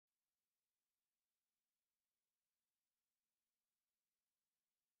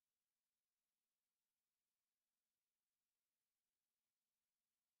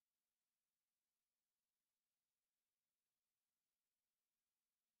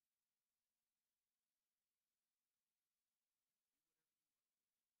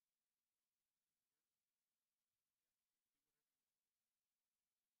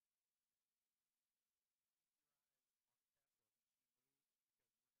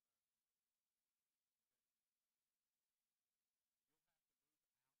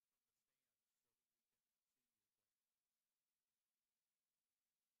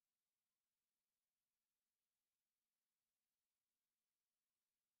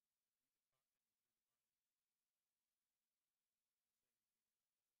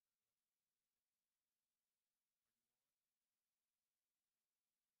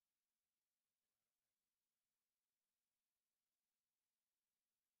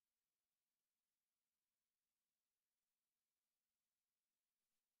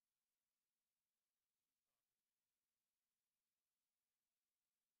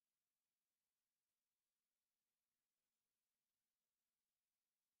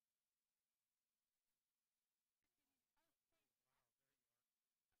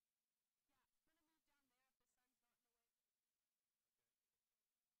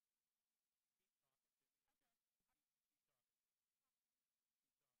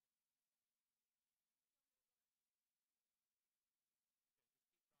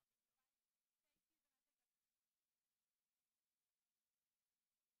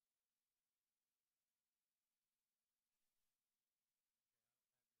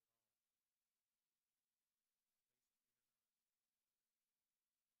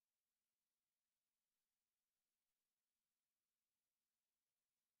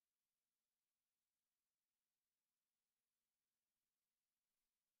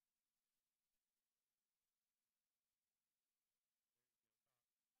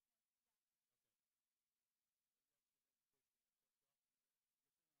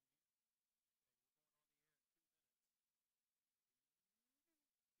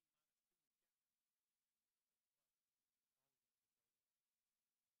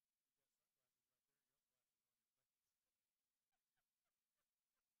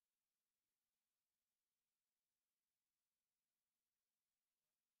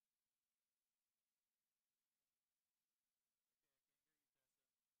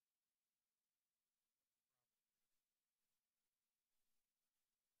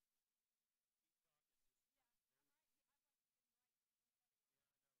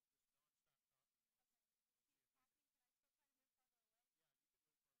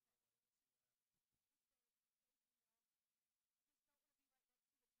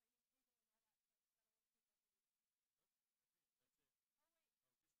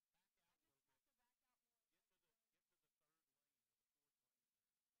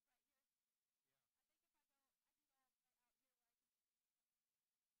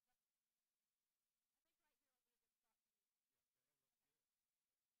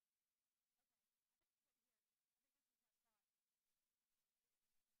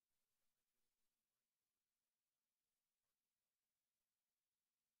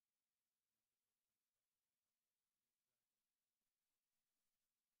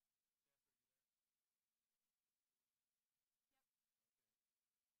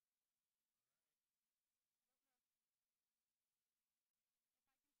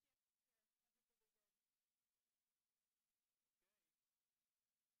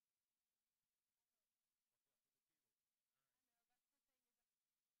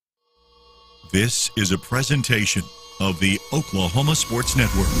This is a presentation of the Oklahoma Sports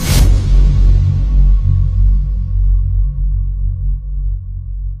Network.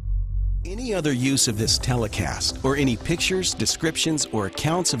 Any other use of this telecast or any pictures, descriptions, or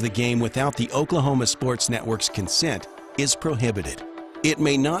accounts of the game without the Oklahoma Sports Network's consent is prohibited. It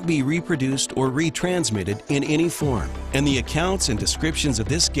may not be reproduced or retransmitted in any form, and the accounts and descriptions of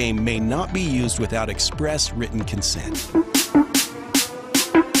this game may not be used without express written consent.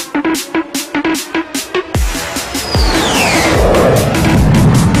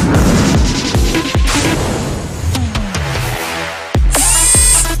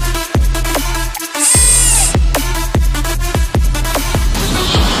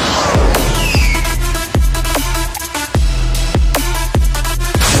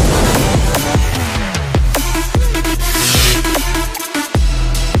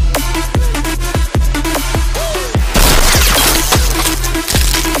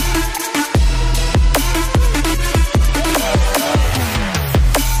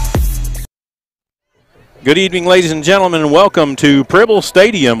 Good evening, ladies and gentlemen, and welcome to Pribble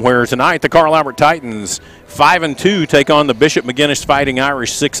Stadium, where tonight the Carl Albert Titans 5-2 take on the Bishop McGuinness Fighting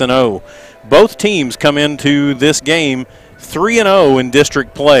Irish 6-0. Both teams come into this game 3-0 in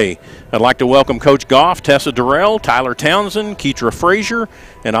district play. I'd like to welcome Coach Goff, Tessa Durrell, Tyler Townsend, Keetra Frazier,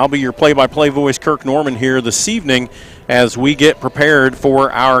 and I'll be your play-by-play voice, Kirk Norman, here this evening as we get prepared for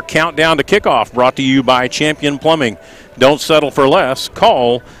our countdown to kickoff, brought to you by Champion Plumbing. Don't settle for less.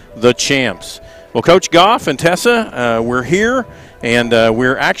 Call the champs. Well, Coach Goff and Tessa, we're here, and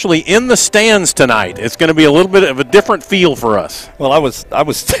we're actually in the stands tonight. It's going to be a little bit of a different feel for us. Well, I was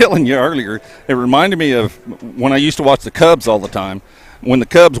telling you earlier, it reminded me of when I used to watch the Cubs all the time. When the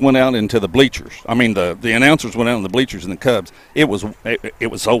Cubs went out into the bleachers, I mean the announcers went out in the bleachers in the Cubs, it was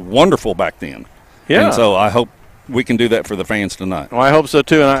so wonderful back then. Yeah. And so I hope we can do that for the fans tonight. Well, I hope so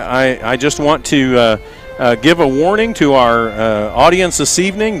too, and I just want to give a warning to our audience this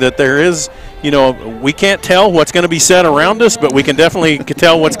evening that there is, we can't tell what's going to be said around us, but we can definitely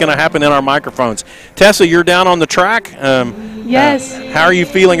tell what's going to happen in our microphones. Tessa, you're down on the track. Yes. How are you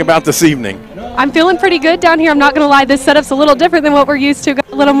feeling about this evening? I'm feeling pretty good down here. I'm not going to lie, this setup's a little different than what we're used to. Got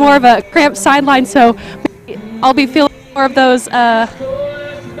a little more of a cramped sideline, so I'll be feeling more of those.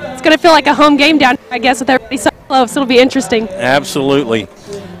 It's going to feel like a home game down here, I guess, with everybody so close. It'll be interesting. Absolutely.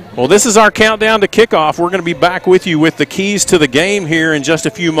 Well, this is our countdown to kickoff. We're going to be back with you with the keys to the game here in just a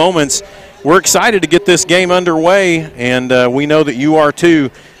few moments. We're excited to get this game underway, and we know that you are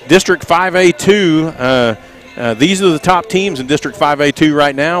too. District 5A2, these are the top teams in District 5A2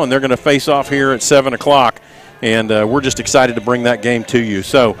 right now, and they're going to face off here at 7 o'clock, and we're just excited to bring that game to you.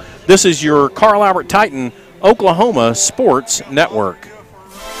 So this is your Carl Albert Titan Oklahoma Sports Network.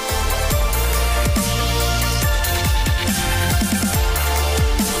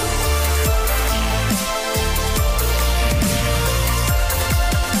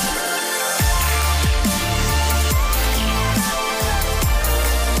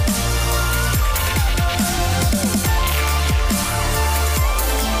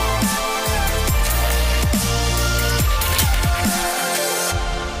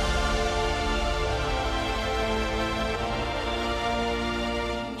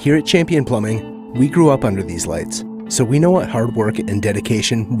 Here at Champion Plumbing, we grew up under these lights, so we know what hard work and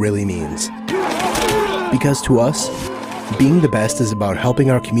dedication really means. Because to us, being the best is about helping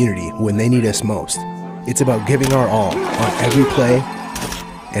our community when they need us most. It's about giving our all on every play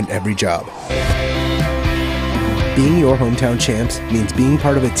and every job. Being your hometown champs means being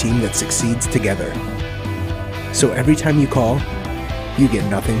part of a team that succeeds together. So every time you call, you get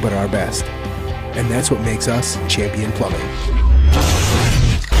nothing but our best. And that's what makes us Champion Plumbing.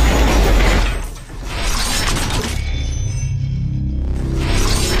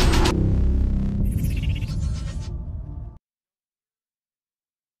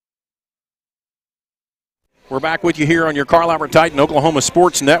 We're back with you here on your Carl Albert Titan Oklahoma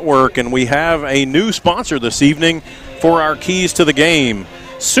Sports Network, and we have a new sponsor this evening for our keys to the game.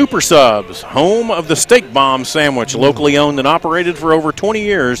 Super Subs, home of the steak bomb sandwich, locally owned and operated for over 20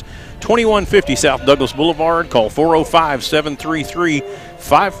 years. 2150 South Douglas Boulevard. Call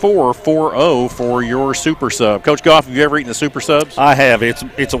 405-733-5440 for your Super Sub. Coach Goff, have you ever eaten a Super Subs? I have.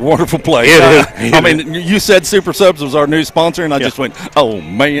 It's a wonderful place. It is. You said Super Subs was our new sponsor, and I just went, oh,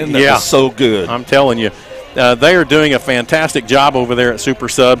 man, that was so good. I'm telling you. They are doing a fantastic job over there at Super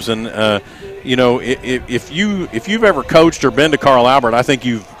Subs, and if you've ever coached or been to Carl Albert, I think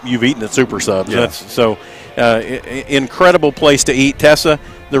you've eaten at Super Subs. Yeah. Incredible place to eat. Tessa,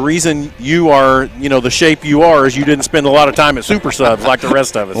 the reason you are the shape you are is you didn't spend a lot of time at Super Subs like the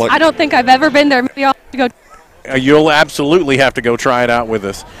rest of us. I don't think I've ever been there. Maybe I'll have to go You'll absolutely have to go try it out with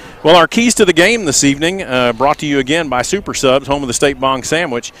us. Well, our keys to the game this evening, brought to you again by Super Subs, home of the State Bong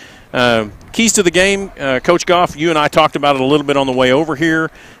Sandwich. Keys to the game, Coach Goff, you and I talked about it a little bit on the way over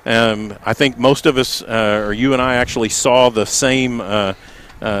here. I think most of us, or you and I, actually saw the same, a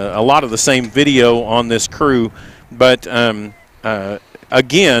lot of the same video on this crew. But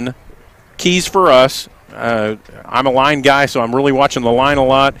again, keys for us. I'm a line guy, so I'm really watching the line a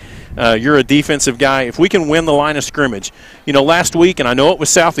lot. You're a defensive guy. If we can win the line of scrimmage, last week, and I know it was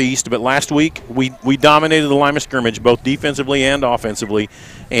Southeast, but last week we dominated the line of scrimmage both defensively and offensively.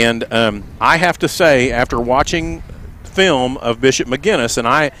 And I have to say, after watching film of Bishop McGuinness, and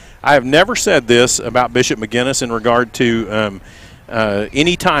I have never said this about Bishop McGuinness in regard to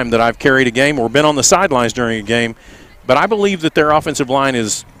any time that I've carried a game or been on the sidelines during a game, but I believe that their offensive line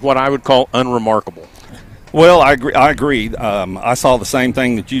is what I would call unremarkable. Well, I agree. I saw the same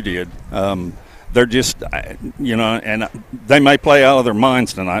thing that you did. They're just, and they may play out of their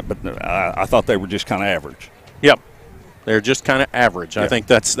minds tonight, but I thought they were just kind of average. Yep. They're just kind of average. Yep. I think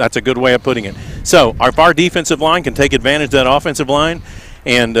that's a good way of putting it. So if our defensive line can take advantage of that offensive line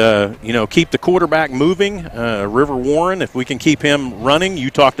and, keep the quarterback moving, River Warren, if we can keep him running, you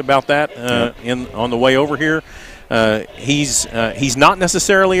talked about that on the way over here. He's not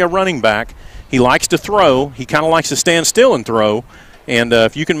necessarily a running back. He likes to throw. He kind of likes to stand still and throw. And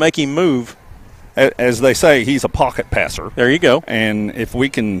if you can make him move. As they say, he's a pocket passer. There you go. And if we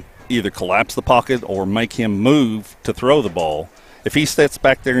can either collapse the pocket or make him move to throw the ball, if he sits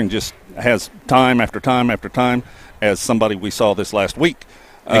back there and just has time after time after time, as somebody we saw this last week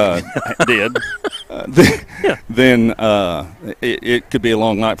did, then it could be a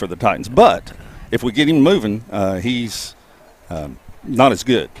long night for the Titans. But if we get him moving, he's not as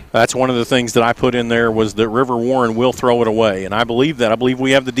good. That's one of the things that I put in there was that River Warren will throw it away, and I believe that. I believe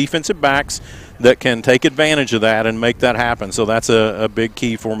we have the defensive backs that can take advantage of that and make that happen, so that's a big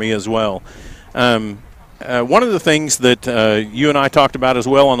key for me as well. One of the things that you and I talked about as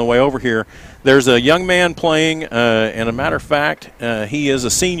well on the way over here, there's a young man playing, and a matter of fact, he is a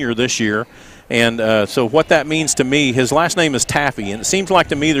senior this year. And so what that means to me, his last name is Taffy, and it seems like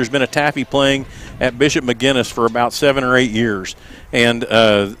to me there's been a Taffy playing at Bishop McGuinness for about 7 or 8 years. And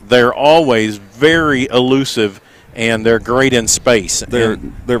they're always very elusive, and they're great in space. They're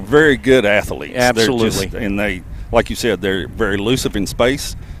very good athletes. Absolutely. And they, like you said, they're very elusive in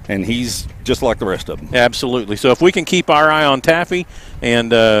space, and he's just like the rest of them. Absolutely. So if we can keep our eye on Taffy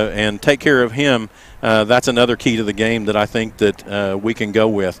and take care of him, that's another key to the game that I think that we can go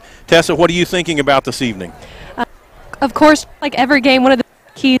with. Tessa, what are you thinking about this evening? Of course, like every game, one of the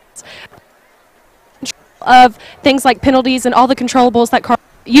keys of things like penalties and all the controllables that Carl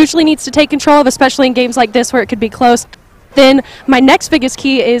usually needs to take control of, especially in games like this where it could be close. Then my next biggest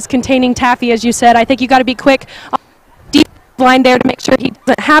key is containing Taffy, as you said. I think you got to be quick on the deep line there to make sure he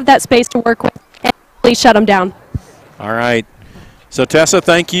doesn't have that space to work with and really shut him down. All right. So, Tessa,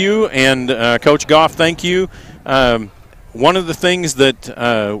 thank you, and Coach Goff, thank you. One of the things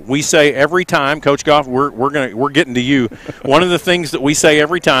that we say every time, Coach Goff, we're getting to you. One of the things that we say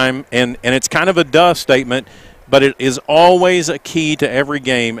every time, and it's kind of a duh statement, but it is always a key to every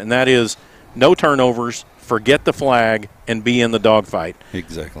game, and that is no turnovers, forget the flag, and be in the dogfight.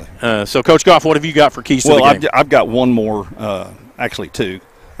 Exactly. So, Coach Goff, what have you got for keys to the game? Well, I've got one more, actually two.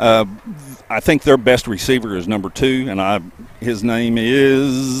 I think their best receiver is number 2, and his name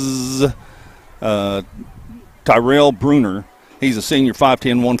is Tyrell Bruner. He's a senior,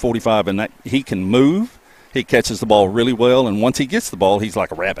 5'10", 145, and he can move. He catches the ball really well, and once he gets the ball, he's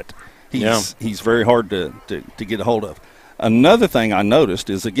like a rabbit. He's very hard to get a hold of. Another thing I noticed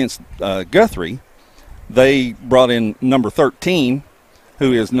is against Guthrie, they brought in number 13,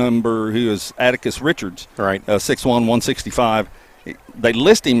 who is Atticus Richards, right? 6'1", 165. They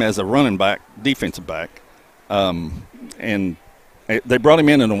list him as a running back, defensive back, and they brought him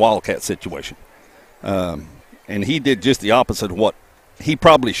in a Wildcat situation. And he did just the opposite of what he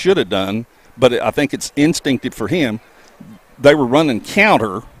probably should have done, but I think it's instinctive for him. They were running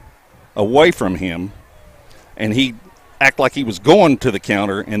counter away from him, and he acted like he was going to the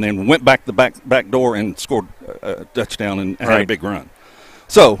counter and then went back the back door and scored a touchdown and had a big run.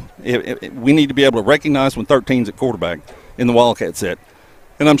 So we need to be able to recognize when 13's at quarterback in the Wildcat set.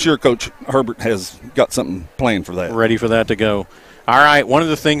 And I'm sure Coach Herbert has got something planned for that. Ready for that to go. All right, one of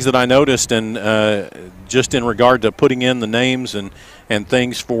the things that I noticed, and just in regard to putting in the names and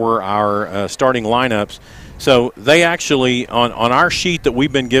things for our starting lineups, so they actually, on our sheet that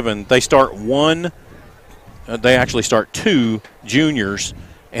we've been given, they actually start 2 juniors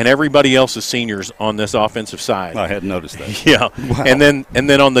and everybody else is seniors on this offensive side. I hadn't noticed that. Yeah, Wow. and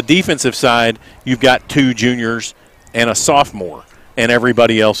then on the defensive side, you've got 2 juniors and a sophomore, and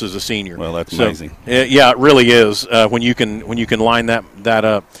everybody else is a senior. Well, that's amazing. Yeah, it really is when you can line that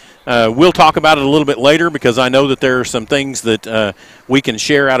up. We'll talk about it a little bit later because I know that there are some things that we can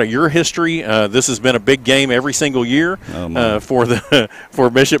share out of your history. This has been a big game every single year for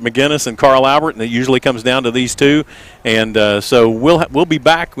Bishop McGuinness and Carl Albert, and it usually comes down to these two. And so we'll be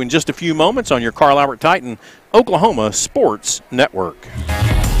back in just a few moments on your Carl Albert Titan Oklahoma Sports Network.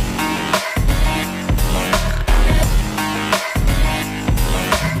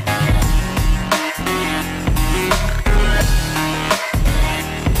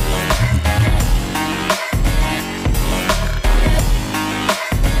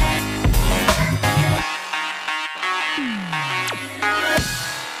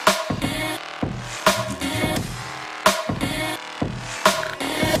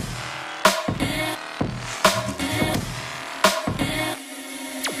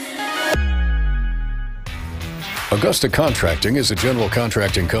 Augusta Contracting is a general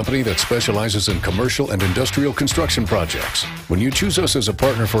contracting company that specializes in commercial and industrial construction projects. When you choose us as a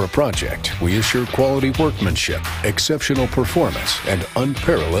partner for a project, we assure quality workmanship, exceptional performance, and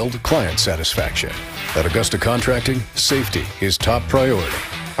unparalleled client satisfaction. At Augusta Contracting, safety is top priority.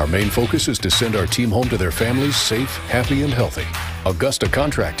 Our main focus is to send our team home to their families safe, happy, and healthy. Augusta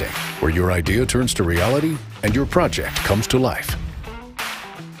Contracting, where your idea turns to reality and your project comes to life.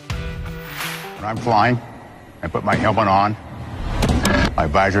 When I'm flying, I put my helmet on, my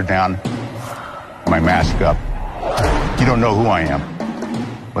visor down, my mask up. You don't know who I am.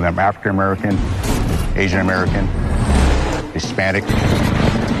 Whether I'm African American, Asian American, Hispanic,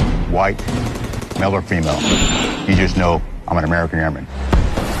 white, male or female. You just know I'm an American airman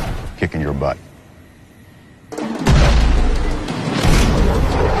kicking your butt.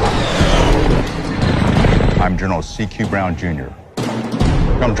 I'm General C.Q. Brown Jr.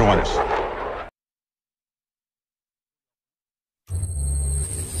 Come join us.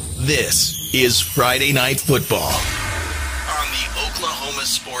 This is Friday Night Football on the Oklahoma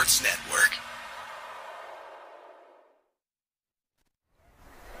Sports Network.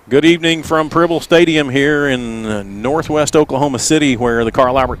 Good evening from Pribble Stadium here in northwest Oklahoma City, where the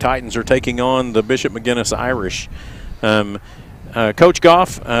Carl Albert Titans are taking on the Bishop McGuinness Irish. Coach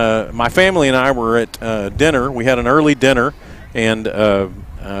Goff, my family and I were at dinner. We had an early dinner, and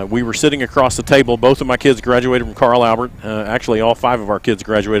we were sitting across the table. Both of my kids graduated from Carl Albert. Actually, all 5 of our kids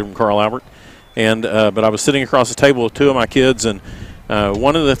graduated from Carl Albert. And but I was sitting across the table with 2 of my kids, and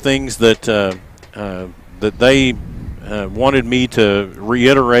one of the things that that they wanted me to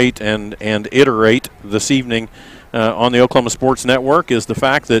reiterate and iterate this evening on the Oklahoma Sports Network is the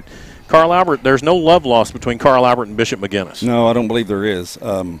fact that Carl Albert, there's no love lost between Carl Albert and Bishop McGuinness. No, I don't believe there is.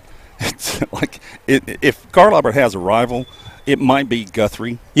 It's like if Carl Albert has a rival, it might be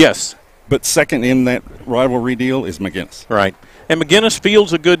Guthrie. Yes. But second in that rivalry deal is McGuinness. Right. And McGuinness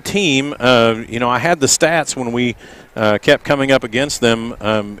fields a good team. I had the stats when we kept coming up against them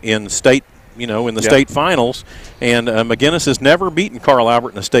in state, in the state finals. And McGuinness has never beaten Carl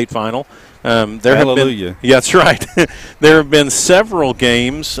Albert in a state final. Hallelujah. That's right. There have been several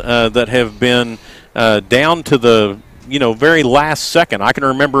games that have been down to the very last second. I can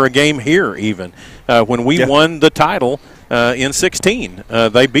remember a game here even when we won the title in 16.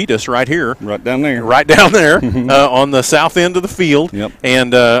 They beat us right here. Right down there. On the south end of the field. Yep.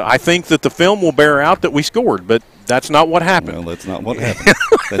 And I think that the film will bear out that we scored, but that's not what happened. Well, that's not what happened.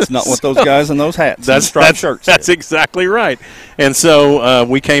 That's not what those guys in those hats and striped shirts That's exactly right. And so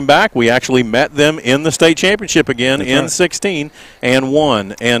we came back. We actually met them in the state championship again in 16 and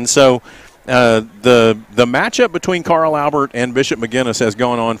won. And so the matchup between Carl Albert and Bishop McGuinness has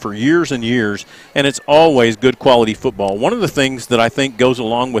gone on for years and years, and it's always good quality football. One of the things that I think goes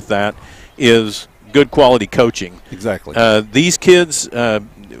along with that is good quality coaching. Exactly. These kids,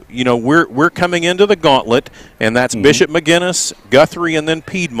 we're coming into the gauntlet, and that's Bishop McGuinness, Guthrie, and then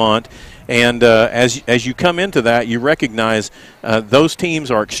Piedmont. And as you come into that, you recognize those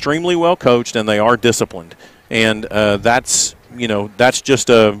teams are extremely well coached and they are disciplined, and that's just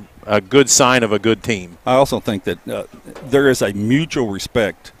a good sign of a good team. I also think that there is a mutual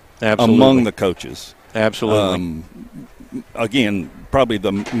respect Absolutely. Among the coaches. Absolutely. Again, probably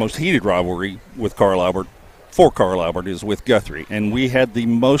the most heated rivalry with Carl Albert is with Guthrie, and we had the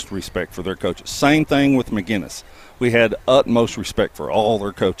most respect for their coaches. Same thing with McGuinness. We had utmost respect for all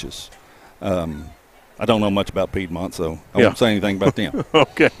their coaches. I don't know much about Piedmont, so I won't say anything about them.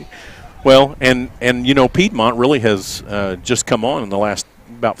 Okay. Well, and Piedmont really has just come on in the last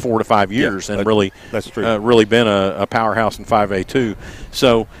about 4 to 5 years, and really that's true. Really been a powerhouse in 5A too.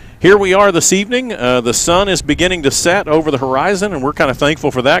 So here we are this evening. The sun is beginning to set over the horizon, and we're kind of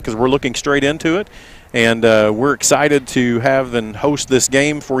thankful for that because we're looking straight into it. And we're excited to have and host this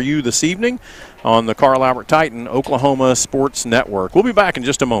game for you this evening on the Carl Albert Titan Oklahoma Sports Network. We'll be back in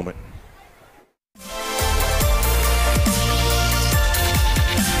just a moment.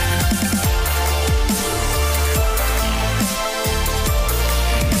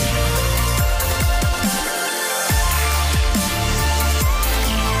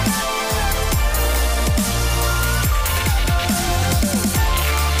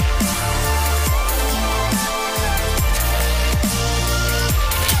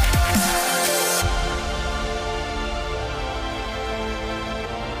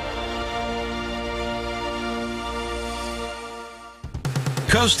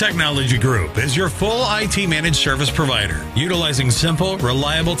 Coast Technology Group is your full IT managed service provider, utilizing simple,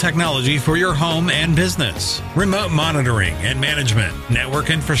 reliable technology for your home and business. Remote monitoring and management,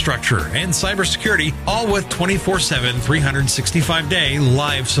 network infrastructure, and cybersecurity, all with 24/7, 365-day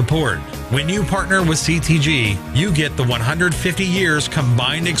live support. When you partner with CTG, you get the 150 years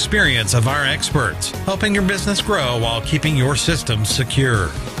combined experience of our experts, helping your business grow while keeping your systems secure.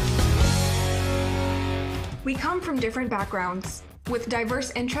 We come from different backgrounds, with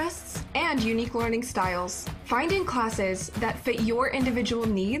diverse interests and unique learning styles. Finding classes that fit your individual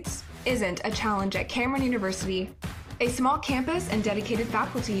needs isn't a challenge at Cameron University. A small campus and dedicated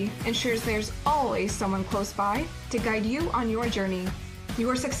faculty ensures there's always someone close by to guide you on your journey.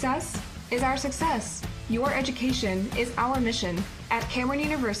 Your success is our success. Your education is our mission. At Cameron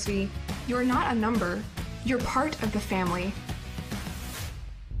University, you're not a number, you're part of the family.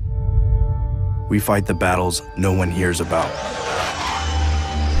 We fight the battles no one hears about.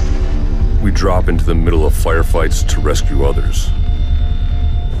 We drop into the middle of firefights to rescue others.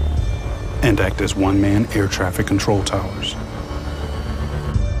 And act as one-man air traffic control towers.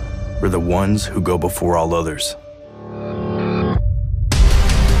 We're the ones who go before all others.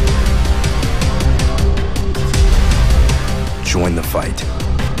 Join the fight.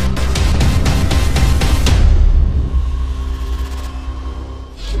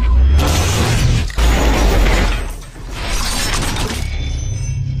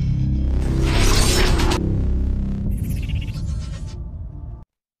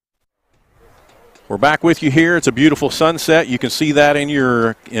 We're back with you here. It's a beautiful sunset. You can see that in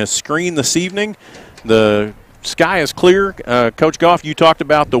your screen this evening. The sky is clear. Coach Goff, you talked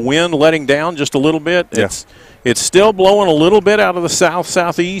about the wind letting down just a little bit. Yeah. It's still blowing a little bit out of the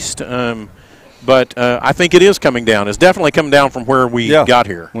southeast, but I think it is coming down. It's definitely coming down from where we got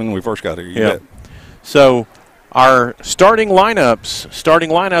here. When we first got here, you bet. So our starting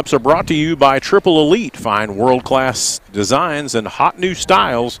lineups are brought to you by Triple Elite. Find world-class designs and hot new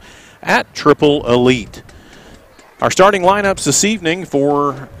styles at Triple Elite. Our starting lineups this evening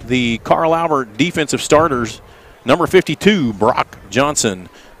for the Carl Albert defensive starters: number 52, Brock Johnson;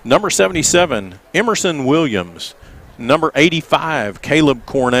 number 77, Emerson Williams; number 85, Caleb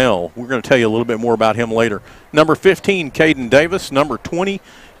Cornell. We're going to tell you a little bit more about him later. Number 15, Caden Davis; number 20,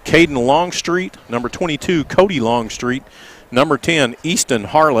 Caden Longstreet; number 22, Cody Longstreet; number 10, Easton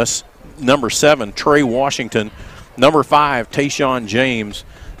Harless; number 7, Trey Washington; number 5, Tayshawn James;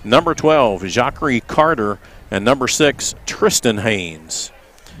 number 12, Jacques Carter; and number 6, Tristan Haynes.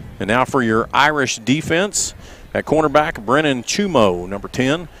 And now for your Irish defense. At cornerback, Brennan Chumo, number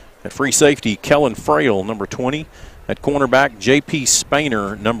 10. At free safety, Kellen Frail, number 20. At cornerback, J.P.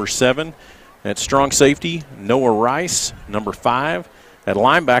 Spainer, number 7. At strong safety, Noah Rice, number 5. At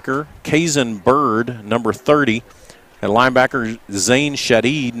linebacker, Kazan Bird, number 30. At linebacker, Zane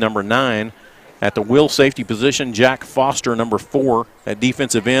Shadid, number 9. At the will safety position, Jack Foster, number 4. At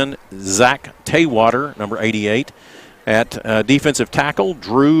defensive end, Zach Taywater, number 88. At defensive tackle,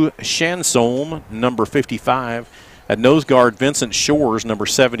 Drew Shansolm, number 55. At nose guard, Vincent Shores, number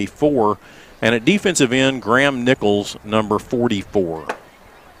 74. And at defensive end, Graham Nichols, number 44.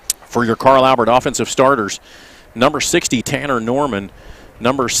 For your Carl Albert offensive starters, number 60, Tanner Norman.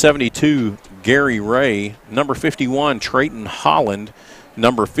 Number 72, Gary Ray. Number 51, Trayton Holland.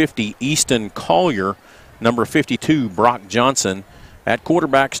 Number 50, Easton Collier. Number 52, Brock Johnson. At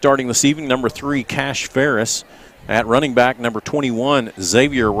quarterback starting this evening, number 3, Cash Ferris. At running back, number 21,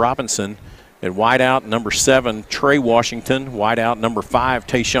 Xavier Robinson. At wideout, number 7, Trey Washington. Wideout, number 5,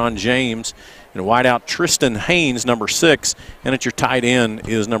 Tayshawn James. And wideout, Tristan Haynes, number 6. And at your tight end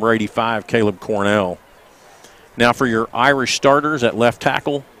is number 85, Caleb Cornell. Now for your Irish starters at left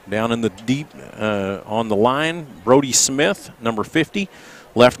tackle, down in the deep on the line, Brody Smith, number 50.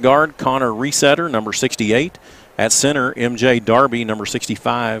 Left guard, Connor Resetter, number 68. At center, M.J. Darby, number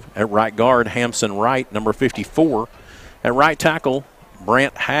 65. At right guard, Hampson Wright, number 54. At right tackle,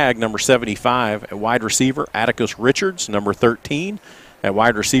 Brant Hagg, number 75. At wide receiver, Atticus Richards, number 13. At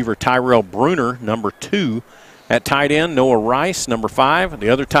wide receiver, Tyrell Bruner, number 2. At tight end, Noah Rice, number 5. The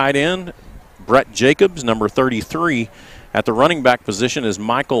other tight end, Brett Jacobs, number 33. At the running back position is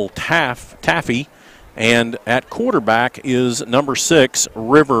Michael Taffy. And at quarterback is number 6,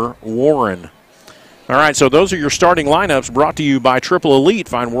 River Warren. All right, so those are your starting lineups brought to you by Triple Elite.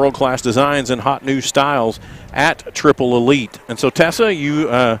 Find world-class designs and hot new styles at Triple Elite. And so, Tessa, you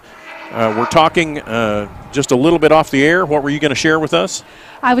were talking just a little bit off the air. What were you going to share with us?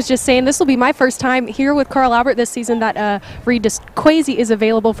 I was just saying this will be my first time here with Carl Albert this season that Reed Quasi is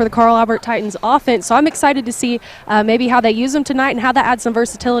available for the Carl Albert Titans offense. So I'm excited to see maybe how they use him tonight and how that adds some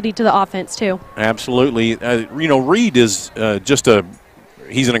versatility to the offense too. Absolutely. Reed is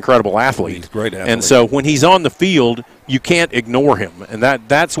he's an incredible athlete. He's a great athlete. And so when he's on the field, you can't ignore him. And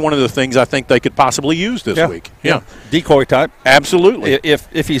that's one of the things I think they could possibly use this week. Yeah. Decoy type. Absolutely.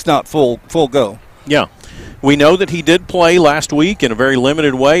 If he's not full go. Yeah. We know that he did play last week in a very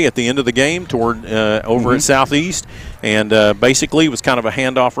limited way at the end of the game toward over at Southeast, and basically was kind of a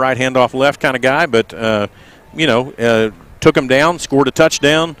handoff right, handoff left kind of guy, but took him down, scored a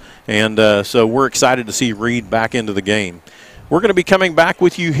touchdown, and so we're excited to see Reed back into the game. We're going to be coming back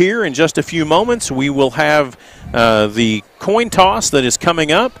with you here in just a few moments. We will have the coin toss that is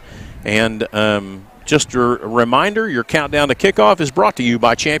coming up, and just a reminder, your countdown to kickoff is brought to you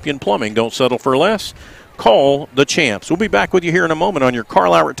by Champion Plumbing. Don't settle for less. Call the champs. We'll be back with you here in a moment on your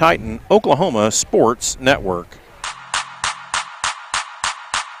Carl Albert Titan Oklahoma Sports Network.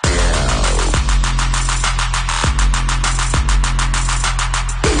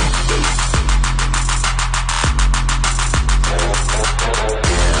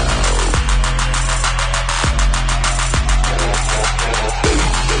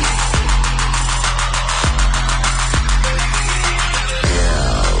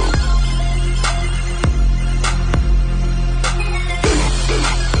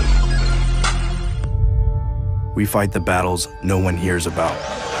 We fight the battles no one hears about.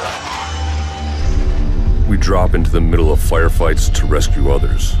 We drop into the middle of firefights to rescue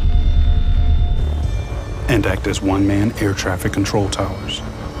others. And act as one-man air traffic control towers.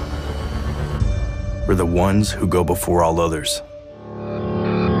 We're the ones who go before all others.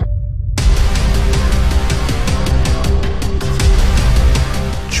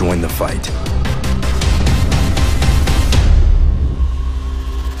 Join the fight.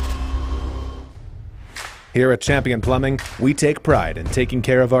 Here at Champion Plumbing, we take pride in taking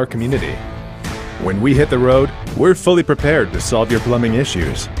care of our community. When we hit the road, we're fully prepared to solve your plumbing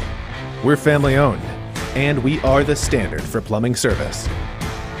issues. We're family owned, and we are the standard for plumbing service.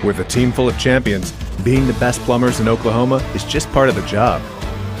 With a team full of champions, being the best plumbers in Oklahoma is just part of the job.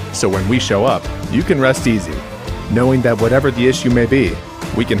 So when we show up, you can rest easy, knowing that whatever the issue may be,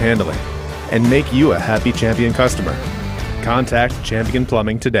 we can handle it and make you a happy Champion customer. Contact Champion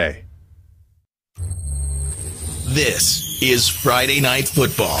Plumbing today. This is Friday Night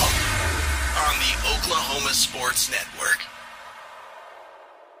Football on the Oklahoma Sports Network.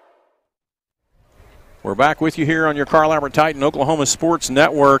 We're back with you here on your Carl Albert Titan Oklahoma Sports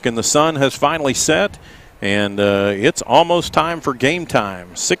Network, and the sun has finally set, and it's almost time for game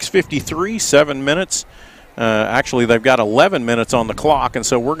time. 6:53, 7 minutes. Actually, they've got 11 minutes on the clock, and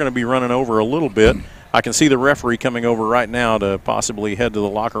so we're going to be running over a little bit. I can see the referee coming over right now to possibly head to the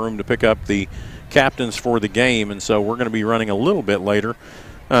locker room to pick up the captains for the game, and so we're going to be running a little bit later.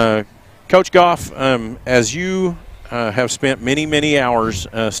 Coach Goff, as you have spent many hours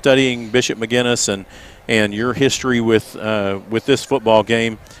studying Bishop McGuinness and your history with this football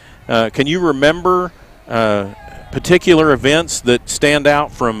game, can you remember particular events that stand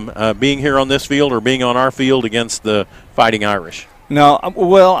out from being here on this field or being on our field against the Fighting Irish? No,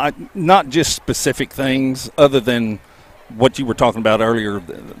 well, not just specific things other than what you were talking about earlier,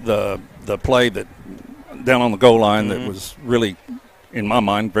 the play that down on the goal line that was really, in my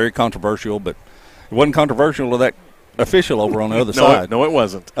mind, very controversial, but it wasn't controversial to that official over on the other side. No, it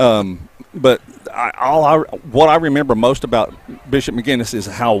wasn't. But what I remember most about Bishop McGuinness is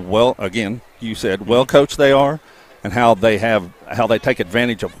how well, again, you said, well coached they are, and how they take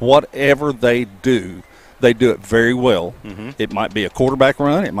advantage of whatever they do. They do it very well. It might be a quarterback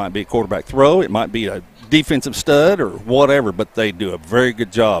run, it might be a quarterback throw, it might be a defensive stud or whatever, but they do a very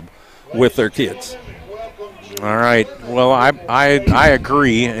good job with their kids. All right. Well, I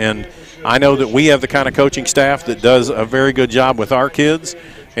agree, and I know that we have the kind of coaching staff that does a very good job with our kids,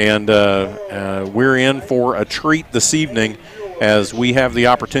 and we're in for a treat this evening as we have the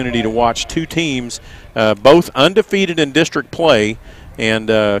opportunity to watch two teams, both undefeated in district play, and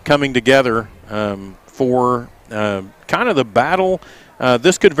coming together for kind of the battle.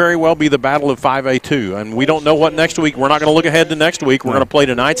 This could very well be the battle of 5A2, and we don't know what next week. We're not going to look ahead to next week. We're going to play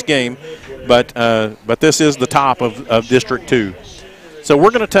tonight's game, but this is the top of District 2. So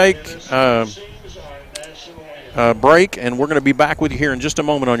we're going to take a break, and we're going to be back with you here in just a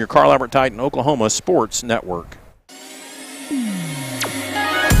moment on your Carl Albert Titan Oklahoma Sports Network.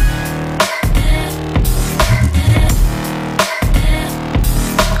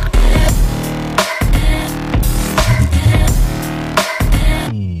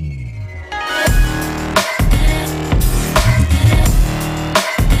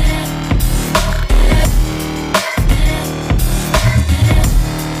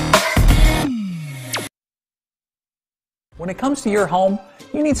 When it comes to your home,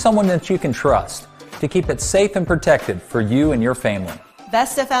 you need someone that you can trust to keep it safe and protected for you and your family.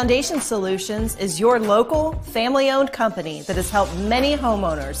 Vesta Foundation Solutions is your local, family-owned company that has helped many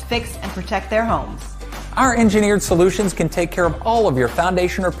homeowners fix and protect their homes. Our engineered solutions can take care of all of your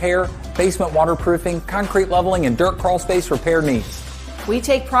foundation repair, basement waterproofing, concrete leveling, and dirt crawl space repair needs. We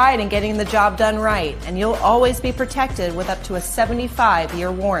take pride in getting the job done right, and you'll always be protected with up to a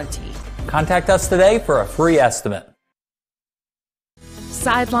 75-year warranty. Contact us today for a free estimate.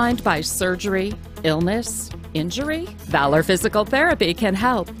 Sidelined by surgery, illness, injury? Valor Physical Therapy can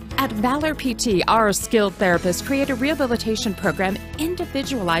help. At Valor PT, our skilled therapists create a rehabilitation program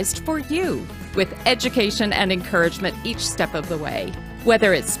individualized for you, with education and encouragement each step of the way.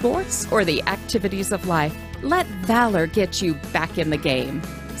 Whether it's sports or the activities of life, let Valor get you back in the game.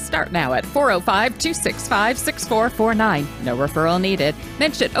 Start now at 405-265-6449. No referral needed.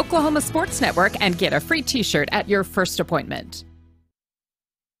 Mention Oklahoma Sports Network and get a free t-shirt at your first appointment.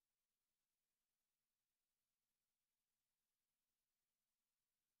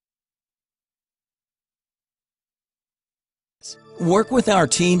 Work with our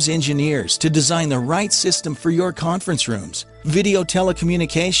team's engineers to design the right system for your conference rooms, video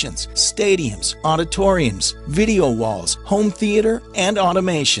telecommunications, stadiums, auditoriums, video walls, home theater, and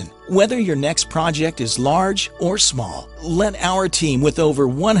automation. Whether your next project is large or small, let our team with over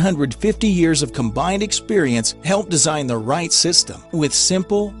 150 years of combined experience help design the right system with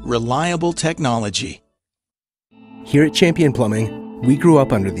simple, reliable technology. Here at Champion Plumbing, we grew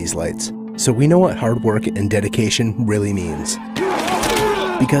up under these lights, so we know what hard work and dedication really means.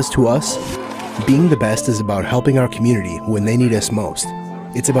 Because to us, being the best is about helping our community when they need us most.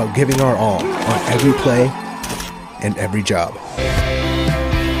 It's about giving our all on every play and every job.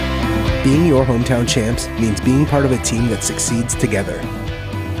 Being your hometown champs means being part of a team that succeeds together.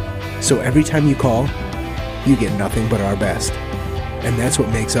 So every time you call, you get nothing but our best. And that's what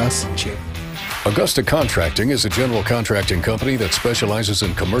makes us champions. Augusta Contracting is a general contracting company that specializes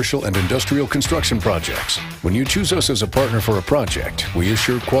in commercial and industrial construction projects. When you choose us as a partner for a project, we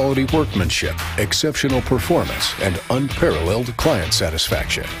assure quality workmanship, exceptional performance, and unparalleled client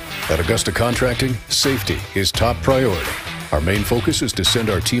satisfaction. At Augusta Contracting, safety is top priority. Our main focus is to send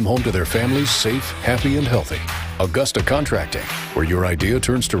our team home to their families safe, happy, and healthy. Augusta Contracting, where your idea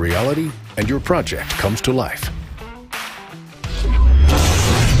turns to reality and your project comes to life.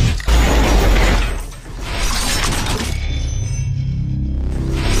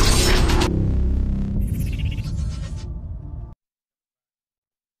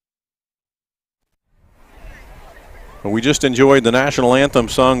 We just enjoyed the national anthem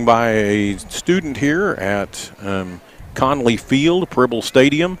sung by a student here at Conley Field, Pribble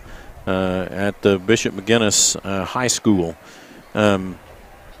Stadium, at the Bishop McGuinness High School. Bishop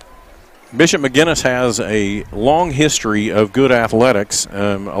McGuinness has a long history of good athletics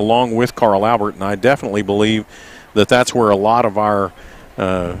along with Carl Albert, and I definitely believe that that's where a lot of our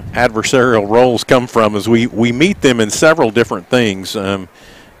adversarial roles come from, as we meet them in several different things.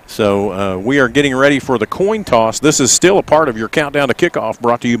 So we are getting ready for the coin toss. This is still a part of your countdown to kickoff,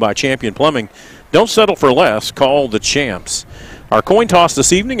 brought to you by Champion Plumbing. Don't settle for less. Call the champs. Our coin toss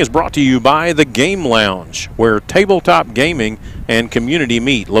this evening is brought to you by the Game Lounge, where tabletop gaming and community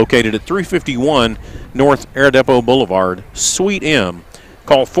meet, located at 351 North Air Depot Boulevard, Suite M.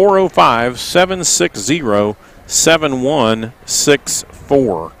 Call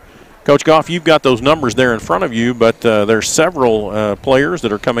 405-760-7164. Coach Goff, you've got those numbers there in front of you, but there's several players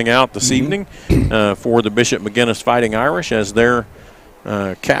that are coming out this evening for the Bishop McGuinness Fighting Irish as their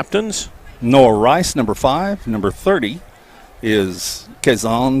captains. Noah Rice, number 5. Number 30 is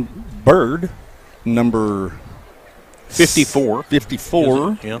Kazan Bird. Number 54.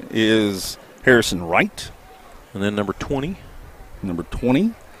 54 is Harrison Wright. And then number 20. Number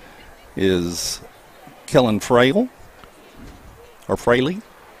 20 is Kellen Frail. Fraley.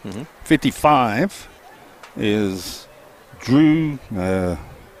 Mhm. 55 is Drew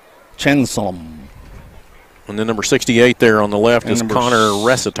Chensom. And then number 68 there on the left And is number Connor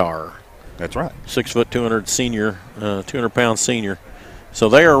Resitar. That's right. 6 foot 200 senior, 200-pound senior. So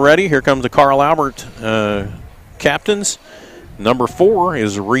they are ready. Here comes the Carl Albert captains. Number 4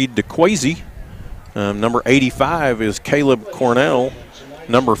 is Reed DeQuazy. Number 85 is Caleb Cornell.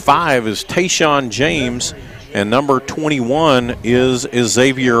 Number 5 is Tayshawn James. And number 21 is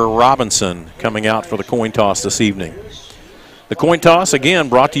Xavier Robinson coming out for the coin toss this evening. The coin toss, again,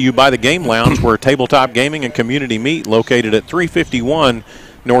 brought to you by the Game Lounge, where tabletop gaming and community meet, located at 351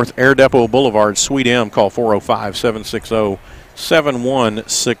 North Air Depot Boulevard, Suite M. Call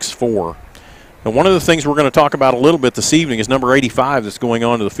 405-760-7164. And one of the things we're going to talk about a little bit this evening is number 85 that's going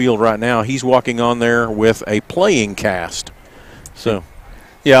on to the field right now. He's walking on there with a playing cast. So,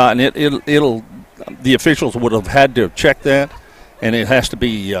 yeah, and it'll the officials would have had to check that, and it has to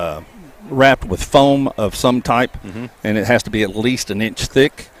be wrapped with foam of some type, and it has to be at least an inch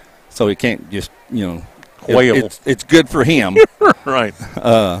thick, so he can't just, wail. It's good for him. Right.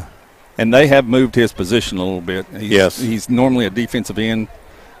 And they have moved his position a little bit. He's normally a defensive end.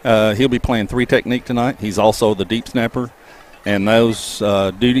 He'll be playing 3 technique tonight. He's also the deep snapper, and those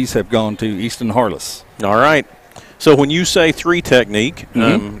duties have gone to Easton Harless. All right. So when you say 3 technique,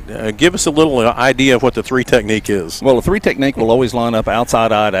 give us a little idea of what the 3 technique is. Well, the 3 technique will always line up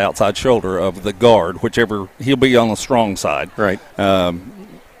outside eye to outside shoulder of the guard, whichever he'll be on the strong side. Right.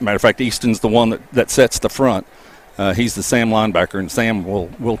 Matter of fact, Easton's the one that sets the front. He's the Sam linebacker, and Sam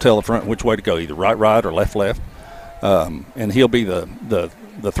will tell the front which way to go, either right or left. And he'll be the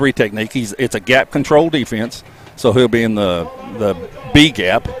 3 technique. It's a gap control defense, so he'll be in the B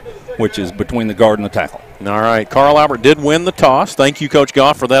gap, which is between the guard and the tackle. All right. Carl Albert did win the toss. Thank you, Coach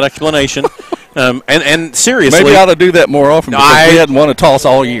Goff, for that explanation. And seriously, maybe I ought to do that more often, because we hadn't won a toss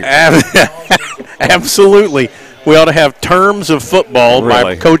all year. Absolutely. We ought to have terms of football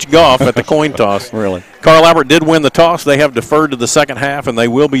by Coach Goff at the coin toss. Really. Carl Albert did win the toss. They have deferred to the second half, and they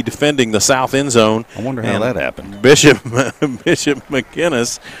will be defending the south end zone. I wonder how that happened. Bishop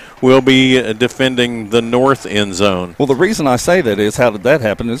McGuinness will be defending the north end zone. Well, the reason I say that is, how did that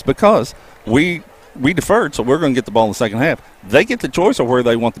happen, is because we deferred, so we're going to get the ball in the second half. They get the choice of where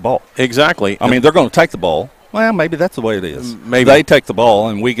they want the ball. Exactly. I mean, they're going to take the ball. Well, maybe that's the way it is. Maybe they take the ball,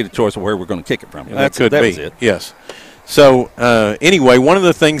 and we get a choice of where we're going to kick it from. That could be. Was it. Yes. So anyway, one of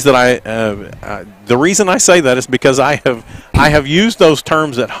the things that the reason I say that is because I have used those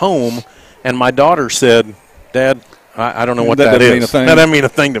terms at home, and my daughter said, "Dad, I don't know what that is. That doesn't mean a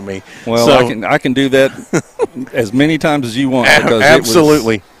thing to me." Well, so, I can do that as many times as you want. Because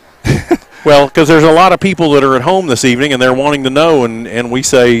absolutely. Well, because there's a lot of people that are at home this evening, and they're wanting to know, and we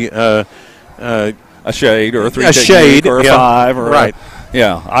say a shade or a 3 a shade or a 5 or right.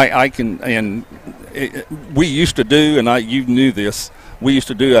 I can, and we used to do, and you knew this. We used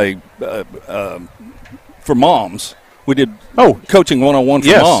to do for moms. We did coaching 101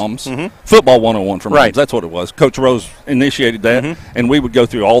 for moms, football 101 for moms. That's what it was. Coach Rose initiated that, and we would go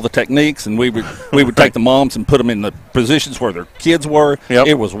through all the techniques, and we would take the moms and put them in the positions where their kids were. Yep.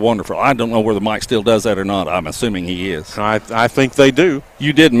 It was wonderful. I don't know whether Mike still does that or not. I'm assuming he is. I think they do.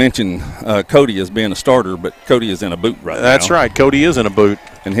 You did mention Cody as being a starter, but Cody is in a boot right now. That's right. Cody is in a boot,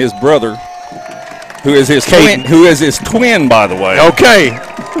 and his brother, who is his twin, by the way. Okay.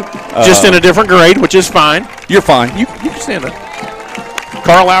 Just in a different grade, which is fine. You're fine. You can stand up.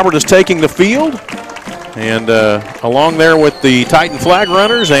 Carl Albert is taking the field, and along there with the Titan flag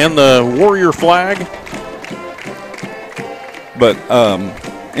runners and the Warrior flag. But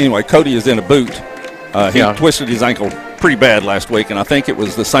anyway, Cody is in a boot. He twisted his ankle pretty bad last week, and I think it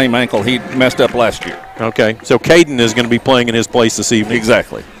was the same ankle he messed up last year. Okay, so Caden is going to be playing in his place this evening.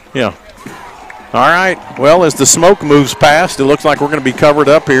 Exactly. Yeah. All right. Well, as the smoke moves past, it looks like we're going to be covered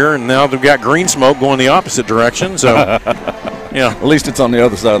up here, and now they've got green smoke going the opposite direction. So, yeah. At least it's on the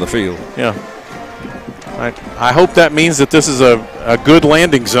other side of the field. Yeah. I hope that means that this is a good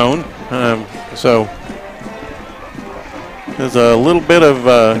landing zone. So there's a little bit of.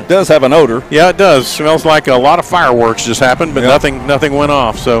 It does have an odor. Yeah, it does. Smells like a lot of fireworks just happened, but nothing went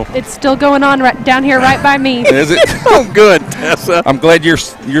off. So it's still going on down here right by me. Is it? Oh, good, Tessa. I'm glad you're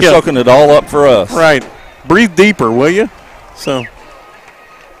soaking it all up for us. Right. Breathe deeper, will you? So.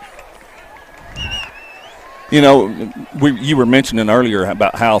 You know, you were mentioning earlier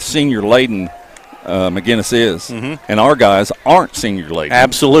about how senior laden McGuinness is, and our guys aren't senior laden.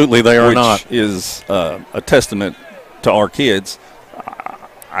 Absolutely, they are not. Which is a testament to our kids.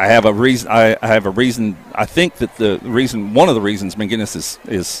 I have a reason. I think that one of the reasons McGuinness is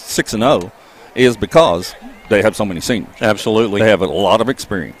 6-0 is because they have so many seniors. Absolutely. They have a lot of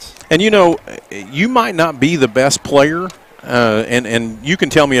experience. And, you might not be the best player, and you can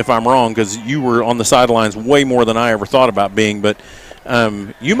tell me if I'm wrong because you were on the sidelines way more than I ever thought about being, but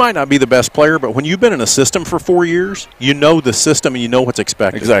you might not be the best player, but when you've been in a system for 4 years, you know the system and you know what's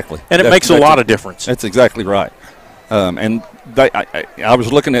expected. Exactly. And it makes a lot of difference. That's exactly right. And I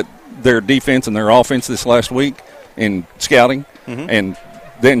was looking at their defense and their offense this last week in scouting, and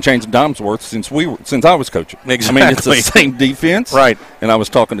they hadn't changed a dime's worth since I was coaching. Exactly. I mean, it's the same defense. Right. And I was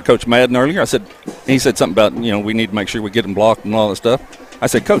talking to Coach Madden earlier. He said something about, we need to make sure we get them blocked and all that stuff. I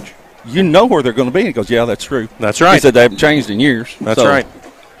said, Coach, you know where they're going to be. He goes, yeah, that's true. That's right. He said they haven't changed in years. That's right.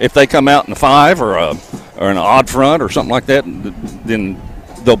 If they come out in a 5 or an odd front or something like that, then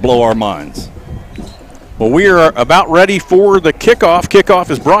they'll blow our minds. Well, we are about ready for the kickoff. Kickoff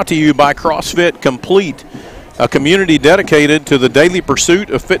is brought to you by CrossFit Complete, a community dedicated to the daily pursuit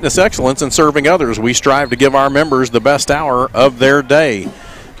of fitness excellence and serving others. We strive to give our members the best hour of their day.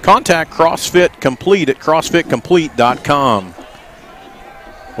 Contact CrossFit Complete at CrossFitComplete.com.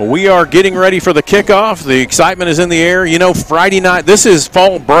 Well, we are getting ready for the kickoff. The excitement is in the air. Friday night, this is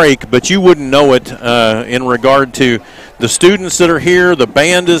fall break, but you wouldn't know it in regard to the students that are here. The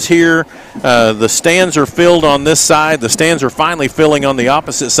band is here. The stands are filled on this side. The stands are finally filling on the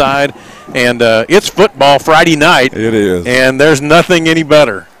opposite side. And it's football Friday night. It is. And there's nothing any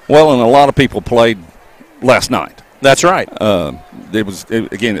better. Well, and a lot of people played last night. That's right. It was,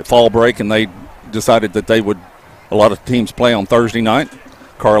 again, at fall break, and they decided that a lot of teams play on Thursday night.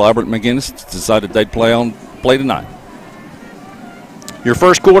 Carl Albert and McGuinness decided they'd play tonight. Your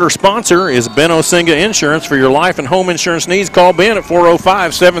first quarter sponsor is Ben Osinga Insurance. For your life and home insurance needs, call Ben at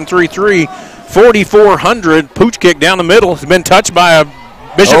 405-733-4400. Pooch kick down the middle. Has been touched by a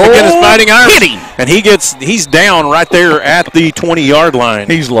Bishop McGuinness Fighting Irish. And he's down right there at the 20-yard line.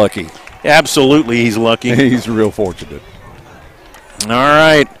 He's lucky. Absolutely, he's lucky. He's real fortunate. All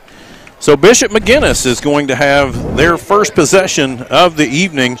right. So Bishop McGuinness is going to have their first possession of the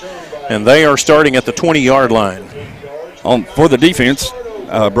evening, and they are starting at the 20-yard line. For the defense,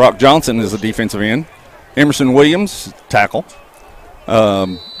 Brock Johnson is the defensive end. Emerson Williams, tackle.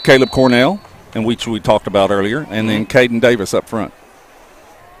 Caleb Cornell, and which we talked about earlier, and then Caden Davis up front.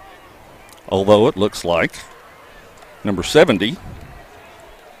 Although it looks like number 70,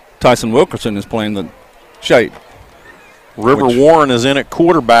 Tyson Wilkerson, is playing the shade. River Warren is in at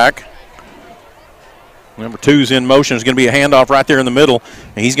quarterback. Number 2's in motion. It's going to be a handoff right there in the middle,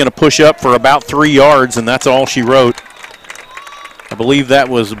 and he's going to push up for about 3 yards, and that's all she wrote. I believe that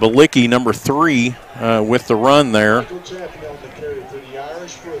was Balicki, number 3, with the run there.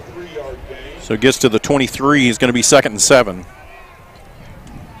 So it gets to the 23. He's going to be 2nd and 7.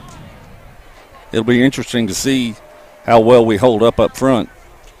 It'll be interesting to see how well we hold up front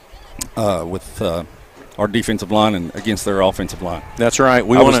with our defensive line and against their offensive line. That's right.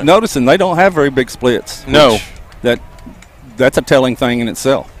 I was noticing they don't have very big splits. No. That's a telling thing in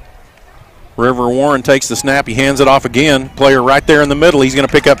itself. River Warren takes the snap. He hands it off again. Player right there in the middle. He's going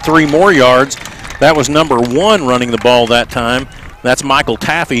to pick up 3 more yards. That was number 1 running the ball that time. That's Michael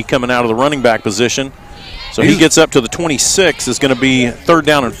Taffy coming out of the running back position. So he gets up to the 26. It's going to be 3rd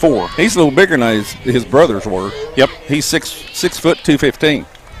down and 4. He's a little bigger than his brothers were. Yep. He's 6 foot 215.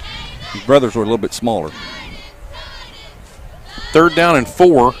 His brothers were a little bit smaller. 3rd down and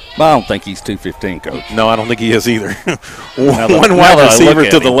 4. I don't think he's 215, Coach. No, I don't think he is either. One wide receiver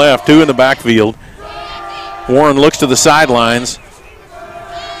to the left, 2 in the backfield. Warren looks to the sidelines.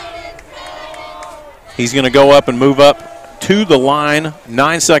 He's going to go up and move up to the line.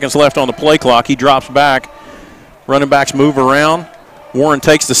 9 seconds left on the play clock. He drops back. Running backs move around. Warren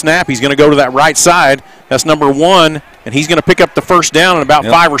takes the snap. He's going to go to that right side. That's number 1, and he's going to pick up the first down and about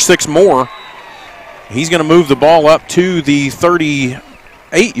 5 or 6 more. He's going to move the ball up to the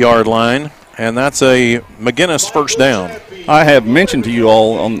 38-yard line, and that's a McGuinness first down. I have mentioned to you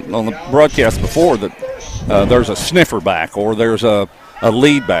all on the broadcast before that there's a sniffer back or there's a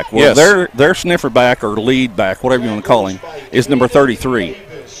lead back. Well, yes. their sniffer back or lead back, whatever you want to call him, is number 33.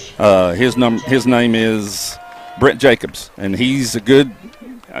 His name is Brent Jacobs, and he's a good,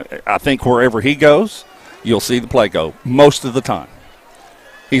 I think wherever he goes, you'll see the play go most of the time.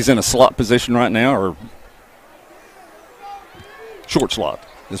 He's in a slot position right now, or short slot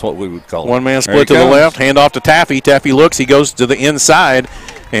is what we would call it. One man split to the left, hand off to Taffy. Taffy looks, he goes to the inside,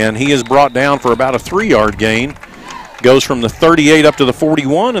 and he is brought down for about a 3-yard gain. Goes from the 38 up to the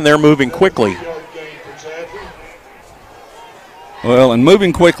 41, and they're moving quickly. Well, and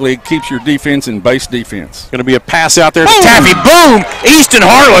moving quickly keeps your defense in base defense. Going to be a pass out there to Taffy. Boom! Easton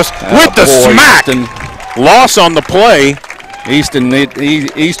Harless with the smack. Easton. Loss on the play. Easton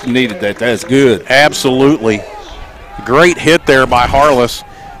needed that. That's good. Absolutely. Great hit there by Harless.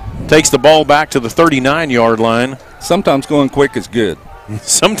 Takes the ball back to the 39-yard line. Sometimes going quick is good.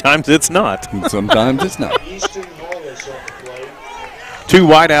 Sometimes it's not. Sometimes it's not. Two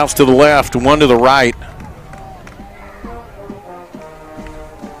wideouts to the left, one to the right.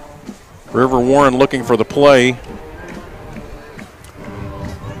 River Warren looking for the play.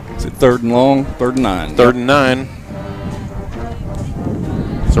 Is it 3rd and long? 3rd and 9. 3rd and 9.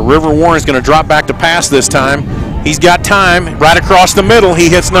 So River Warren is going to drop back to pass this time. He's got time right across the middle. He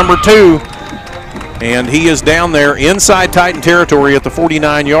hits number 2. And he is down there inside Titan territory at the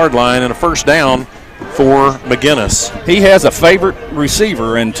 49-yard line, and a first down for McGuinness. He has a favorite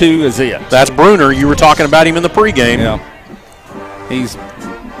receiver, and 2 is it. That's Bruner. You were talking about him in the pregame. Yeah. He's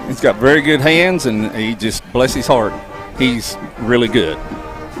got very good hands, and he just, bless his heart, he's really good.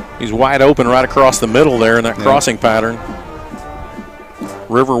 He's wide open right across the middle there in that crossing pattern.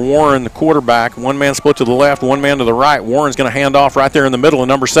 River Warren, the quarterback, one man split to the left, one man to the right. Warren's going to hand off right there in the middle of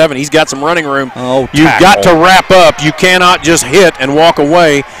number 7. He's got some running room. Oh, you've got to wrap up. You cannot just hit and walk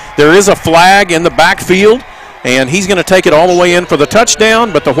away. There is a flag in the backfield, and he's going to take it all the way in for the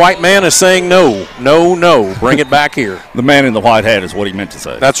touchdown, but the white man is saying no, no, no. Bring it back here. The man in the white hat is what he meant to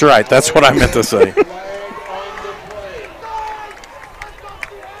say. That's right. That's what I meant to say.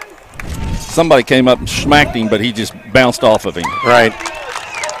 Somebody came up and smacked him, but he just bounced off of him. Right.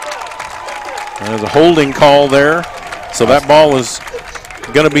 There's a holding call there. So that ball is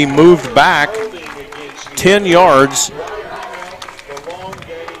going to be moved back 10 yards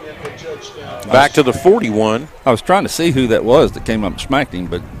back to the 41. I was trying to see who that was that came up and smacked him,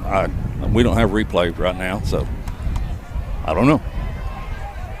 but we don't have replay right now, so I don't know.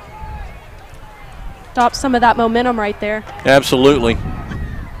 Stop some of that momentum right there. Absolutely.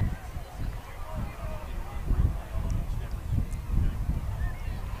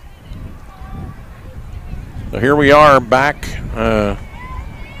 So here we are back to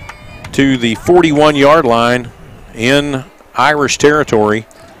the 41-yard line in Irish territory,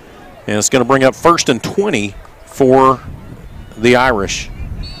 and it's going to bring up 1st and 20 for the Irish.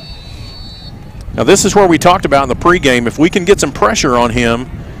 Now this is where we talked about in the pregame, if we can get some pressure on him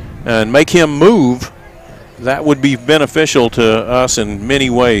and make him move, that would be beneficial to us in many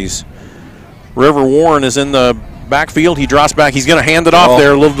ways. River Warren is in the backfield. He drops back. He's going to hand it off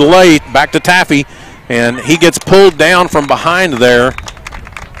there, a little delay, back to Taffy. And he gets pulled down from behind there.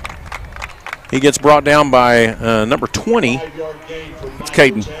 He gets brought down by number 20. It's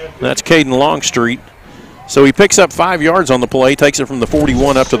Caden. That's Caden Longstreet. So he picks up 5 yards on the play, takes it from the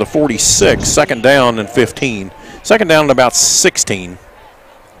 41 up to the 46. 2nd down and 15. 2nd down and about 16.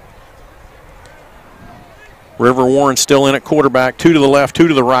 River Warren still in at quarterback. 2 to the left, 2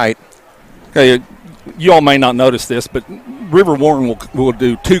 to the right. Okay, you all may not notice this, but River Warren will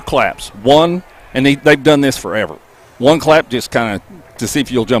do 2 claps. One, and they've done this forever. One clap just kind of to see if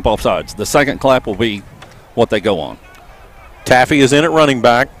you'll jump off sides. The second clap will be what they go on. Taffy is in at running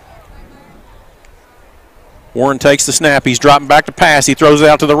back. Warren takes the snap. He's dropping back to pass. He throws it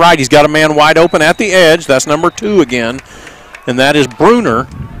out to the right. He's got a man wide open at the edge. That's number 2 again. And that is Bruner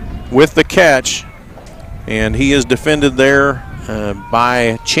with the catch. And he is defended there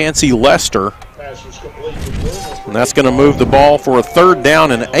by Chancey Lester. And that's going to move the ball for a 3rd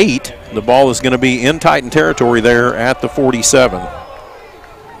down and 8. The ball is going to be in Titan territory there at the 47.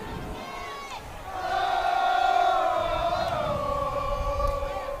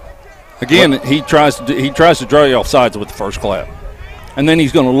 Again, he tries to draw you off sides with the first clap. And then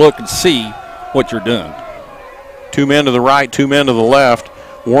he's going to look and see what you're doing. 2 men to the right, 2 men to the left.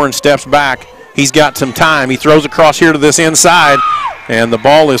 Warren steps back. He's got some time. He throws across here to this inside, and the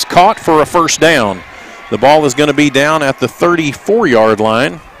ball is caught for a 1st down. The ball is going to be down at the 34-yard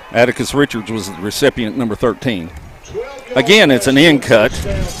line. Atticus Richards was the recipient, number 13. Again, it's an end cut.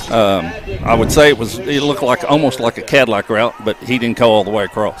 I would say it looked like almost like a Cadillac route, but he didn't go all the way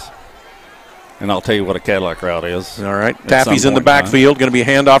across. And I'll tell you what a Cadillac route is. All right, Taffy's in the backfield. Going to be a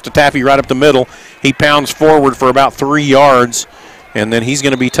handoff to Taffy right up the middle. He pounds forward for about 3 yards, and then he's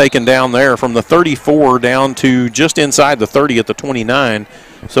going to be taken down there from the 34 down to just inside the 30 at the 29.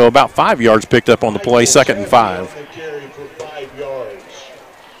 So about 5 yards picked up on the play, 2nd and 5.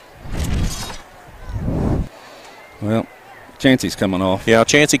 Well, Chancey's coming off. Yeah,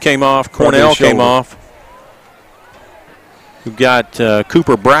 Chancey came off. Cornell came off. We've got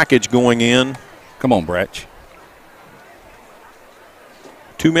Cooper Brackage going in. Come on, Bratch.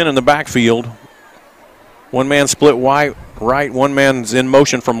 2 men in the backfield. 1 man split right. 1 man's in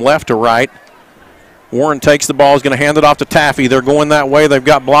motion from left to right. Warren takes the ball. Is going to hand it off to Taffy. They're going that way. They've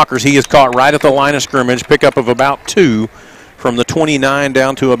got blockers. He is caught right at the line of scrimmage. Pickup of about 2 from the 29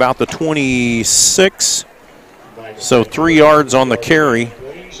 down to about the 26. So 3 yards on the carry.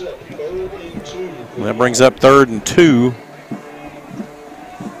 And that brings up 3rd and 2.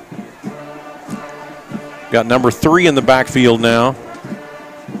 Got number 3 in the backfield now.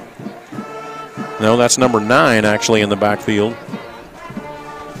 No, that's number 9 actually in the backfield.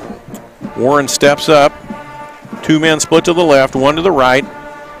 Warren steps up. 2 men split to the left, 1 to the right.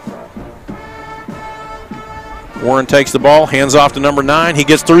 Warren takes the ball, hands off to number 9. He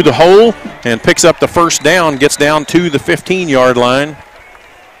gets through the hole and picks up the first down, gets down to the 15-yard line.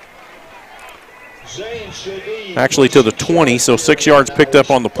 Actually to the 20, so 6 yards picked up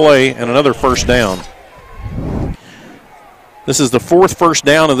on the play and another first down. This is the 4th first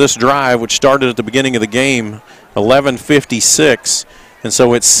down of this drive, which started at the beginning of the game, 11:56. And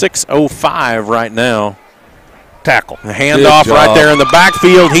so it's 6:05 right now. Tackle. The handoff right there in the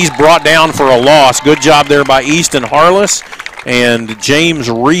backfield. He's brought down for a loss. Good job there by Easton Harless and James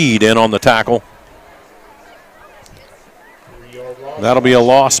Reed in on the tackle. That'll be a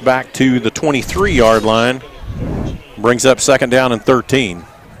loss back to the 23-yard line. Brings up 2nd down and 13.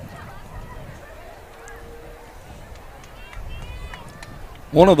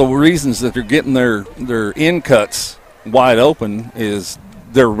 One of the reasons that they're getting their in cuts wide open is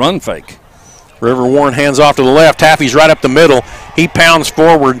their run fake. River Warren hands off to the left. Taffy's right up the middle. He pounds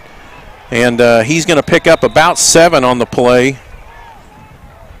forward, and he's going to pick up about 7 on the play.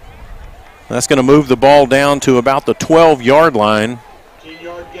 That's going to move the ball down to about the 12-yard line.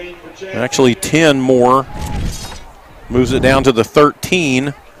 Actually 10 more. Moves it down to the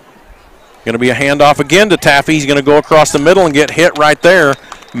 13. Going to be a handoff again to Taffy. He's going to go across the middle and get hit right there.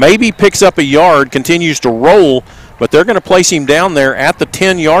 Maybe picks up a yard, continues to roll, but they're going to place him down there at the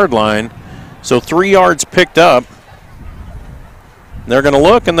 10-yard line. So 3 yards picked up. They're going to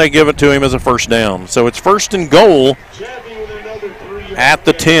look, and they give it to him as a first down. So it's 1st and goal at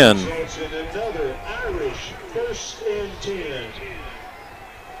the 10.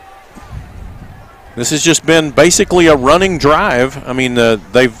 This has just been basically a running drive. I mean,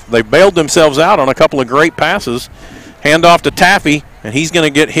 they've bailed themselves out on a couple of great passes. Handoff to Taffy, and he's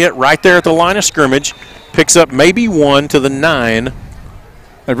going to get hit right there at the line of scrimmage. Picks up maybe 1 to the 9.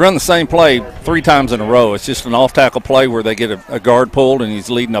 They've run the same play 3 times in a row. It's just an off-tackle play where they get a guard pulled and he's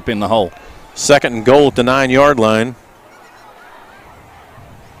leading up in the hole. 2nd and goal at the 9-yard line.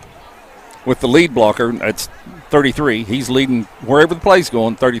 With the lead blocker, it's 33. He's leading wherever the play's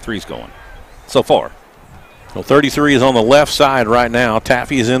going, 33's going so far. Well, 33 is on the left side right now.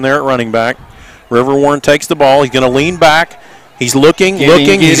 Taffy is in there at running back. River Warren takes the ball. He's going to lean back. He's looking.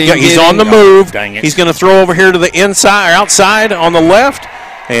 He's on the move. He's going to throw over here to the inside, outside on the left.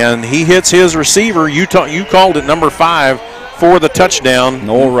 And he hits his receiver. You called it, number 5 for the touchdown.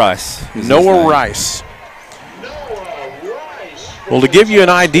 Noah Rice. Noah Rice. Well, to give you an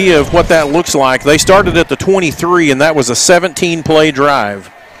idea of what that looks like, they started at the 23, and that was a 17-play drive.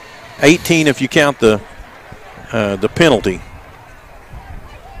 18 if you count the penalty.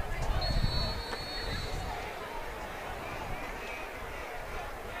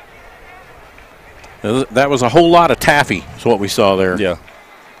 That was a whole lot of Taffy, is what we saw there. Yeah.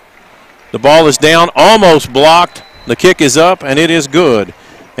 The ball is down, almost blocked. The kick is up, and it is good.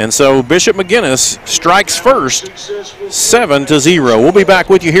 And so Bishop McGuinness strikes first, 7-0. We'll be back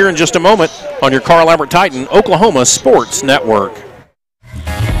with you here in just a moment on your Carl Albert Titan Oklahoma Sports Network.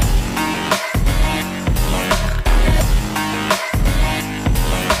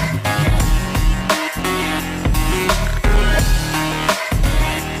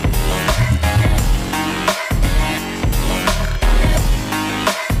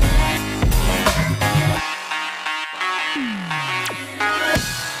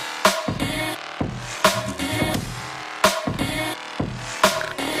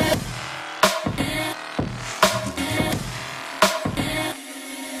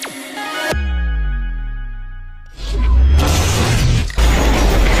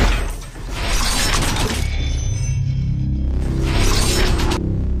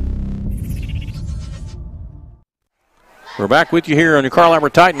 We're back with you here on your Carl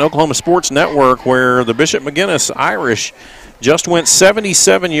Albert Titan Oklahoma Sports Network, where the Bishop McGuinness Irish just went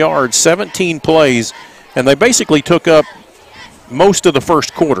 77 yards, 17 plays, and they basically took up most of the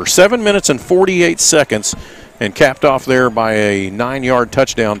first quarter, 7 minutes and 48 seconds, and capped off there by a 9-yard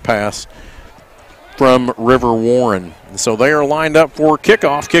touchdown pass from River Warren. So they are lined up for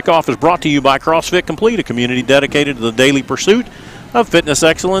kickoff. Kickoff is brought to you by CrossFit Complete, a community dedicated to the daily pursuit of fitness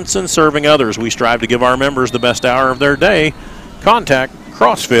excellence and serving others. We strive to give our members the best hour of their day. Contact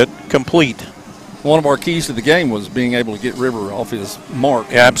CrossFit Complete. One of our keys to the game was being able to get River off his mark.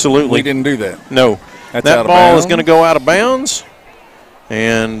 Yeah, absolutely. We didn't do that. No. That's that out of ball bounds. is going to go out of bounds,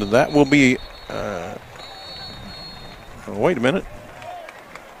 and that will be wait a minute.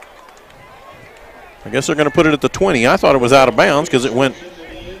 I guess they're going to put it at the 20. I thought it was out of bounds because it went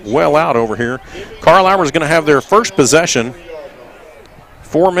well out over here. Carl Albert is going to have their first possession.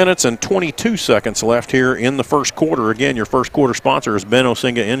 4 minutes and 22 seconds left here in the first quarter. Again, your first quarter sponsor is Ben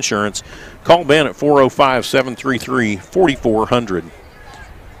Osinga Insurance. Call Ben at 405-733-4400.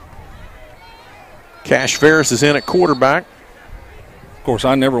 Cash Ferris is in at quarterback. Of course,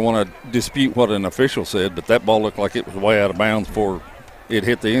 I never want to dispute what an official said, but that ball looked like it was way out of bounds before it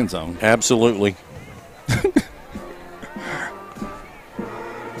hit the end zone. Absolutely.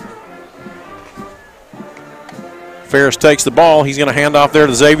 Ferris takes the ball. He's going to hand off there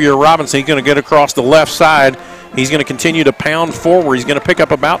to Xavier Robinson. He's going to get across the left side. He's going to continue to pound forward. He's going to pick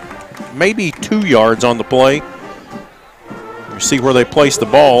up about maybe 2 yards on the play. You see where they place the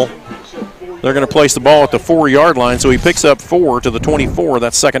ball. They're going to place the ball at the 4-yard line, so he picks up 4 to the 24.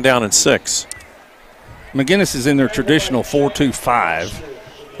 That's second down and 6. McGuinness is in their traditional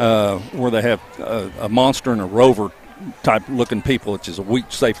 4-2-5, where they have a monster and a rover type looking people, which is a weak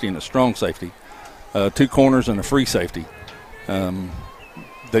safety and a strong safety, 2 corners and a free safety.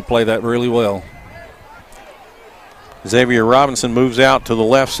 They play that really well. Xavier Robinson moves out to the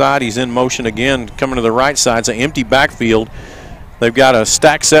left side. He's in motion again, coming to the right side. It's an empty backfield. They've got a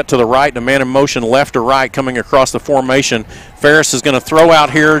stack set to the right and a man in motion left to right coming across the formation. Ferris is going to throw out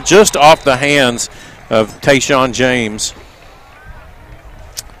here just off the hands of Tayshawn James.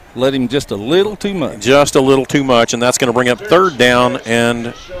 Let him just a little too much. Just a little too much, and that's going to bring up third down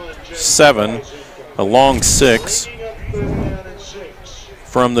and 7, a long 6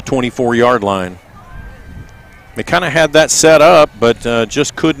 from the 24-yard line. They kind of had that set up, but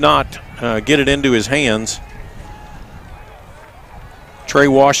just could not get it into his hands. Trey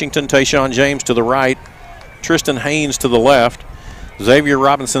Washington, Tayshawn James to the right, Tristan Haynes to the left, Xavier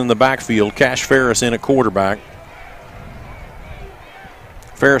Robinson in the backfield, Cash Ferris in at quarterback.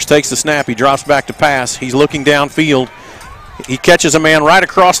 Ferris takes the snap. He drops back to pass. He's looking downfield. He catches a man right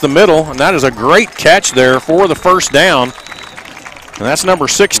across the middle, and that is a great catch there for the first down. And that's number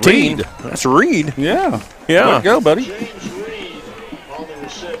 16. Reed. That's Reed. Yeah. Yeah. Way to go, buddy.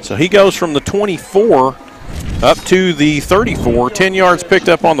 So he goes from the 24 up to the 34. 10 yards picked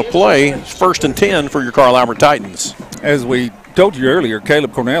up on the play. It's first and 10 for your Carl Albert Titans. As we told you earlier,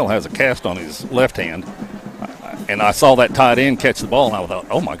 Caleb Cornell has a cast on his left hand. And I saw that tight end catch the ball, and I thought,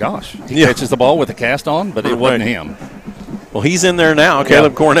 oh, my gosh. He catches the ball with a cast on, but it wasn't him. Well, he's in there now.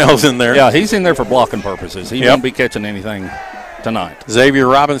 Caleb Cornell's in there. Yeah, he's in there for blocking purposes. He won't be catching anything tonight. Xavier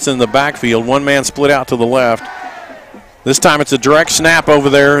Robinson in the backfield. One man split out to the left. This time it's a direct snap over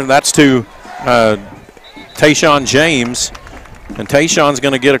there. That's to Tayshawn James. And Tayshawn's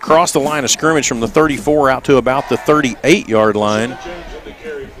going to get across the line of scrimmage from the 34 out to about the 38-yard line.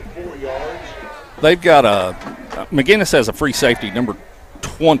 They've got McGuinness has a free safety, number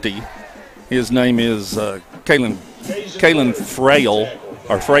 20. His name is Kalen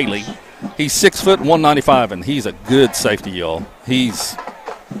Fraley. He's 6 foot 195, and he's a good safety, y'all. He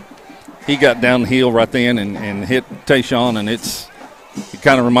got downhill right then and hit Tayshawn, and it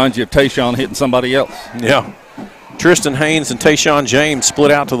kind of reminds you of Tayshawn hitting somebody else. Yeah. Tristan Haynes and Tayshawn James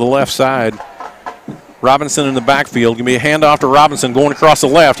split out to the left side. Robinson in the backfield. Going to be a handoff to Robinson going across the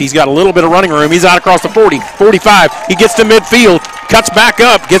left. He's got a little bit of running room. He's out across the 40, 45. He gets to midfield, cuts back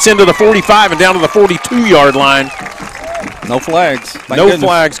up, gets into the 45 and down to the 42-yard line. No flags. No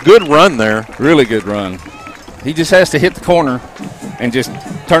flags. Good run there. Really good run. He just has to hit the corner and just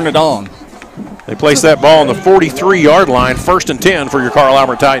turn it on. They place that ball on the 43-yard line, first and 10 for your Carl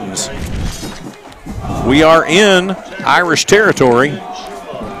Albert Titans. We are in Irish territory.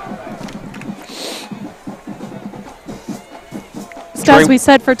 As we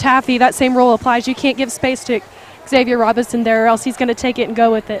said for Taffy, that same rule applies. You can't give space to Xavier Robinson there, or else he's going to take it and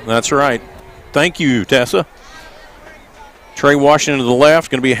go with it. That's right. Thank you, Tessa. Trey Washington to the left.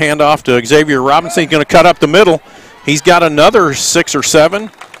 Going to be a handoff to Xavier Robinson. He's going to cut up the middle. He's got another 6 or 7.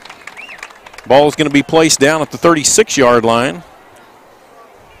 Ball is going to be placed down at the 36-yard line.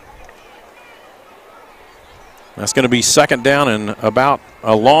 That's going to be second down and about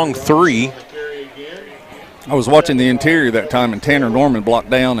a long 3. I was watching the interior that time, and Tanner Norman blocked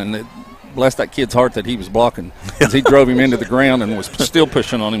down, and bless that kid's heart that he was blocking, because he drove him into the ground and was still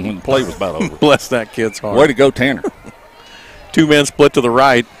pushing on him when the play was about over. Bless that kid's heart. Way to go, Tanner. 2 men split to the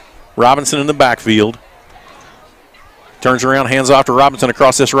right. Robinson in the backfield. Turns around, hands off to Robinson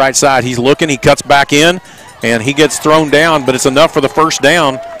across this right side. He's looking, he cuts back in, and he gets thrown down, but it's enough for the first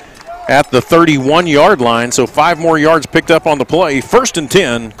down at the 31-yard line. So 5 more yards picked up on the play. First and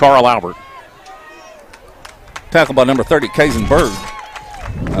 10, Carl Albert. tackle by number 30, Kaysen Bird.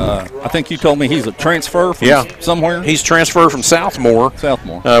 I think you told me he's a transfer from somewhere? He's transferred from Southmore.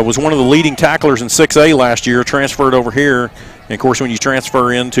 Southmore. Was one of the leading tacklers in 6A last year, transferred over here. And, of course, when you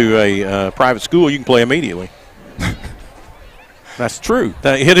transfer into a private school, you can play immediately. That's true.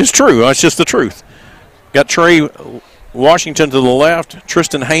 It is true. That's just the truth. Got Trey Washington to the left,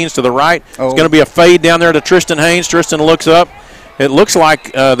 Tristan Haynes to the right. It's going to be a fade down there to Tristan Haynes. Tristan looks up. It looks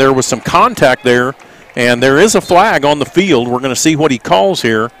like there was some contact there, and there is a flag on the field. We're going to see what he calls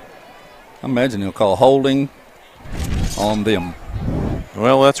here. I imagine he'll call holding on them.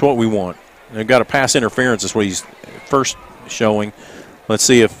 Well, that's what we want. They've got a pass interference is what he's first showing. Let's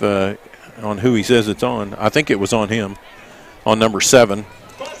see if on who he says it's on. I think it was on him, on number 7.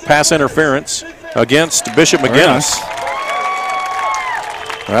 Pass interference against Bishop McGuinness.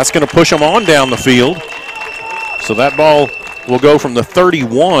 That's going to push him on down the field. So that ball will go from the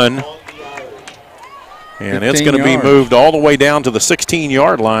 31, and it's going to be moved all the way down to the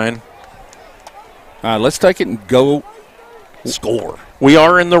 16-yard line. All right, let's take it and go score. We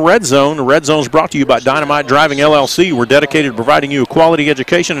are in the red zone. The red zone is brought to you by Dynamite Driving LLC. We're dedicated to providing you a quality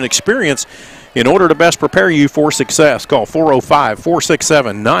education and experience in order to best prepare you for success. Call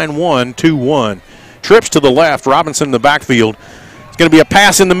 405-467-9121. Trips to the left, Robinson in the backfield. It's going to be a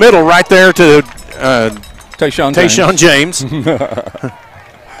pass in the middle right there to Tayshawn James.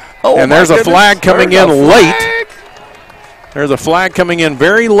 And there's a flag coming in late. There's a flag coming in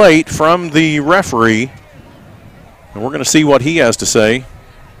very late from the referee. And we're going to see what he has to say.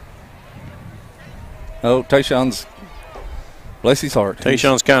 Oh, Tayshawn's, bless his heart.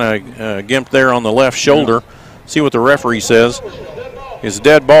 Tayshawn's kind of gimped there on the left shoulder. See what the referee says. It's a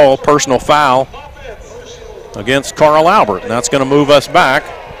dead ball, personal foul against Carl Albert. And that's going to move us back.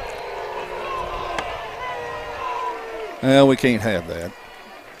 Well, we can't have that.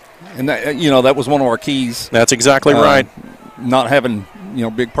 And that, that was one of our keys. That's exactly right. Not having,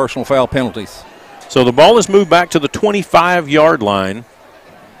 big personal foul penalties. So the ball is moved back to the 25-yard line,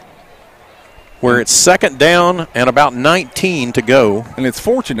 where it's second down and about 19 to go. And it's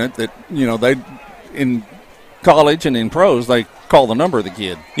fortunate that, they, in college and in pros, they call the number of the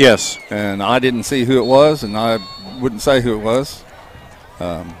kid. Yes. And I didn't see who it was, and I wouldn't say who it was.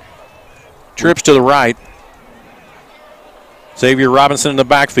 Trips to the right. Xavier Robinson in the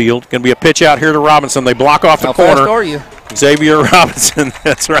backfield. Going to be a pitch out here to Robinson. They block off the corner. How fast are you? Xavier Robinson,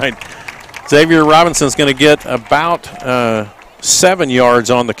 that's right. Xavier Robinson's going to get about 7 yards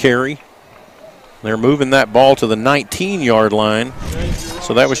on the carry. They're moving that ball to the 19-yard line.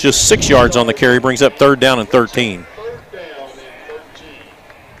 So that was just 6 yards on the carry, brings up 3rd down and 13.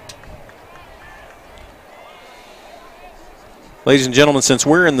 Ladies and gentlemen, since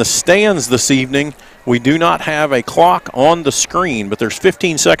we're in the stands this evening, we do not have a clock on the screen, but there's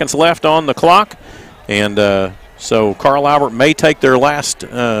 15 seconds left on the clock. And so Carl Albert may take their last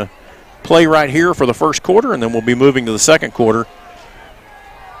play right here for the first quarter, and then we'll be moving to the second quarter.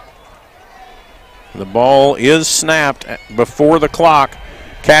 The ball is snapped before the clock.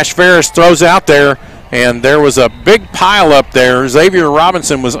 Cash Ferris throws out there, and there was a big pile up there. Xavier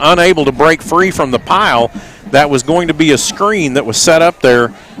Robinson was unable to break free from the pile. That was going to be a screen that was set up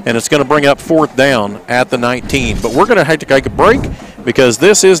there, and it's going to bring up 4th down at the 19. But we're going to have to take a break because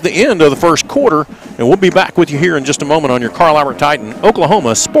this is the end of the first quarter, and we'll be back with you here in just a moment on your Carl Albert Titan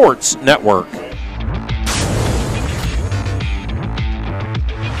Oklahoma Sports Network.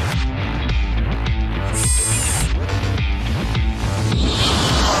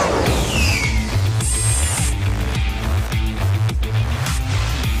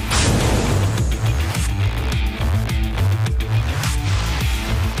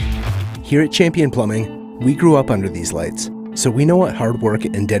 Here at Champion Plumbing, we grew up under these lights, so we know what hard work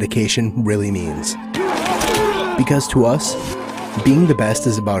and dedication really means. Because to us, being the best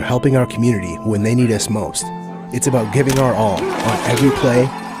is about helping our community when they need us most. It's about giving our all on every play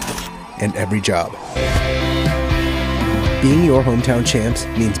and every job. Being your hometown champs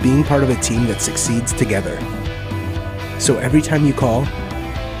means being part of a team that succeeds together. So every time you call,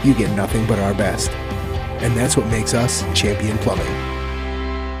 you get nothing but our best. And that's what makes us Champion Plumbing.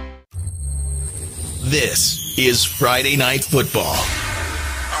 This is Friday Night Football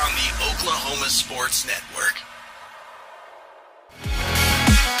on the Oklahoma Sports Network.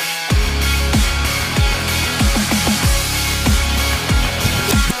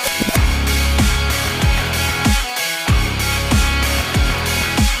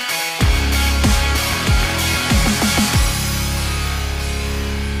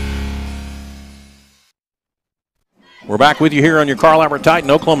 We're back with you here on your Carl Albert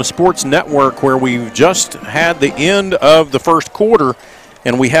Titan Oklahoma Sports Network, where we've just had the end of the first quarter,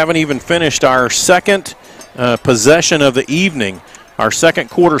 and we haven't even finished our second possession of the evening. Our second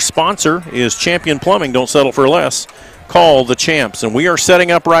quarter sponsor is Champion Plumbing. Don't settle for less. Call the champs. And we are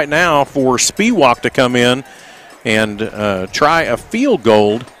setting up right now for Spiewak to come in and try a field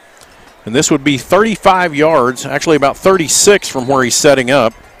goal. And this would be 35 yards, actually about 36 from where he's setting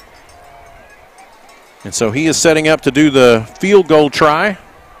up. And so he is setting up to do the field goal try.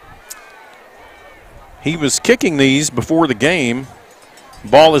 He was kicking these before the game.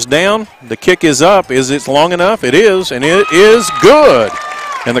 Ball is down. The kick is up. Is it long enough? It is, and it is good.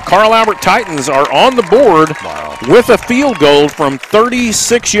 And the Carl Albert Titans are on the board with a field goal from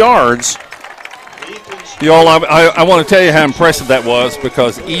 36 yards. Y'all, I want to tell you how impressive that was,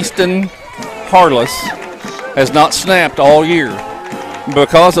 because Easton Harless has not snapped all year.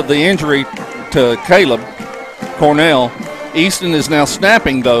 Because of the injury to Caleb Cornell, Easton is now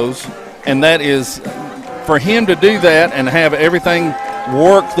snapping those, and that is, for him to do that and have everything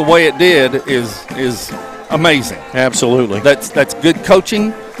work the way it did is amazing. Absolutely. That's good coaching,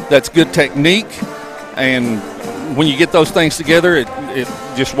 that's good technique, and when you get those things together, it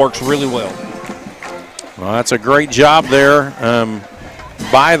just works really well. Well, that's a great job there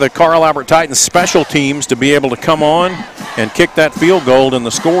by the Carl Albert Titans special teams to be able to come on and kick that field goal, and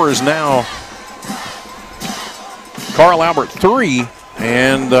the score is now Carl Albert 3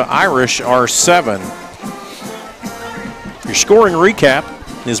 and the Irish are 7. Your scoring recap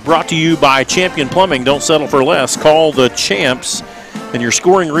is brought to you by Champion Plumbing. Don't settle for less. Call the champs. And your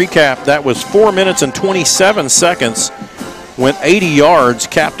scoring recap, that was 4 minutes and 27 seconds. Went 80 yards,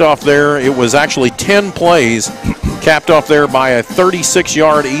 capped off there. It was actually 10 plays, capped off there by a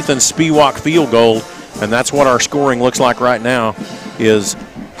 36-yard Ethan Spiewak field goal. And that's what our scoring looks like right now, is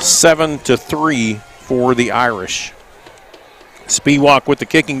 7-3 for the Irish. Spiewak with the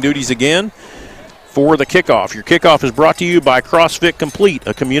kicking duties again for the kickoff. Your kickoff is brought to you by CrossFit Complete,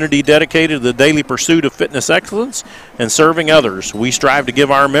 a community dedicated to the daily pursuit of fitness excellence and serving others. We strive to give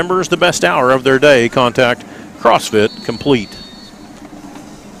our members the best hour of their day. Contact CrossFit Complete.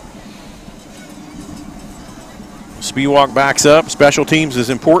 Spiewak backs up. Special teams is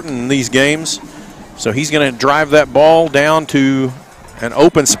important in these games. So he's going to drive that ball down to an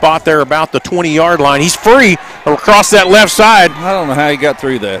open spot there about the 20-yard line. He's free across that left side. I don't know how he got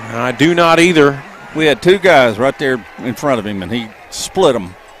through that. I do not either. We had two guys right there in front of him, and he split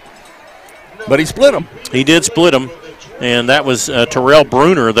them. But he split them. He did split them, and that was Terrell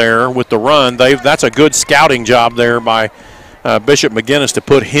Bruner there with the run. That's a good scouting job there by Bishop McGuinness to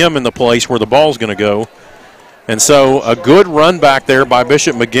put him in the place where the ball's going to go. And so a good run back there by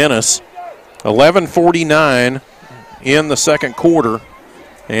Bishop McGuinness. 11:49 in the second quarter,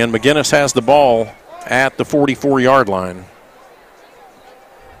 and McGuinness has the ball at the 44-yard line.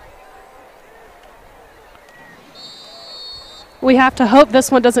 We have to hope this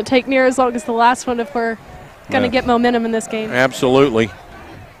one doesn't take near as long as the last one if we're going to get momentum in this game. Absolutely.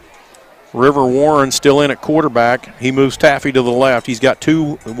 River Warren still in at quarterback. He moves Taffy to the left. He's got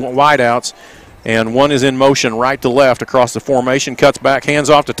two wideouts, and one is in motion right to left across the formation. Cuts back,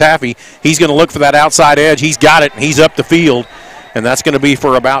 hands off to Taffy. He's going to look for that outside edge. He's got it, and he's up the field, and that's going to be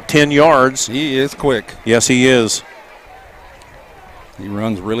for about 10 yards. He is quick. Yes, he is. He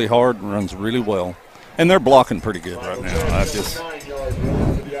runs really hard and runs really well. And they're blocking pretty good right now.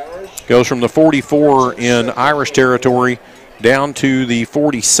 Goes from the 44 in Irish territory down to the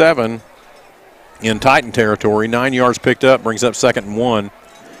 47 in Titan territory. 9 yards picked up, brings up 2nd and 1.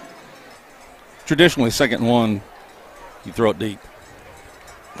 Traditionally, 2nd and 1, you throw it deep.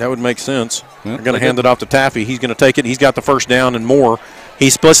 That would make sense. Yeah, they're going to hand it off to Taffy. He's going to take it. He's got the first down and more. He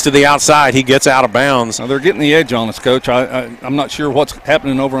splits to the outside. He gets out of bounds. Now they're getting the edge on us, Coach. I'm not sure what's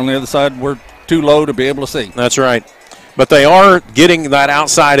happening over on the other side. We're too low to be able to see. That's right. But they are getting that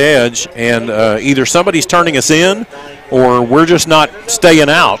outside edge, and either somebody's turning us in or we're just not staying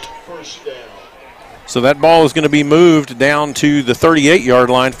out. So that ball is going to be moved down to the 38-yard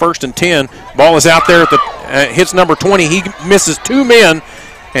line, 1st and 10. Ball is out there at the hits number 20. He misses 2 men,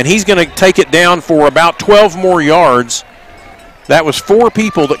 and he's going to take it down for about 12 more yards. That was 4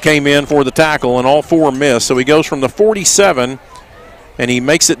 people that came in for the tackle, and all 4 missed. So he goes from the 47, and he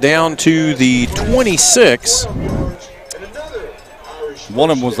makes it down to the 26. One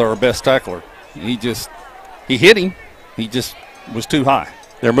of them was our best tackler. He hit him. He just was too high.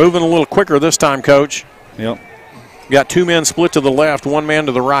 They're moving a little quicker this time, Coach. Yep. Got 2 men split to the left, 1 man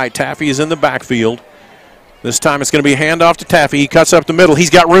to the right. Taffy is in the backfield. This time it's going to be a handoff to Taffy. He cuts up the middle.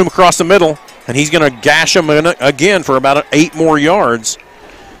 He's got room across the middle, and he's going to gash him again for about 8 more yards.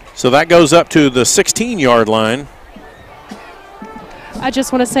 So that goes up to the 16-yard line. I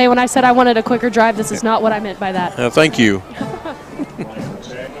just want to say, when I said I wanted a quicker drive, this is not what I meant by that. Thank you.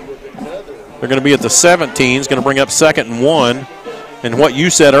 They're going to be at the 17. It's going to bring up 2nd and 1. And what you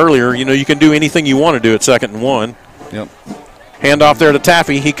said earlier, you can do anything you want to do at 2nd and 1. Yep. Handoff there to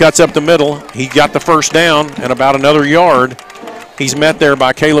Taffy. He cuts up the middle. He got the first down and about another yard. He's met there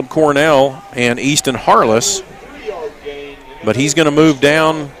by Caleb Cornell and Easton Harless. But he's going to move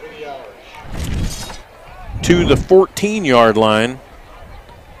down to the 14-yard line.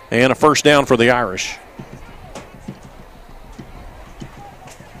 And a first down for the Irish.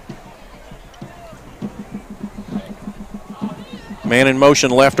 Man in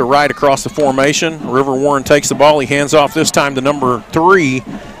motion left to right across the formation. River Warren takes the ball. He hands off this time to number 3.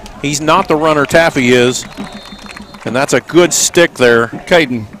 He's not the runner, Taffy is. And that's a good stick there.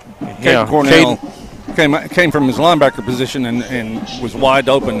 Caden Cornell came from his linebacker position and was wide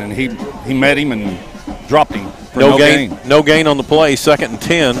open, and he met him and dropped him for no gain. No gain on the play, 2nd and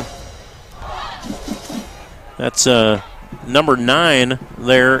 10. That's number 9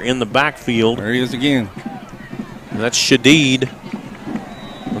 there in the backfield. There he is again. And that's Shadid.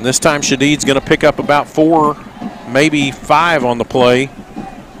 And this time Shadid's going to pick up about 4, maybe 5 on the play.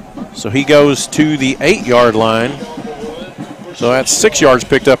 So he goes to the 8-yard line. So that's 6 yards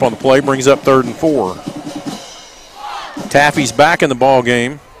picked up on the play, brings up 3rd and 4. Taffy's back in the ball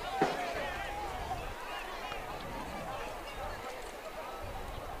game.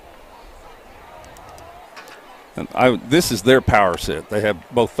 And this is their power set. They have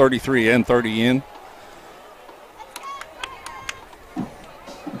both 33 and 30 in.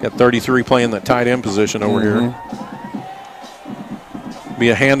 Got 33 playing that tight end position over here. Be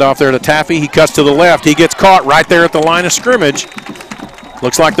a handoff there to Taffy. He cuts to the left. He gets caught right there at the line of scrimmage.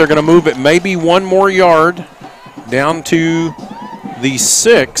 Looks like they're going to move it maybe 1 more yard down to the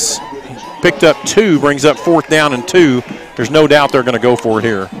 6. Picked up 2, brings up 4th down and 2. There's no doubt they're going to go for it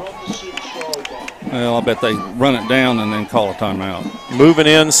here. Well, I bet they run it down and then call a timeout. Moving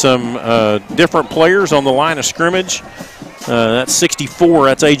in some different players on the line of scrimmage. That's 64.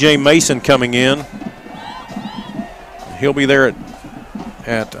 That's A.J. Mason coming in. He'll be there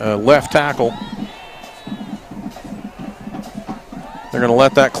at left tackle. They're going to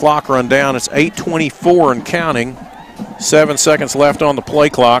let that clock run down. It's 8:24 and counting. 7 seconds left on the play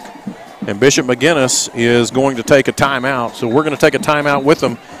clock. And Bishop McGuinness is going to take a timeout. So we're going to take a timeout with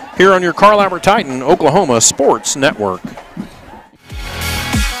them here on your Carl Albert Titan Oklahoma Sports Network.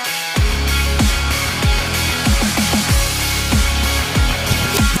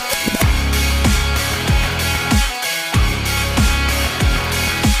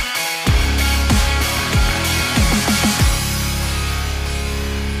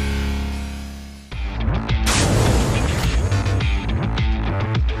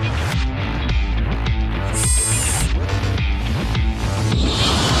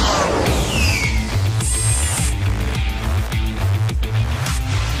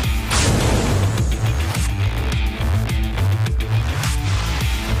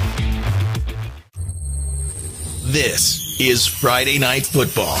 This is Friday Night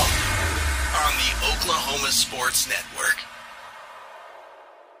Football on the Oklahoma Sports Network.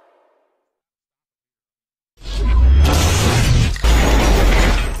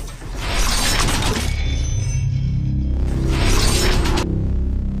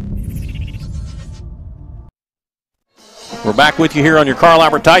 We're back with you here on your Carl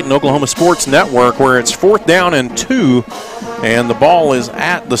Albert Titan Oklahoma Sports Network, where it's 4th down and 2, and the ball is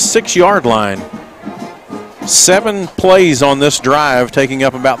at the 6-yard line. 7 plays on this drive, taking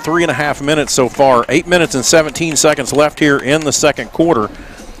up about 3.5 minutes so far. 8 minutes and 17 seconds left here in the second quarter.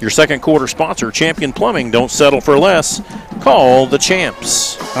 Your second quarter sponsor, Champion Plumbing. Don't settle for less. Call the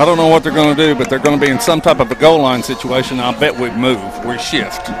Champs. I don't know what they're going to do, but they're going to be in some type of a goal line situation. I'll bet we move. We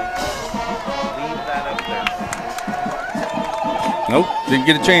shift. Nope, didn't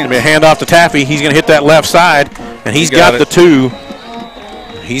get a chance. Be a handoff to Taffy. He's going to hit that left side, and he's got the 2.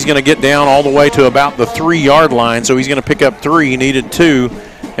 He's going to get down all the way to about the 3-yard line, so he's going to pick up 3. He needed 2,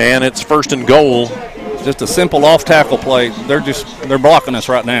 and it's 1st and goal. Just a simple off-tackle play. They're blocking us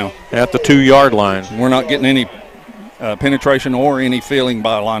right now. At the 2-yard line. We're not getting any penetration or any feeling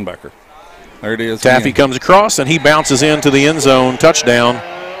by a linebacker. There it is. Taffy again comes across, and he bounces into the end zone. Touchdown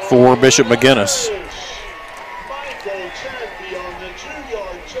for Bishop McGuinness.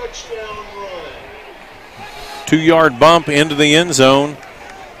 Two-yard bump into the end zone.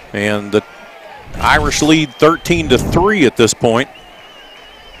 And the Irish lead 13-3 at this point.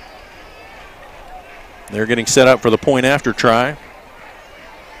 They're getting set up for the point after try.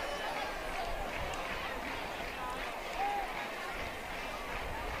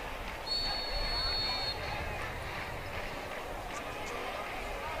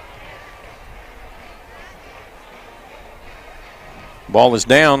 Ball is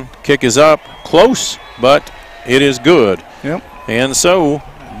down, kick is up, close, but it is good. Yep. And so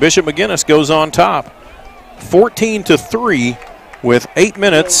Bishop McGuinness goes on top, 14-3 with 8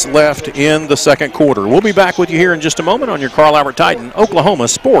 minutes left in the second quarter. We'll be back with you here in just a moment on your Carl Albert Titan Oklahoma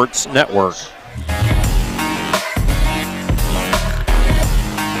Sports Network.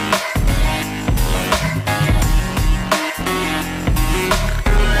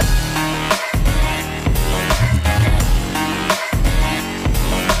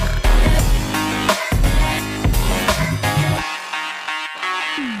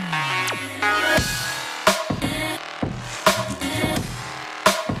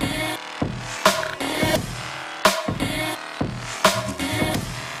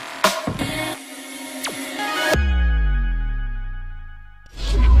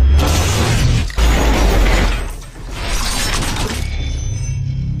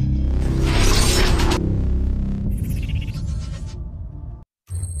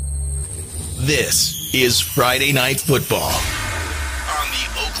 This is Friday Night Football on the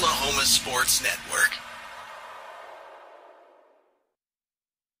Oklahoma Sports Network.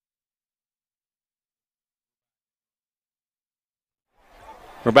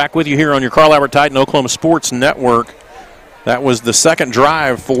 We're back with you here on your Carl Albert Titan Oklahoma Sports Network. That was the second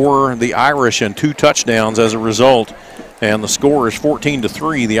drive for the Irish and 2 touchdowns as a result. And the score is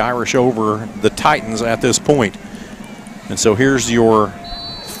 14-3, the Irish over the Titans at this point. And so here's your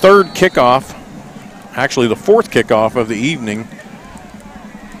third kickoff, actually the fourth kickoff of the evening.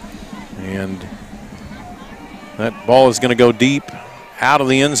 And that ball is going to go deep out of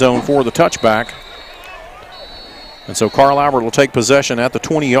the end zone for the touchback. And so Carl Albert will take possession at the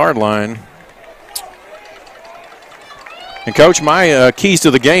 20-yard line. And, Coach, my keys to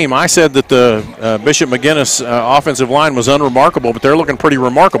the game, I said that the Bishop McGuinness offensive line was unremarkable, but they're looking pretty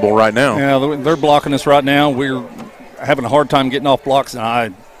remarkable right now. Yeah, they're blocking us right now. We're having a hard time getting off blocks, and I,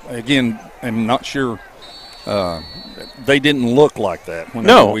 again, am not sure they didn't look like that.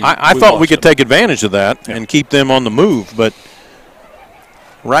 No, I thought we could take advantage of that and keep them on the move, but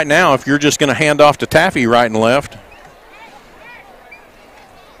right now, if you're just going to hand off to Taffy right and left,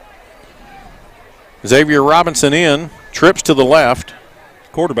 Xavier Robinson in, trips to the left.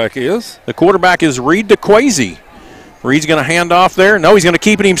 Quarterback is? The quarterback is Reed DeQuazy. Reed's going to hand off there. No, he's going to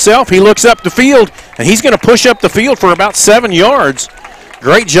keep it himself. He looks up the field, and he's going to push up the field for about 7 yards.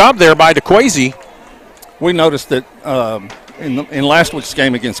 Great job there by DeQuazy. We noticed that in last week's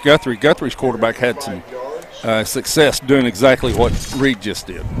game against Guthrie, Guthrie's quarterback had some success doing exactly what Reed just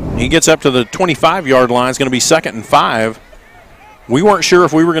did. He gets up to the 25-yard line. It's going to be 2nd and 5. We weren't sure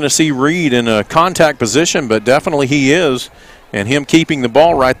if we were going to see Reed in a contact position, but definitely he is. And him keeping the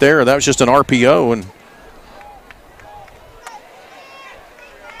ball right there, that was just an RPO. And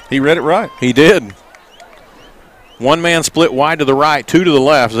he read it right. He did. One man split wide to the right, 2 to the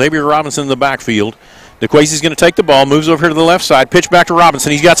left. Xavier Robinson in the backfield. DeQuazy's going to take the ball, moves over here to the left side, pitch back to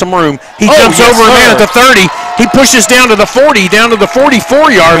Robinson. He's got some room. He jumps over a man at the 30. He pushes down to the 40, down to the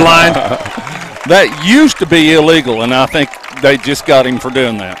 44-yard line. That used to be illegal, and I think they just got him for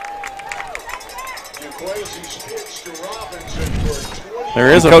doing that.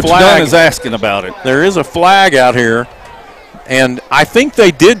 There is a Coach flag. Dunn is asking about it. There is a flag out here, and I think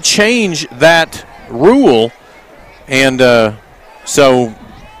they did change that rule, and so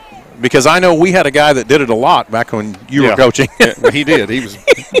because I know we had a guy that did it a lot back when you were coaching. Yeah, he did. He was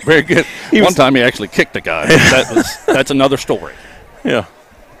very good. One time he actually kicked a guy. That's another story. Yeah.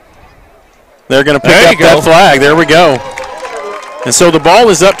 They're going to pick up that flag. There we go. And so the ball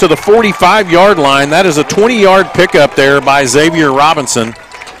is up to the 45-yard line. That is a 20-yard pickup there by Xavier Robinson.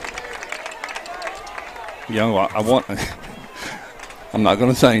 I'm not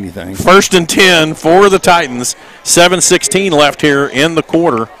going to say anything. 1st and 10 for the Titans. 7:16 left here in the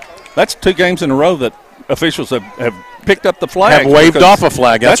quarter. That's 2 games in a row that officials have picked up the flag. Have waved off a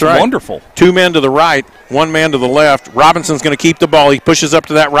flag. That's right. Wonderful. 2 men to the right, 1 man to the left. Robinson's going to keep the ball. He pushes up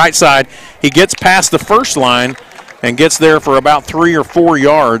to that right side. He gets past the first line and gets there for about 3 or 4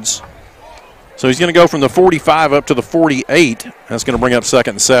 yards. So he's going to go from the 45 up to the 48. That's going to bring up 2nd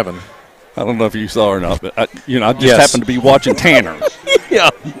and 7. I don't know if you saw or not, but I just happened to be watching Tanner.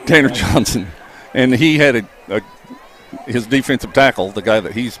 Tanner Johnson, and he had his defensive tackle, the guy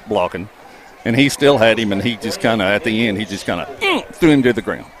that he's blocking, and he still had him, and he just kind of, at the end, he just kind of threw him to the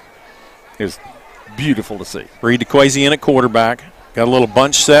ground. It was beautiful to see. Reed DeQuazy in at quarterback. Got a little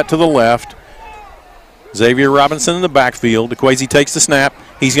bunch set to the left. Xavier Robinson in the backfield. DeQuazy takes the snap.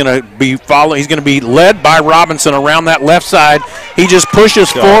 He's going to be He's going to be led by Robinson around that left side. He just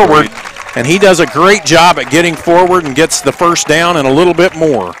pushes forward, and he does a great job at getting forward and gets the first down and a little bit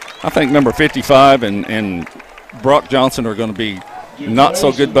more. I think number 55 and Brock Johnson are going to be not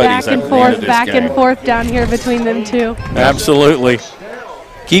so good buddies. Back and forth down here between them two. Absolutely.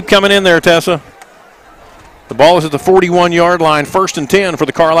 Keep coming in there, Tessa. The ball is at the 41-yard line, 1st and 10 for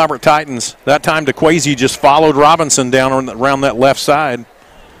the Carl Albert Titans. That time DeQuasi just followed Robinson down around that left side.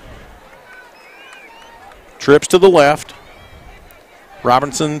 Trips to the left.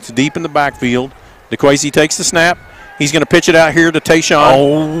 Robinson's deep in the backfield. DeQuasi takes the snap. He's going to pitch it out here to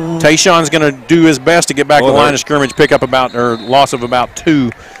Tayshawn. Tayshawn's going to do his best to get back to the line of scrimmage, pick up loss of about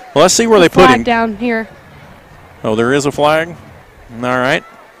 2. Well, let's see where they put him. Flag down here. Oh, there is a flag? All right.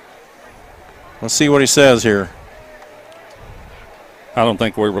 Let's see what he says here. I don't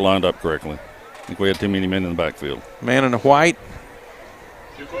think we were lined up correctly. I think we had too many men in the backfield. Man in the white.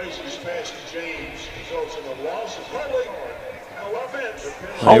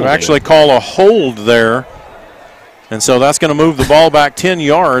 They actually call a hold there. And so that's going to move the ball back 10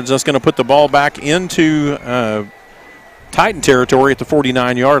 yards. That's going to put the ball back into Titan territory at the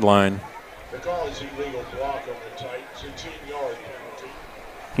 49-yard line. The call is illegal block on the Titans, a 10-yard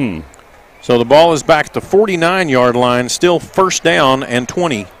penalty. So the ball is back at the 49-yard line, still 1st down and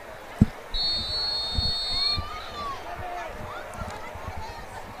 20.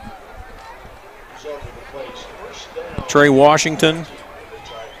 Trey Washington,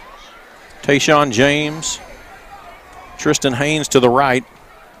 Tayshawn James, Tristan Haynes to the right.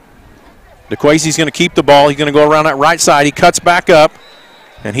 DeQuasi's going to keep the ball. He's going to go around that right side. He cuts back up,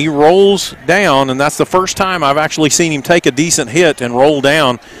 and he rolls down, and that's the first time I've actually seen him take a decent hit and roll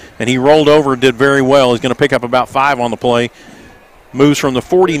down, and he rolled over and did very well. He's going to pick up about 5 on the play. Moves from the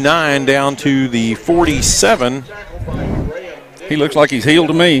 49 down to the 47. He looks like he's healed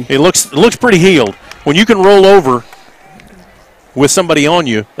to me. It looks pretty healed. When you can roll over with somebody on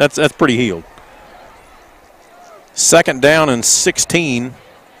you, that's pretty healed. 2nd down and 16.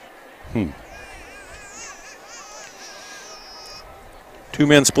 2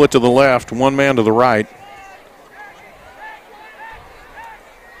 men split to the left, 1 man to the right.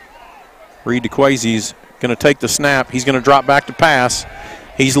 Reed DeQuasi's going to take the snap. He's going to drop back to pass.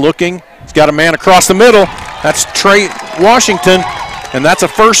 He's looking. He's got a man across the middle. That's Trey Washington, and that's a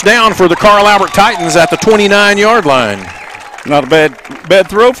 1st down for the Carl Albert Titans at the 29-yard line. Not a bad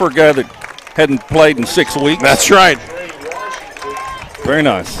throw for a guy that hadn't played in 6 weeks. That's right. Very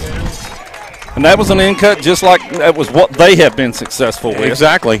nice. And that was an in cut, just like that was what they have been successful with.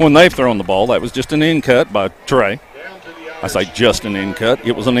 Exactly. When they've thrown the ball, that was just an in cut by Trey. I say just an in cut.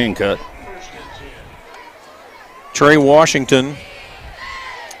 It was an in cut. Trey Washington,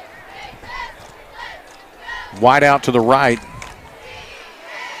 wide out to the right.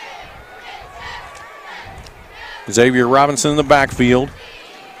 Xavier Robinson in the backfield.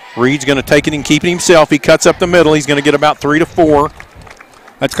 Reed's going to take it and keep it himself. He cuts up the middle. He's going to get about 3 to 4.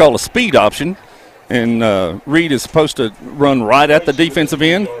 That's called a speed option, and Reed is supposed to run right at the defensive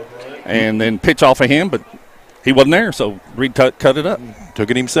end and then pitch off of him, but he wasn't there, so Reed cut it up.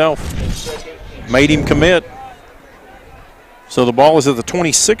 Took it himself. Made him commit. So the ball is at the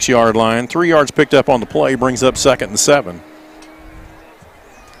 26-yard line. 3 yards picked up on the play, brings up 2nd and 7.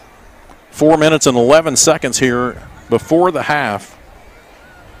 4 minutes and 11 seconds here before the half.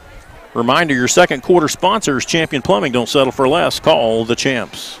 Reminder, your second quarter sponsors, Champion Plumbing. Don't settle for less. Call the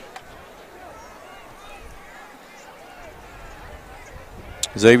champs.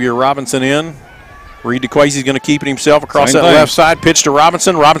 Xavier Robinson in. Reed DeQuasi's going to keep it himself across that left side. Pitch to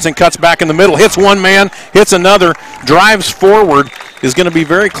Robinson. Robinson cuts back in the middle. Hits 1 man. Hits another. Drives forward. Is going to be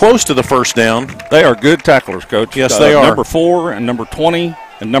very close to the 1st down. They are good tacklers, Coach. Yes, they are. Number 4 and number 20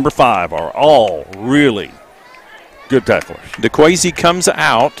 and number 5 are all really good tacklers. DeQuasi comes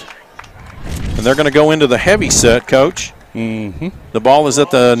out. And they're going to go into the heavy set, Coach. The ball is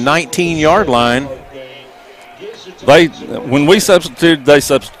at the 19-yard line. When we substituted, they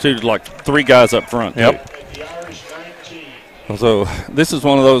substituted like 3 guys up front. Yep. So this is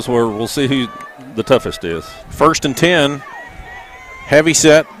one of those where we'll see who the toughest is. 1st and 10. Heavy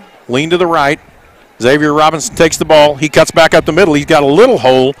set. Lean to the right. Xavier Robinson takes the ball. He cuts back up the middle. He's got a little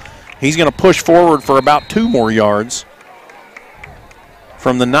hole. He's going to push forward for about 2 more yards.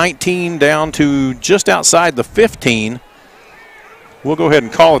 From the 19 down to just outside the 15. We'll go ahead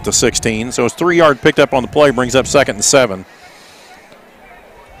and call it the 16. So it's 3 yard picked up on the play, brings up 2nd and 7.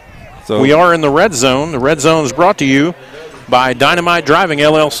 So we are in the red zone. The red zone is brought to you by Dynamite Driving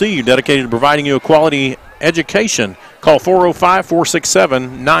LLC, dedicated to providing you a quality education. Call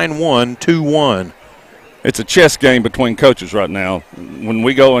 405-467-9121. It's a chess game between coaches right now. When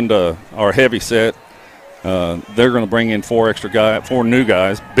we go into our heavy set, they're going to bring in 4 new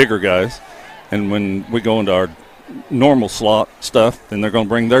guys, bigger guys. And when we go into our normal slot stuff, then they're going to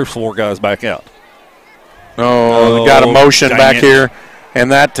bring their 4 guys back out. Oh, got a motion back here.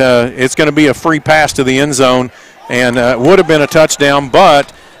 And that it's going to be a free pass to the end zone. And would have been a touchdown,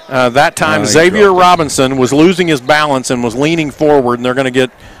 but that time Xavier Robinson was losing his balance and was leaning forward, and they're going to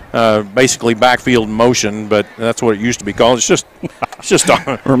get basically backfield motion, but that's what it used to be called. It's just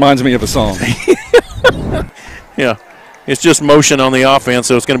reminds me of a song. Yeah, it's just motion on the offense,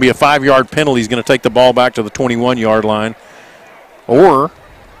 so it's going to be a 5-yard penalty. He's going to take the ball back to the 21-yard line. Or,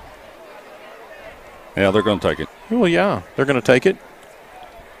 yeah, they're going to take it. Well, yeah, they're going to take it.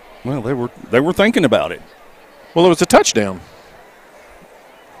 Well, they were thinking about it. Well, it was a touchdown.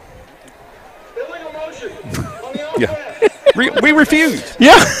 Yeah, we refuse.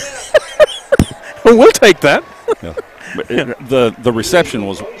 Yeah, we'll take that. Yeah. The reception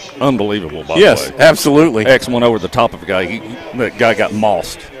was unbelievable. By yes, the way, absolutely. X went over the top of a guy. That guy got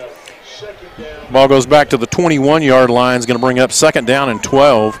mossed. Ball goes back to the 21-yard line. Is going to bring up 2nd down and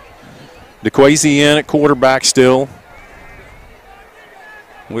 12. DeQuasie in at quarterback still.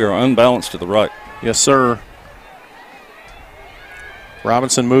 We are unbalanced to the right. Yes, sir.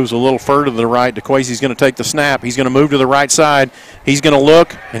 Robinson moves a little further to the right. DeQuasie's going to take the snap. He's going to move to the right side. He's going to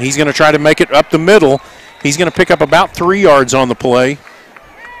look, and he's going to try to make it up the middle. He's going to pick up about 3 yards on the play.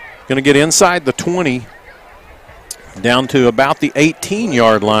 Going to get inside the 20, down to about the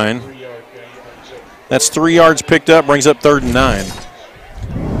 18-yard line. That's 3 yards picked up, brings up 3rd and 9.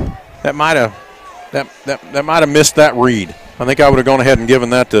 That might have missed that read. I think I would have gone ahead and given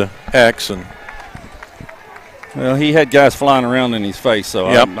that to X. And well, he had guys flying around in his face, so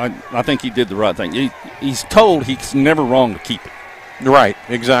yep. I think he did the right thing. He's told he's never wrong to keep it. Right,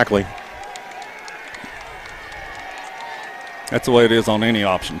 exactly. That's the way it is on any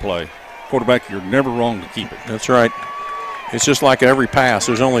option play. Quarterback, you're never wrong to keep it. That's right. It's just like every pass.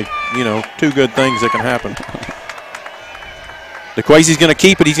 There's only, 2 good things that can happen. DeQuasie's going to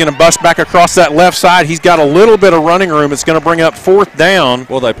keep it. He's going to bust back across that left side. He's got a little bit of running room. It's going to bring up 4th down.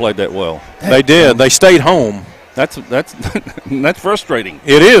 Well, they played that well. They did. They stayed home. That's frustrating.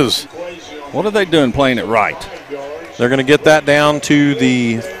 It is. What are they doing playing it right? They're going to get that down to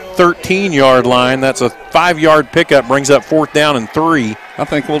the 13-yard line. That's a 5-yard pickup, brings up 4th down and 3. I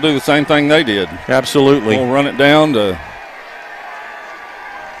think we'll do the same thing they did. Absolutely. We'll run it down to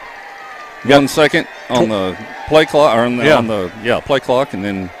 1 second on the play clock, or on the play clock, and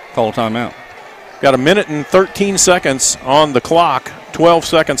then call a timeout. Got 1 minute and 13 seconds on the clock, 12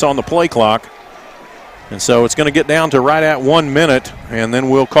 seconds on the play clock. And so it's going to get down to right at 1 minute, and then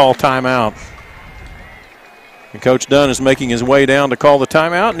we'll call timeout. And Coach Dunn is making his way down to call the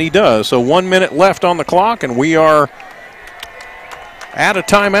timeout, and he does. So 1 minute left on the clock, and we are at a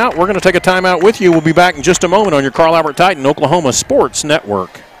timeout. We're going to take a timeout with you. We'll be back in just a moment on your Carl Albert Titan Oklahoma Sports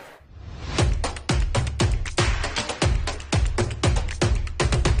Network.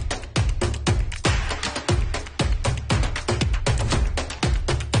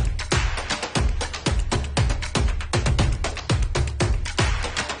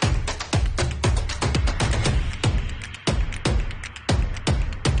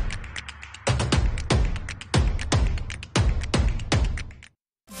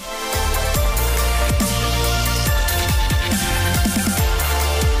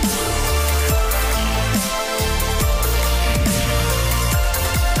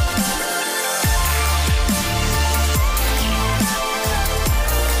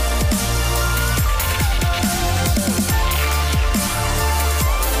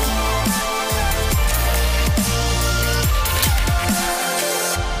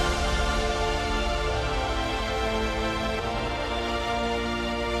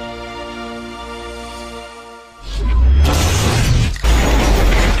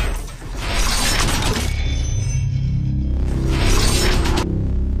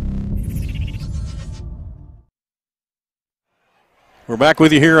 We're back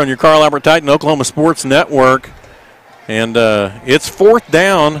with you here on your Carl Albert Titan Oklahoma Sports Network. And it's 4th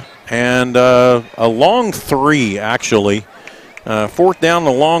down and a long 3, actually. 4th down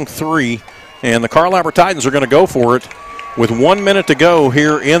and a long 3. And the Carl Albert Titans are going to go for it with 1 minute to go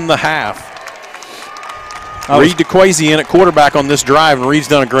here in the half. Reed DeQuasie in at quarterback on this drive, and Reed's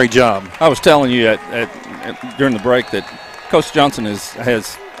done a great job. I was telling you during the break that Coach Johnson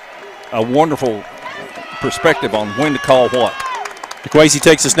has a wonderful perspective on when to call what. DeQuasie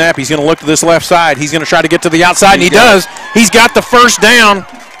takes the snap. He's going to look to this left side. He's going to try to get to the outside, and he does. He's got the first down.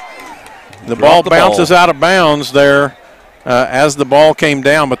 The ball bounces out of bounds there as the ball came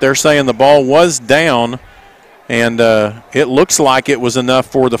down, but they're saying the ball was down, and it looks like it was enough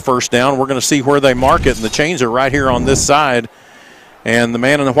for the first down. We're going to see where they mark it, and the chains are right here on this side. And the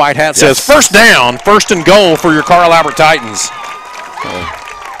man in the white hat says, first down, 1st and goal for your Carl Albert Titans.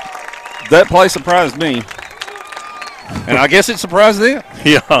 That play surprised me. And I guess it surprised them.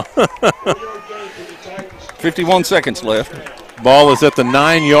 Yeah. 51 seconds left. Ball is at the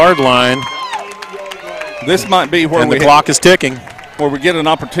 9-yard line. This might be where the clock is ticking. Where we get an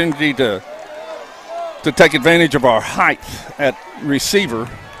opportunity to take advantage of our height at receiver.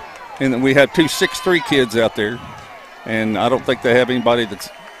 And then we have two 6'3" kids out there. And I don't think they have anybody that's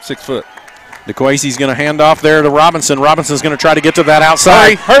 6 foot. DeQuasy's going to hand off there to Robinson. Robinson's going to try to get to that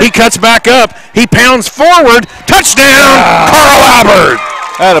outside. He cuts back up. He pounds forward. Touchdown, Carl Albert.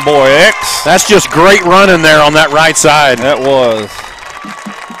 Attaboy, X. That's just great running there on that right side. That was.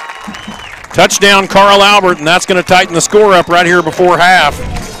 Touchdown, Carl Albert, and that's going to tighten the score up right here before half.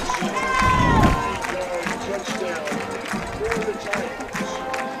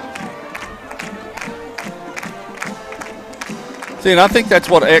 See, and I think that's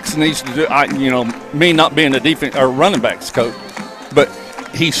what X needs to do. Me not being a defense or running backs coach, but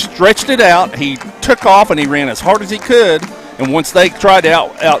he stretched it out. He took off and he ran as hard as he could. And once they tried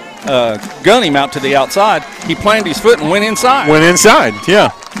to gun him out to the outside, he planted his foot and went inside. Went inside, yeah.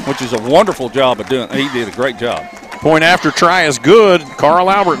 Which is a wonderful job of doing. He did a great job. Point after try is good.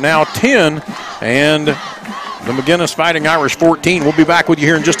 Carl Albert now 10, and the McGuinness Fighting Irish 14. We'll be back with you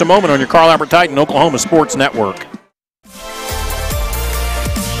here in just a moment on your Carl Albert Titan Oklahoma Sports Network.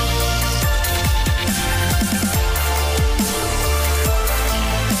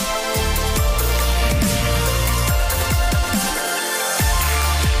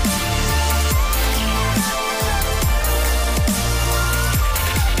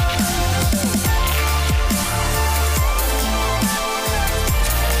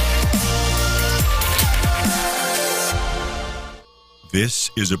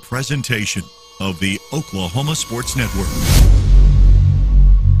 This is a presentation of the Oklahoma Sports Network.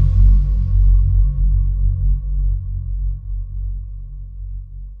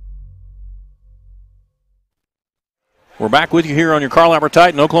 We're back with you here on your Carl Albert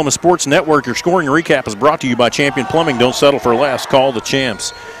Titan Oklahoma Sports Network. Your scoring recap is brought to you by Champion Plumbing. Don't settle for less. Call the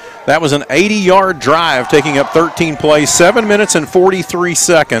champs. That was an 80-yard drive taking up 13 plays, 7 minutes and 43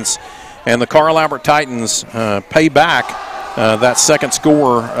 seconds. And the Carl Albert Titans pay back that second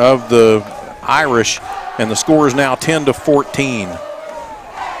score of the Irish, and the score is now 10-14.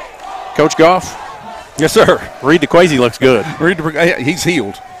 Coach Goff? Yes, sir. Reed DeQuazy looks good. He's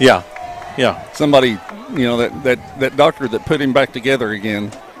healed. Yeah, yeah. Somebody, that doctor that put him back together again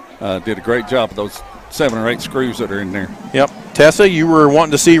did a great job of those 7 or 8 screws that are in there. Yep. Tessa, you were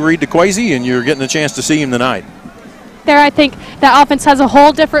wanting to see Reed DeQuazy, and you're getting a chance to see him tonight. There, I think that offense has a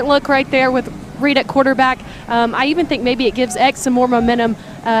whole different look right there with Reed at quarterback. I even think maybe it gives X some more momentum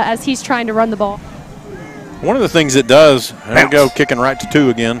as he's trying to run the ball. One of the things it does, there we go, kicking right to 2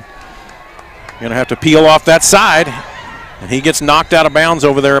 again. Going to have to peel off that side, and he gets knocked out of bounds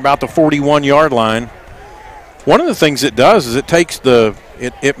over there about the 41-yard line. One of the things it does is it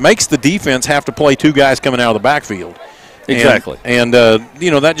makes the defense have to play 2 guys coming out of the backfield. Exactly. And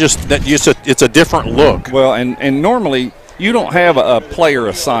it's a different look. Well, and normally you don't have a player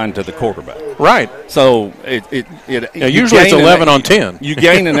assigned to the quarterback. Right. So usually it's 11 on 10. You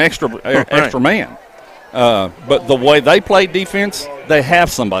gain an extra man. But the way they play defense, they have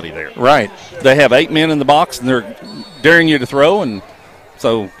somebody there. Right. They have 8 men in the box, and they're daring you to throw, and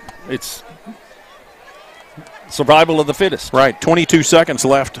so it's survival of the fittest. Right. 22 seconds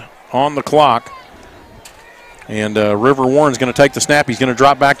left on the clock. And River Warren's going to take the snap. He's going to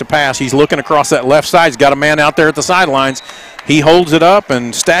drop back to pass. He's looking across that left side. He's got a man out there at the sidelines. He holds it up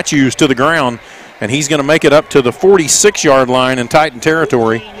and statues to the ground, and he's going to make it up to the 46-yard line in Titan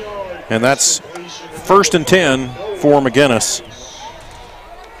territory. And that's 1st and 10 for McGuinness.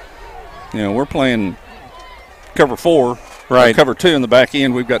 We're playing cover 4, right? Cover 2 in the back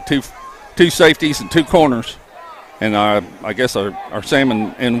end. We've got two safeties and 2 corners. And I guess our Sam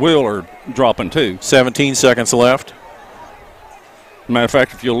and Will are dropping too. 17 seconds left. Matter of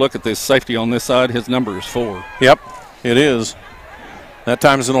fact, if you'll look at this safety on this side, his number is 4. Yep, it is. That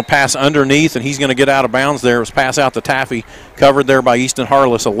time it'll pass underneath, and he's going to get out of bounds there. It was pass out to Taffy, covered there by Easton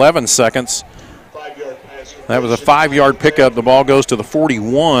Harless, 11 seconds. That was a 5-yard pickup. The ball goes to the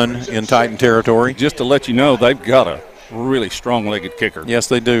 41 in Titan territory. Just to let you know, they've got a really strong-legged kicker. Yes,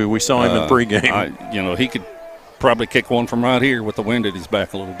 they do. We saw him in pregame. He could probably kick one from right here with the wind at his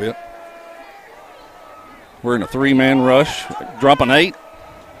back a little bit. We're in a 3-man rush, dropping 8.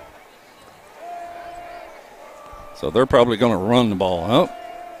 So they're probably going to run the ball. Oh,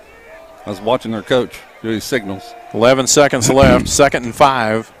 I was watching their coach do his signals. 11 seconds left, 2nd and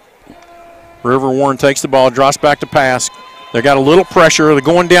 5. River Warren takes the ball, drops back to pass. They got a little pressure. They're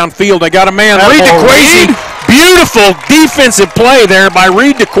going downfield. They got a man. Reed DeQuazy. Beautiful defensive play there by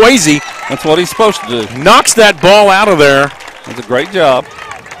Reed DeQuazy. That's what he's supposed to do. Knocks that ball out of there. That's a great job.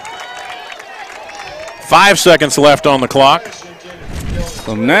 5 seconds left on the clock.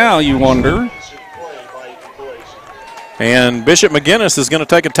 So now you wonder. And Bishop McGuinness is going to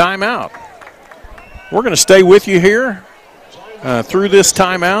take a timeout. We're going to stay with you here through this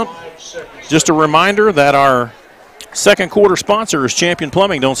timeout. Just a reminder that our second quarter sponsor is Champion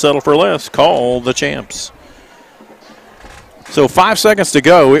Plumbing. Don't settle for less. Call the champs. So 5 seconds to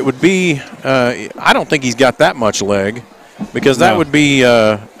go. It would be, I don't think he's got that much leg, because that would be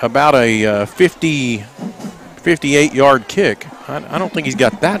about a 58-yard kick. I don't think he's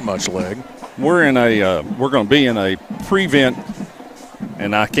got that much leg. We're going to be in a prevent,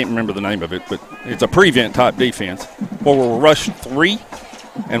 and I can't remember the name of it, but it's a prevent type defense where we'll rush 3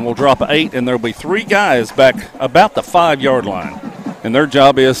 and we'll drop 8, and there'll be 3 guys back about the 5-yard line. And their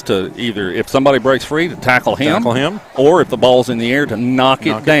job is to either, if somebody breaks free, to tackle him, or if the ball's in the air, to knock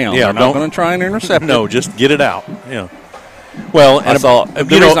it down. Yeah, they're not going to try and intercept it. No, just get it out. Yeah. Well, and the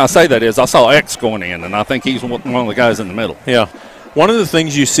reason I say that is I saw X going in, and I think he's one of the guys in the middle. Yeah. One of the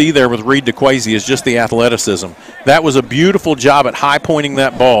things you see there with Reed DeQuasi is just the athleticism. That was a beautiful job at high pointing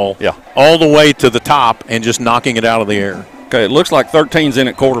that ball all the way to the top and just knocking it out of the air. Okay, it looks like 13's in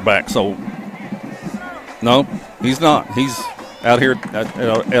at quarterback, so no, he's not. He's out here at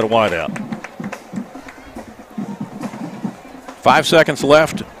a wideout. 5 seconds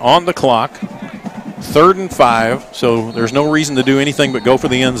left on the clock. 3rd and 5, so there's no reason to do anything but go for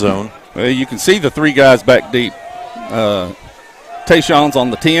the end zone. Well, you can see the 3 guys back deep. Tayshawn's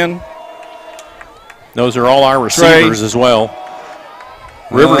on the 10. Those are all our receivers as well.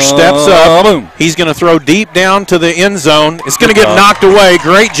 Rivers steps up. Boom. He's going to throw deep down to the end zone. It's going to get knocked away.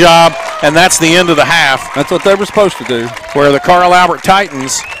 Great job, and that's the end of the half. That's what they were supposed to do. Where the Carl Albert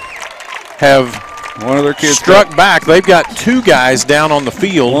Titans have one of their kids struck back. They've got 2 guys down on the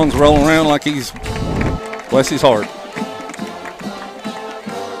field. One's rolling around like he's, bless his heart.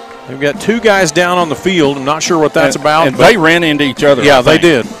 They've got 2 guys down on the field. I'm not sure what that's about. And they ran into each other. Yeah, they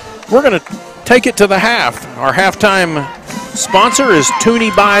did. We're going to take it to the half. Our halftime sponsor is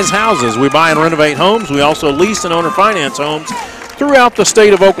Tooney Buys Houses. We buy and renovate homes. We also lease and owner finance homes throughout the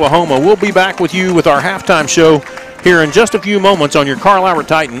state of Oklahoma. We'll be back with you with our halftime show here in just a few moments on your Carl Albert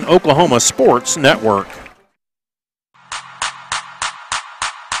Titan Oklahoma Sports Network.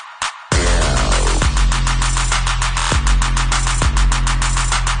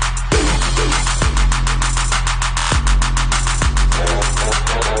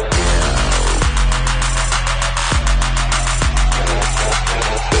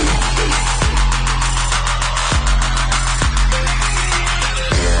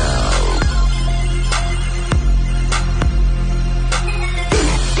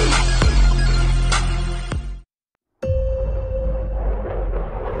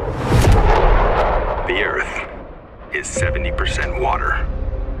 is 70% water.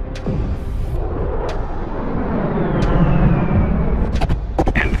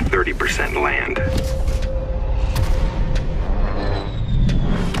 And 30% land.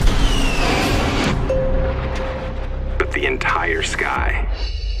 But the entire sky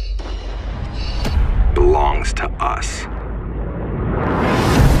belongs to us.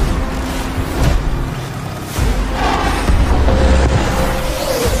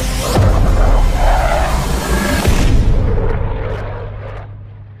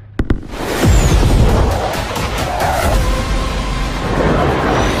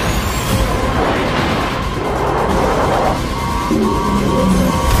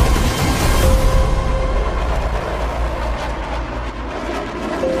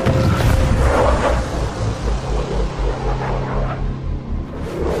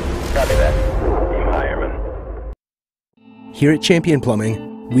 Here at Champion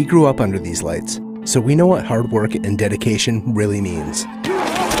Plumbing, we grew up under these lights, so we know what hard work and dedication really means.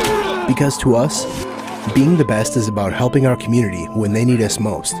 Because to us, being the best is about helping our community when they need us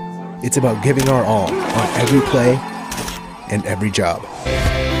most. It's about giving our all on every play and every job.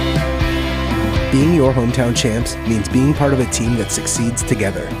 Being your hometown champs means being part of a team that succeeds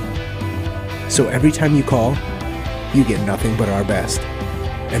together. So every time you call, you get nothing but our best.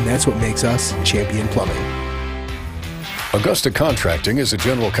 And that's what makes us Champion Plumbing. Augusta Contracting is a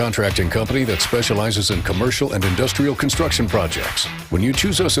general contracting company that specializes in commercial and industrial construction projects. When you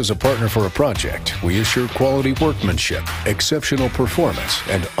choose us as a partner for a project, we assure quality workmanship, exceptional performance,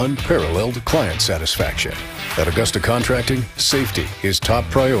 and unparalleled client satisfaction. At Augusta Contracting, safety is top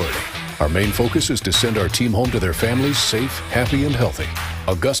priority. Our main focus is to send our team home to their families safe, happy, and healthy.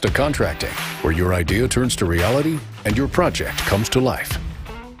 Augusta Contracting, where your idea turns to reality and your project comes to life.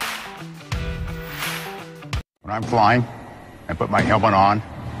 When I'm flying, I put my helmet on,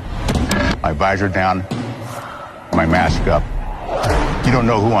 my visor down, my mask up. You don't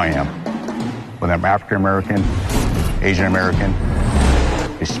know who I am. Whether I'm African American, Asian American,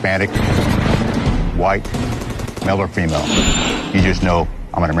 Hispanic, white, male or female. You just know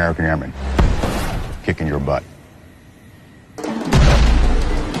I'm an American Airman kicking your butt.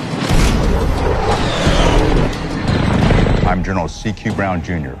 I'm General C.Q. Brown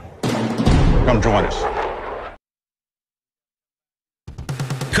Jr. Come join us.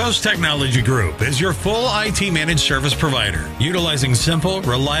 Coast Technology Group is your full IT managed service provider, utilizing simple,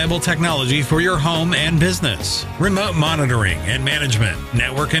 reliable technology for your home and business. Remote monitoring and management,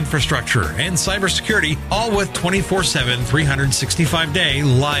 network infrastructure, and cybersecurity, all with 24/7, 365-day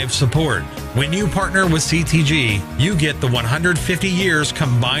live support. When you partner with CTG, you get the 150 years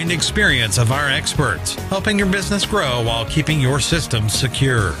combined experience of our experts, helping your business grow while keeping your systems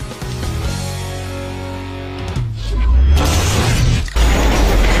secure.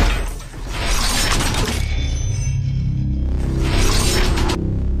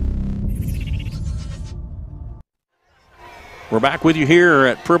 We're back with you here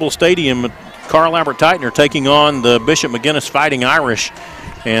at Pribble Stadium. Carl Albert Titan are taking on the Bishop McGuinness Fighting Irish.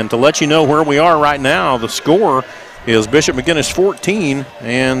 And to let you know where we are right now, the score is Bishop McGuinness 14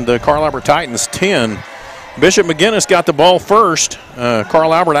 and the Carl Albert Titans 10. Bishop McGuinness got the ball first.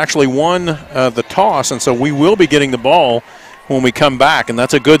 Carl Albert actually won the toss, and so we will be getting the ball when we come back, and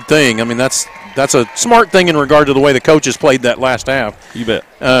that's a good thing. I mean, that's a smart thing in regard to the way the coaches played that last half. You bet.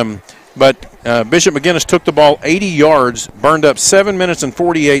 But Bishop McGuinness took the ball 80 yards, burned up 7 minutes and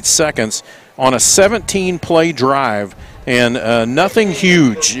 48 seconds on a 17-play drive, and nothing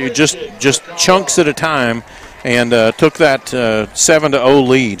huge, just chunks at a time, and took that 7-0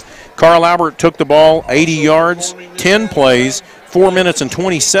 lead. Carl Albert took the ball 80 yards, 10 plays, 4 minutes and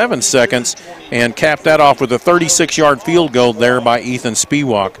 27 seconds, and capped that off with a 36-yard field goal there by Ethan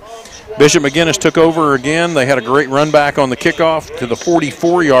Spiewak. Bishop McGuinness took over again. They had a great run back on the kickoff to the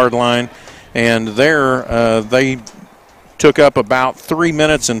 44-yard line, and there they took up about 3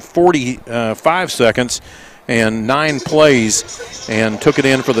 minutes and 45 seconds and 9 plays and took it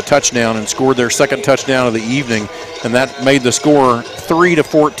in for the touchdown and scored their second touchdown of the evening, and that made the score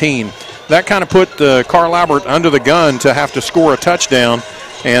 3-14. That kind of put Carl Albert under the gun to have to score a touchdown,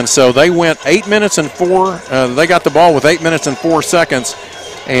 and so they went 8 minutes and 4. They got the ball with 8 minutes and 4 seconds.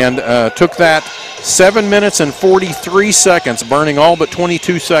 And took that 7 minutes and 43 seconds, burning all but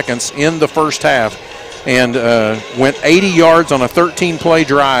 22 seconds in the first half, and went 80 yards on a 13-play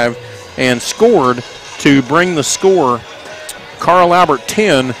drive and scored to bring the score Carl Albert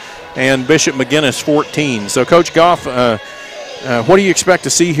 10 and Bishop McGuinness 14. So, Coach Goff, what do you expect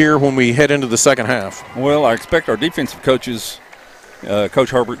to see here when we head into the second half? Well, I expect our defensive coaches, Coach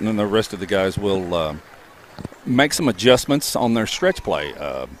Herbert and then the rest of the guys, will make some adjustments on their stretch play.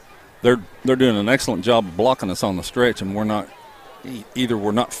 They're doing an excellent job of blocking us on the stretch, and we're not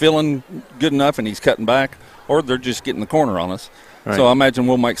feeling good enough and he's cutting back, or they're just getting the corner on us. Right. So I imagine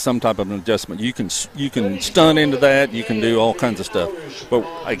we'll make some type of an adjustment. You can stun into that. You can do all kinds of stuff. But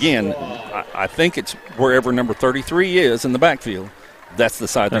again, I think it's wherever number 33 is in the backfield. That's the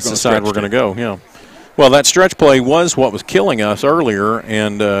side. That's the side we're going to go. Yeah. Well, that stretch play was what was killing us earlier,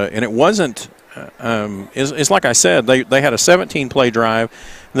 and it wasn't. It's like I said, they had a 17-play drive,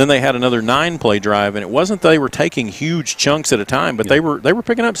 and then they had another 9-play drive, and it wasn't they were taking huge chunks at a time, but they were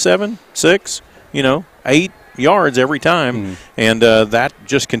picking up 7, 6, 8 yards every time, and that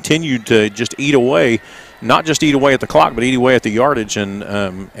just continued to just eat away, not just eat away at the clock, but eat away at the yardage,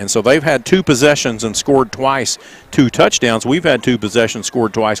 and so they've had 2 possessions and scored twice, 2 touchdowns. We've had 2 possessions,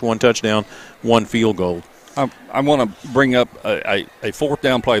 scored twice, 1 touchdown, 1 field goal. I want to bring up a 4th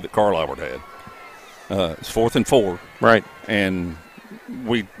down play that Carl Albert had. It's 4th and 4. Right. And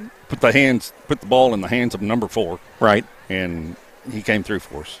we put the ball in the hands of number 4. Right. And he came through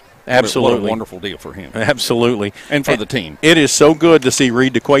for us. Absolutely. What a wonderful deal for him. Absolutely. And for the team. It is so good to see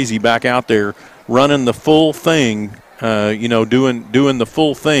Reed DeQuazy back out there running the full thing, doing the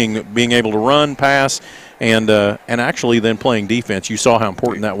full thing, being able to run, pass, and actually then playing defense. You saw how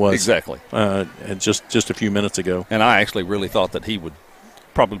important that was. Exactly. Just a few minutes ago. And I actually really thought that he would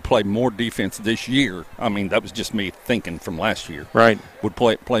probably play more defense this year. I mean, that was just me thinking from last year. Right. Would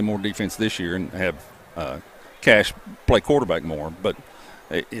play more defense this year and have Cash play quarterback more, but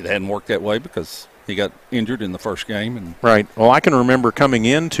it hadn't worked that way because he got injured in the first game. And right. Well, I can remember coming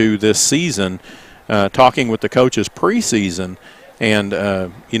into this season, talking with the coaches preseason, and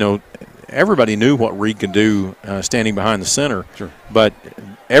everybody knew what Reed could do standing behind the center. Sure. But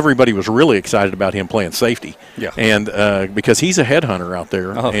everybody was really excited about him playing safety. Yeah. And because he's a headhunter out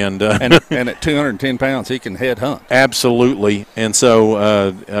there. And at 210 pounds, he can headhunt. Absolutely. And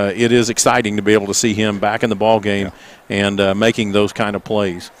so it is exciting to be able to see him back in the ball game and making those kind of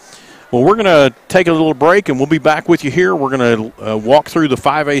plays. Well, we're going to take a little break, and we'll be back with you here. We're going to walk through the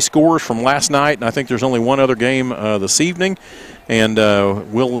 5A scores from last night, and I think there's only one other game this evening. And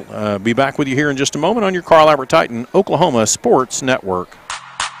we'll be back with you here in just a moment on your Carl Albert Titan Oklahoma Sports Network.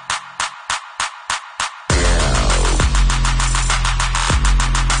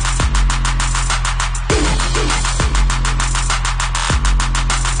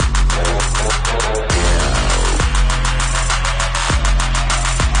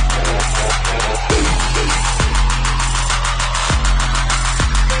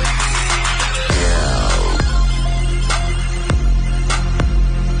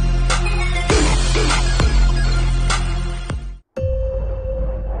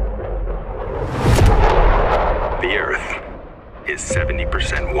 The Earth is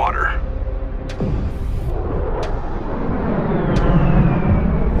 70% water.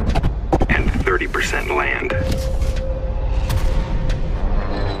 And 30% land.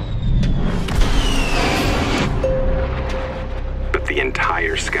 But the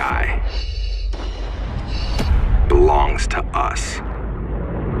entire sky belongs to us.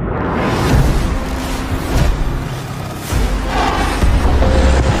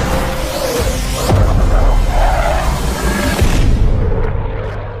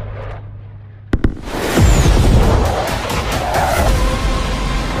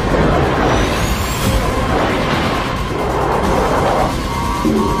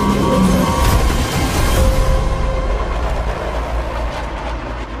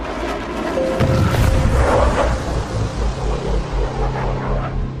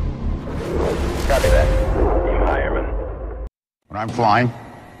 When I'm flying,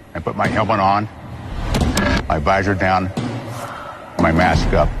 I put my helmet on, my visor down, my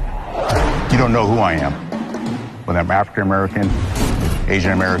mask up. You don't know who I am. Whether I'm African American,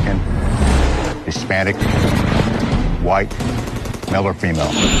 Asian American, Hispanic, white, male or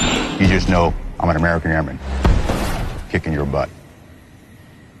female. You just know I'm an American Airman kicking your butt.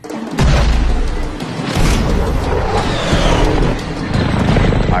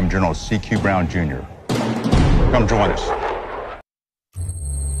 I'm General C.Q. Brown Jr. Come join us.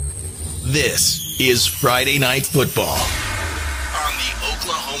 This is Friday Night Football on the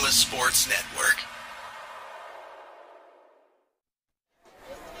Oklahoma Sports Network.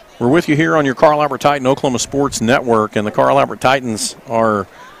 We're with you here on your Carl Albert Titan Oklahoma Sports Network, and the Carl Albert Titans are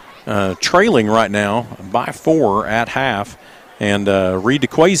trailing right now by 4 at half. And Reed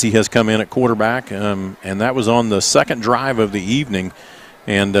DeQuasey has come in at quarterback, and that was on the second drive of the evening.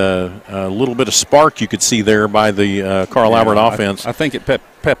 And a little bit of spark you could see there by the Carl Albert offense. I think it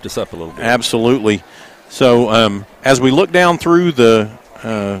pepped us up a little bit. Absolutely. So as we look down through the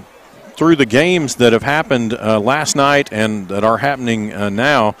games that have happened last night and that are happening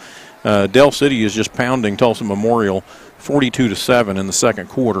now, Del City is just pounding Tulsa Memorial 42-7 in the second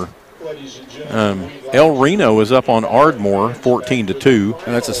quarter. El Reno is up on Ardmore 14-2.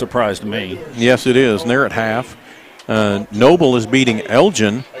 And that's a surprise to me. Yes, it is. And they're at half. Noble is beating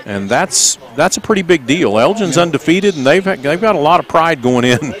Elgin, and that's a pretty big deal. Elgin's undefeated, and they've got a lot of pride going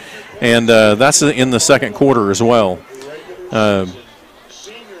in, and that's in the second quarter as well.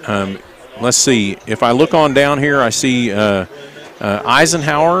 Let's see. If I look on down here, I see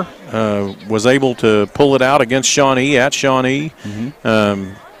Eisenhower was able to pull it out against Shawnee at Shawnee.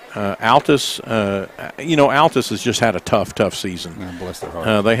 Mm-hmm. Altus, Altus has just had a tough season. Oh, bless their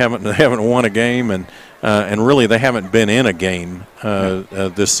heart. They haven't won a game, and really they haven't been in a game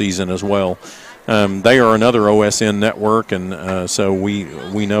this season as well. They are another OSN network, and so we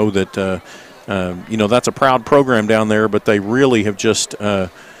know that that's a proud program down there, but they really have just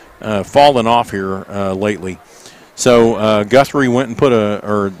fallen off here lately. So Guthrie went and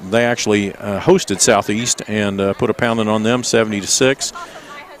they actually hosted Southeast and put a pounding on them, 70-6.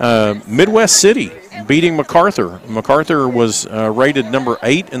 Midwest City beating MacArthur. MacArthur was rated number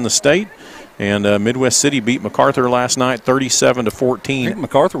 8 in the state, and Midwest City beat MacArthur last night 37-14. I think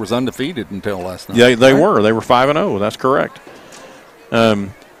MacArthur was undefeated until last night. Yeah, they were. They were 5-0. That's correct.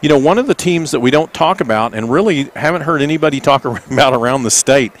 One of the teams that we don't talk about and really haven't heard anybody talk about around the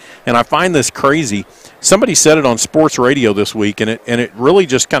state, and I find this crazy. Somebody said it on sports radio this week, and it really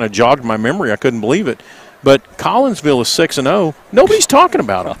just kind of jogged my memory. I couldn't believe it. But Collinsville is 6-0. Nobody's talking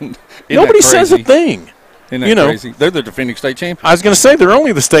about them. Nobody says a thing. Isn't that crazy? They're the defending state champions. I was going to say they're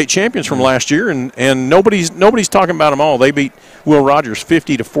only the state champions from last year, and nobody's talking about them all. They beat Will Rogers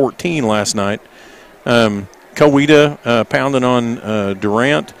 50-14 last night. Coweta pounding on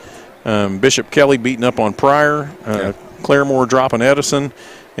Durant. Bishop Kelly beating up on Pryor. Claremore dropping Edison.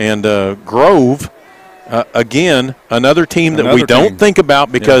 And Grove, again, another team that we don't think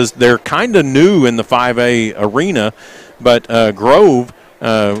about because they're kind of new in the 5A arena. But Grove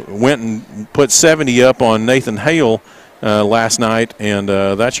went and put 70 up on Nathan Hale last night, and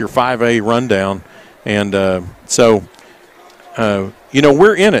that's your 5A rundown. And so,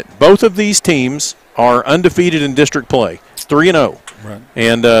 we're in it. Both of these teams are undefeated in district play, 3-0. Right.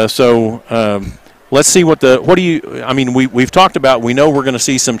 And so let's see we've talked about, we know we're going to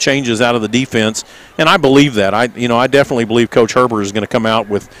see some changes out of the defense, and I believe that. I definitely believe Coach Herbert is going to come out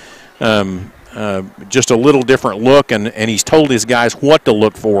with just a little different look, and he's told his guys what to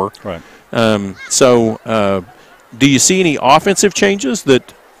look for. Right. Do you see any offensive changes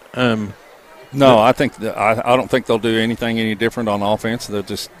that No, I don't think they'll do anything any different on offense. They'll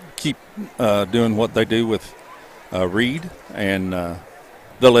just keep doing what they do with Reed, and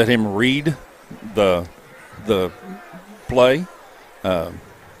they'll let him read the play,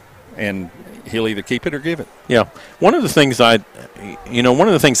 and he'll either keep it or give it. Yeah, one of the things I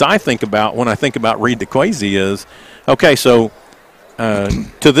think about when I think about Reed DeQuazy is, okay, so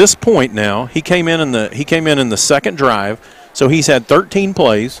to this point now, he came in the second drive, so he's had 13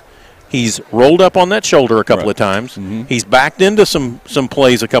 plays. He's rolled up on that shoulder a couple of times. Mm-hmm. He's backed into some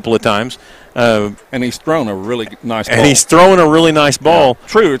plays a couple of times. And he's thrown a really nice ball. And he's throwing a really nice ball. Yeah.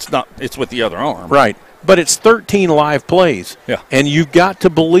 True, it's with the other arm. Right. But it's 13 live plays. Yeah. And you've got to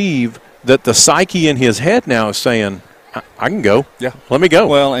believe that the psyche in his head now is saying, I can go. Yeah. Let me go.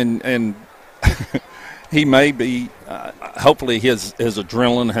 Well, and he may be, hopefully his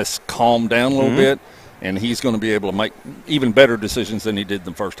adrenaline has calmed down a little bit. And he's going to be able to make even better decisions than he did in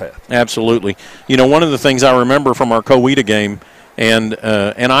the first half. Absolutely. One of the things I remember from our Coweta game, and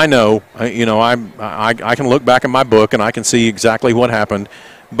I know, I can look back in my book and I can see exactly what happened.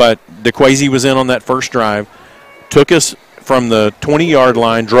 But DeQuazy was in on that first drive, took us from the 20-yard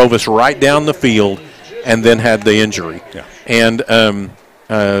line, drove us right down the field, and then had the injury. Yeah. And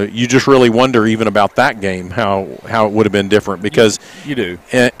you just really wonder even about that game how it would have been different because you do.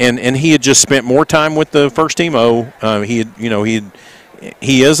 And he had just spent more time with the first team.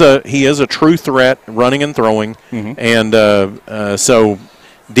 He is a true threat running and throwing, and so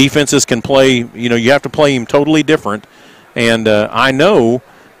defenses can play. You have to play him totally different. And I know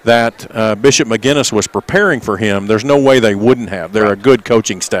that Bishop McGuinness was preparing for him. There's no way they wouldn't have. They're a good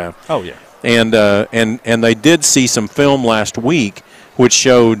coaching staff. Oh yeah. And they did see some film last week, which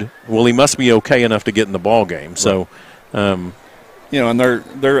showed, well, he must be okay enough to get in the ball game. So, and they're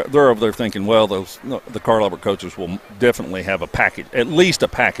over there thinking, well, the Carl Albert coaches will definitely have a package, at least a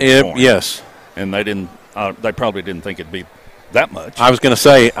package. For him. Yes, and they didn't. They probably didn't think it'd be that much. I was going to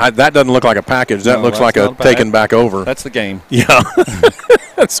say that doesn't look like a package. That looks like a taken back over. That's the game. Yeah,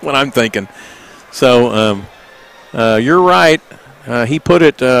 that's what I'm thinking. So, you're right. He put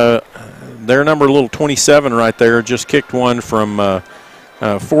it. Their number, little 27 right there, just kicked one from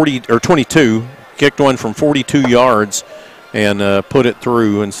 40 or 22, kicked one from 42 yards, and put it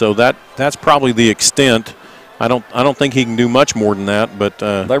through. And so that's probably the extent. I don't think he can do much more than that. But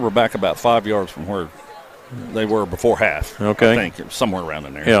they were back about 5 yards from where they were before half. Okay, I think it was somewhere around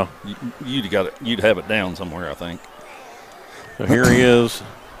in there. Yeah, you'd have it down somewhere, I think. So here he is.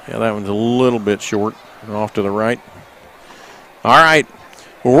 Yeah, that one's a little bit short, off to the right. All right.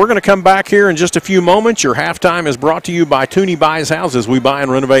 Well, we're going to come back here in just a few moments. Your halftime is brought to you by Tooney Buys Houses. We buy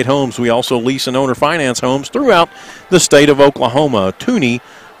and renovate homes. We also lease and owner finance homes throughout the state of Oklahoma. Tooney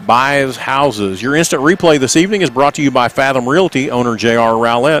Buys Houses. Your instant replay this evening is brought to you by Fathom Realty, owner J.R.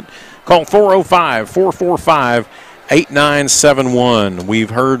 Rowlett. Call 405-445-8971.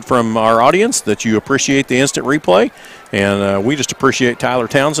 We've heard from our audience that you appreciate the instant replay, and we just appreciate Tyler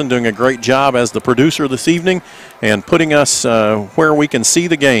Townsend doing a great job as the producer this evening and putting us where we can see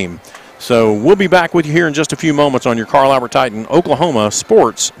the game. So we'll be back with you here in just a few moments on your Carl Albert Titan Oklahoma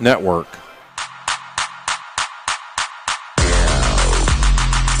Sports Network.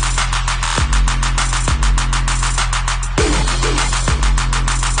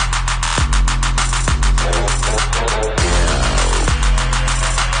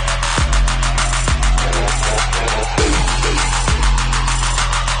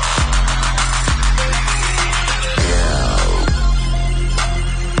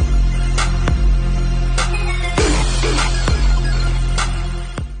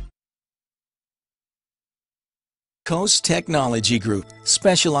 Coast Technology Group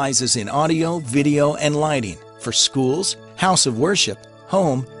specializes in audio, video, and lighting for schools, house of worship,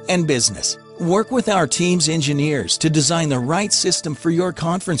 home, and business. Work with our team's engineers to design the right system for your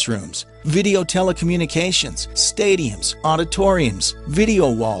conference rooms, video telecommunications, stadiums, auditoriums,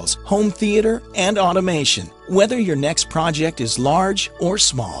 video walls, home theater, and automation. Whether your next project is large or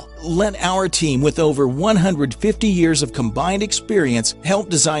small, let our team with over 150 years of combined experience help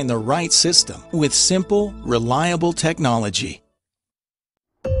design the right system with simple, reliable technology.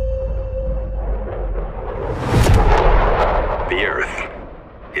 The Earth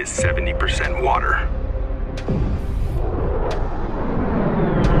is 70% water.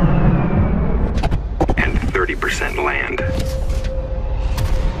 And 30% land.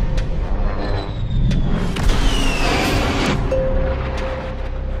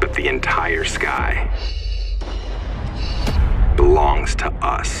 But the entire sky belongs to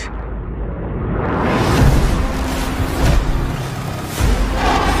us.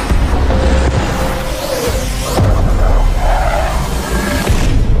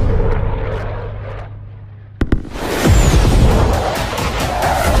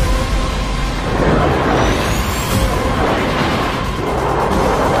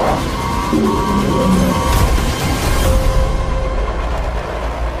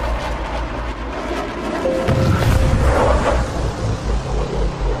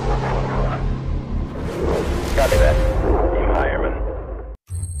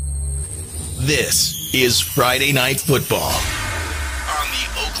 This is Friday Night Football on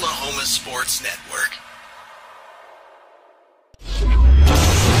the Oklahoma Sports Network.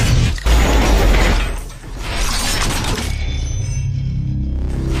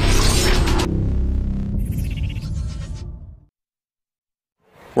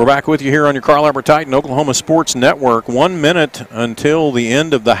 We're back with you here on your Carl Albert Titan Oklahoma Sports Network. 1 minute until the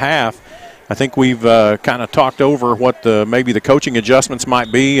end of the half. I think we've kind of talked over what maybe the coaching adjustments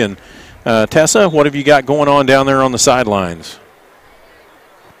might be. And Tessa, what have you got going on down there on the sidelines?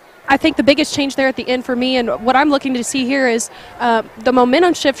 I think the biggest change there at the end for me, and what I'm looking to see here, is the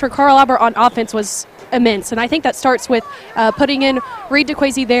momentum shift for Carl Albert on offense was immense. And I think that starts with putting in Reed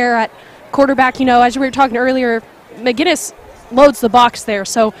DeQuazy there at quarterback. You know, as we were talking earlier, McGuinness loads the box there.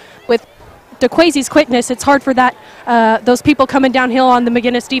 So with DeQuazy's quickness, it's hard for those people coming downhill on the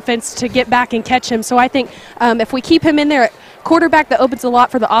McGuinness defense to get back and catch him. So I think if we keep him in there at quarterback, that opens a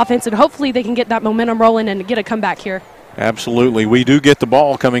lot for the offense, and hopefully they can get that momentum rolling and get a comeback here. Absolutely. We do get the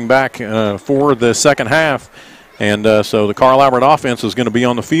ball coming back for the second half, and so the Carl Albert offense is going to be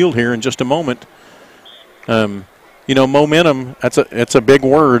on the field here in just a moment. You know, momentum, it's a big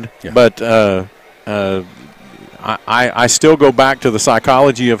word, yeah. But I still go back to the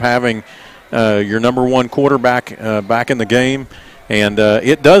psychology of having your number one quarterback back in the game, and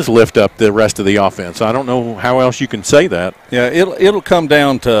it does lift up the rest of the offense. I don't know how else you can say that. Yeah, it'll come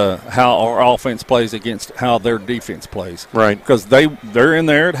down to how our offense plays against how their defense plays. Right. Because they're in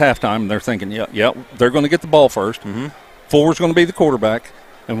there at halftime, and they're thinking, yeah, they're going to get the ball first. Mm-hmm. Forward's going to be the quarterback,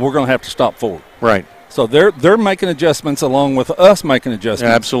 and we're going to have to stop forward. Right. So they're making adjustments along with us making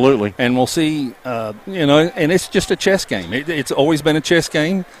adjustments. Absolutely. And we'll see, and it's just a chess game. It's always been a chess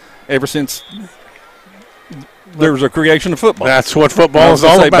game ever since there was a creation of football. That's what football is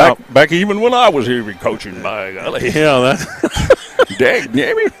all about. Back even when I was here coaching, by golly. Yeah, dang,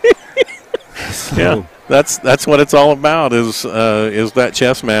 yeah, that's what it's all about is that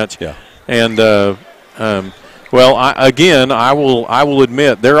chess match. Yeah. And well, I will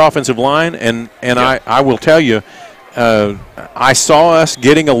admit their offensive line, and yeah. I will tell you, I saw us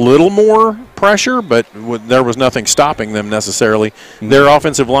getting a little more pressure, but there was nothing stopping them necessarily. Mm-hmm. Their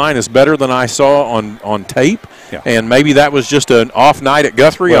offensive line is better than I saw on tape, yeah. And maybe that was just an off night at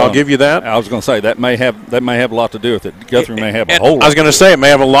Guthrie. Well, I'll give you that. I was going to say that may have a lot to do with it. Guthrie may have a whole lot. I was going to say it may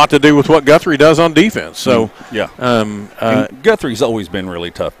have a lot to do with what Guthrie does on defense. So yeah, Guthrie's always been really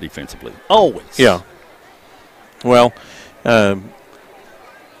tough defensively. Always. Yeah. Well, Tessa,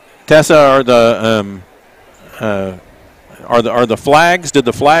 are the flags? Did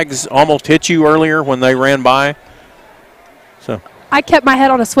the flags almost hit you earlier when they ran by? So I kept my head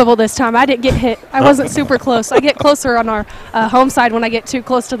on a swivel this time. I didn't get hit. I wasn't super close. I get closer on our home side when I get too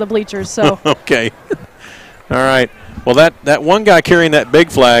close to the bleachers. So okay, all right. Well, that one guy carrying that big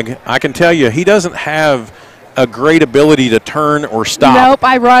flag, I can tell you, he doesn't have a great ability to turn or stop. Nope,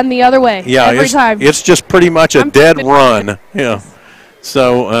 I run the other way. Yeah, every time. It's just pretty much a dead run. Yeah.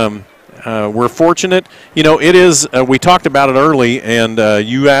 So we're fortunate. You know, it is. We talked about it early, and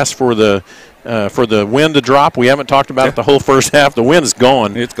you asked for the wind to drop. We haven't talked about it the whole first half. The wind's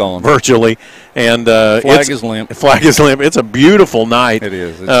gone. It's gone virtually, and flag is limp. Flag is limp. It's a beautiful night. It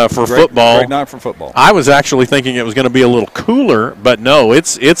is for football. Great night for football. I was actually thinking it was going to be a little cooler, but no,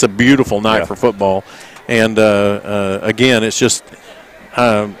 it's a beautiful night for football. And again, it's just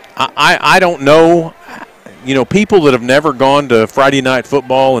I don't know. You know, people that have never gone to Friday night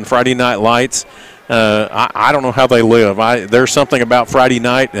football and Friday night lights, I don't know how they live. There's something about Friday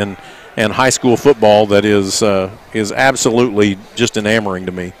night and high school football that is absolutely just enamoring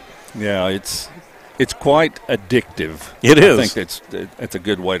to me. Yeah, it's quite addictive. It is. I think that's a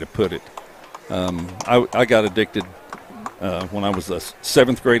good way to put it. I got addicted when I was a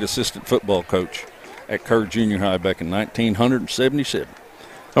 7th grade assistant football coach at Kerr Junior High back in 1977.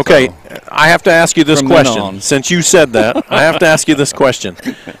 Okay, so, I have to ask you this question. Since you said that, I have to ask you this question.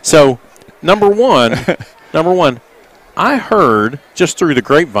 So, number one, I heard just through the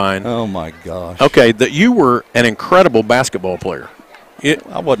grapevine. Oh my gosh. Okay, that you were an incredible basketball player.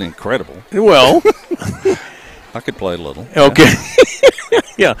 I wasn't incredible. Well, I could play a little. Okay.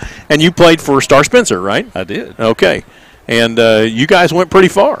 Yeah, and you played for Star Spencer, right? I did. Okay, and you guys went pretty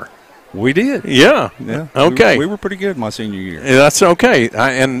far. We did. Yeah. Yeah. Okay. We were pretty good my senior year. That's okay,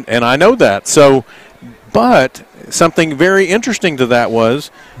 and I know that. So, but something very interesting to that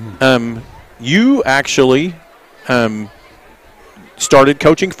was, you actually started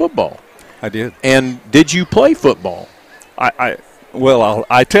coaching football. I did. And did you play football? Well,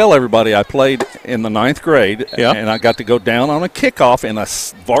 I tell everybody I played in the 9th grade, and I got to go down on a kickoff in a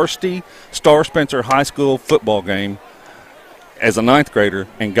varsity Star Spencer High School football game as a 9th grader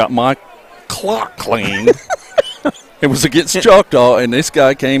and got my clock cleaned. It was against Choctaw, and this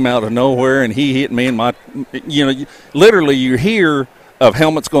guy came out of nowhere, and he hit me in my – literally you hear of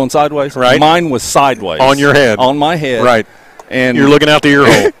helmets going sideways. Right. Mine was sideways. On your head. On my head. Right. And you're looking out the ear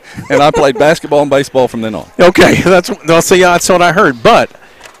hole. And I played basketball and baseball from then on. Okay, that's what I heard. But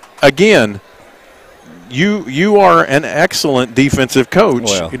again, you are an excellent defensive coach,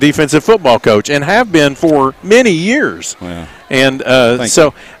 defensive football coach, and have been for many years. Well, and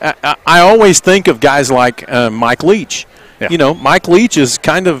so I always think of guys like Mike Leach. Yeah. You know, Mike Leach is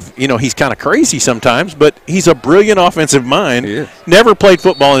kind of, he's kind of crazy sometimes, but he's a brilliant offensive mind. He is. Never played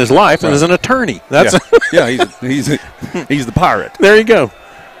football in his life and is an attorney. That's he's the pirate. There you go.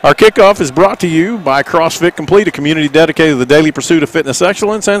 Our kickoff is brought to you by CrossFit Complete, a community dedicated to the daily pursuit of fitness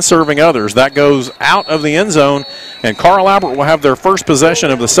excellence and serving others. That goes out of the end zone, and Carl Albert will have their first possession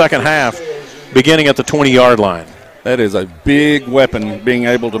of the second half beginning at the 20-yard line. That is a big weapon, being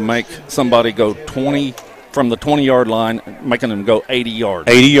able to make somebody go 20 from the 20-yard line, making them go 80 yards.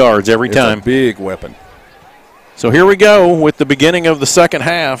 80 yards every time. It's a big weapon. So here we go with the beginning of the second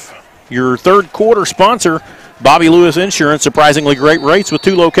half. Your third quarter sponsor, Bobby Lewis Insurance, surprisingly great rates with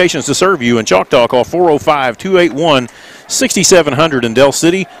 2 locations to serve you. In Choctaw, call 405-281-6700 in Del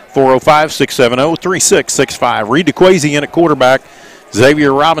City, 405-670-3665. Reed DeQuazy in at quarterback,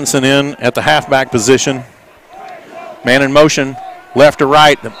 Xavier Robinson in at the halfback position. Man in motion, left to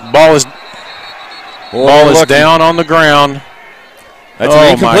right. The ball is down on the ground. That's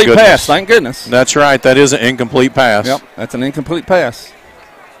an incomplete pass, thank goodness. That's right, that is an incomplete pass. Yep, that's an incomplete pass.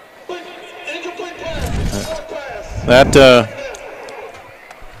 That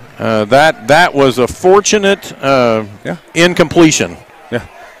was a fortunate incompletion. Yeah,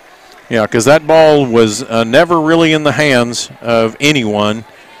 because that ball was never really in the hands of anyone.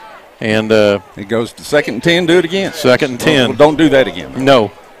 And it goes to 2nd and 10. Do it again. 2nd and 10. Well, don't do that again.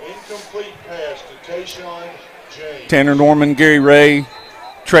 No. Incomplete pass to Tayshawn James. Tanner Norman, Gary Ray,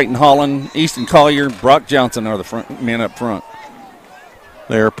 Trayton Holland, Easton Collier, Brock Johnson are the men up front.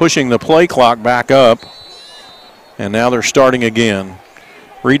 They're pushing the play clock back up, and now they're starting again.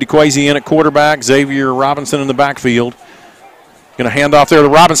 Reed DeQuazy in at quarterback, Xavier Robinson in the backfield. Going to hand off there to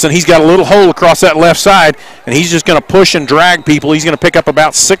Robinson. He's got a little hole across that left side, and he's just going to push and drag people. He's going to pick up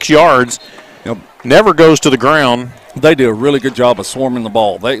about 6 yards. Yep. Never goes to the ground. They do a really good job of swarming the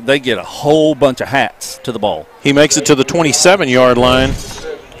ball. They get a whole bunch of hats to the ball. He makes it to the 27-yard line.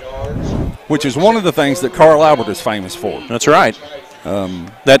 Which is one of the things that Carl Albert is famous for. That's right.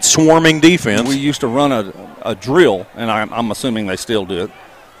 That swarming defense. We used to run a drill, and I'm assuming they still do it.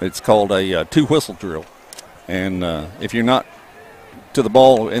 It's called a 2-whistle drill. And if you're not to the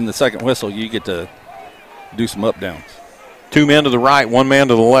ball in the second whistle, you get to do some up-downs. 2 men to the right, 1 man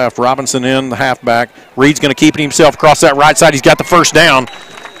to the left. Robinson in, the halfback. Reed's going to keep it himself across that right side. He's got the first down.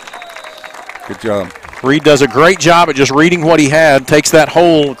 Good job. Reed does a great job at just reading what he had, takes that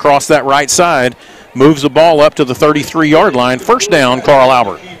hole across that right side, moves the ball up to the 33-yard line. First down, Carl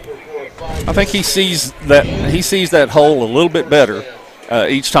Albert. I think he sees that hole a little bit better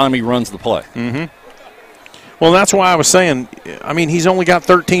each time he runs the play. Mm-hmm. Well, that's why I was saying, I mean, he's only got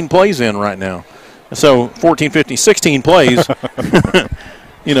 13 plays in right now. So 14, 15, 16 plays,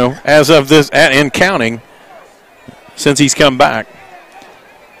 as of this and counting since he's come back.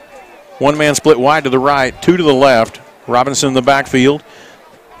 1 man split wide to the right, 2 to the left. Robinson in the backfield.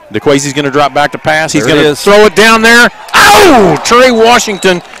 DeQuasy's going to drop back to pass. He's going to throw it down there. Oh! Trey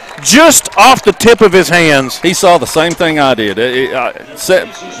Washington just off the tip of his hands. He saw the same thing I did. Trey's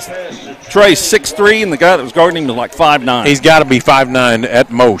 6'3", and the guy that was guarding him was like 5'9". He's got to be 5'9" at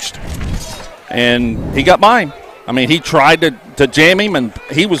most. And he got by him. I mean, he tried to jam him, and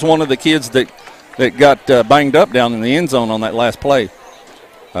he was one of the kids that got banged up down in the end zone on that last play.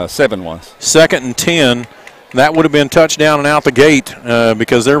 7 was. 2nd and 10. That would have been touchdown and out the gate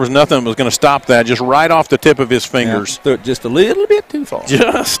because there was nothing that was going to stop that, just right off the tip of his fingers. Yeah, just a little bit too far.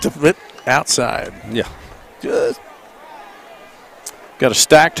 Just a bit outside. Yeah. Just. Got a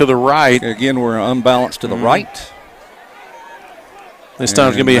stack to the right. Again, we're unbalanced to the right. This time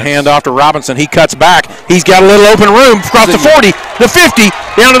it's going to be a handoff to Robinson. He cuts back. He's got a little open room across the 40, the 50,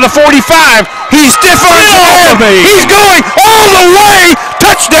 down to the 45. He's stiff on his head. He's going all the way.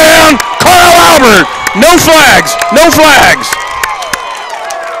 Touchdown, Carl Albert. No flags. No flags.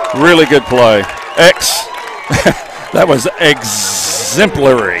 Really good play. That was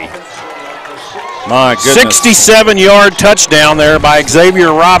exemplary. My goodness. 67-yard touchdown there by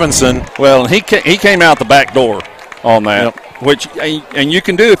Xavier Robinson. Well, he came out the back door on that, which and you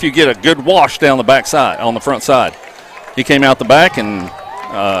can do if you get a good wash down the back side, on the front side. He came out the back, and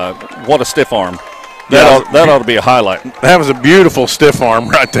what a stiff arm. That ought to be a highlight. That was a beautiful stiff arm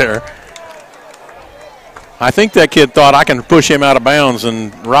right there. I think that kid thought I can push him out of bounds,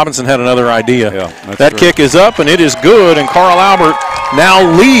 and Robinson had another idea. Yeah, that kick is up, and it is good, and Carl Albert now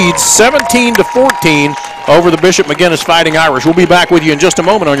leads 17-14 over the Bishop McGuinness Fighting Irish. We'll be back with you in just a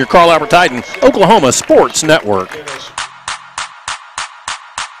moment on your Carl Albert Titan Oklahoma Sports Network.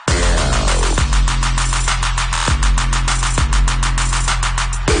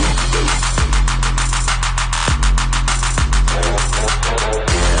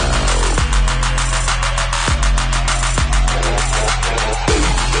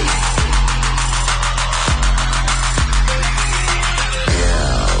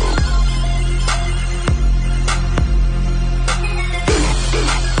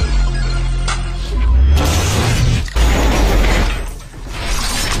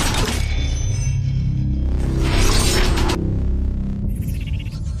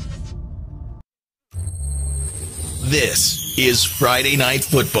 This is Friday Night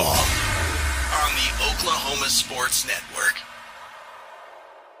Football on the Oklahoma Sports Network.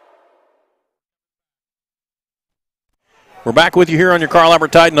 We're back with you here on your Carl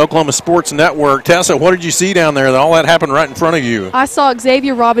Albert Titan Oklahoma Sports Network. Tessa, what did you see down there? All that happened right in front of you. I saw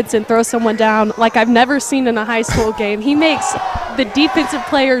Xavier Robinson throw someone down like I've never seen in a high school game. He makes the defensive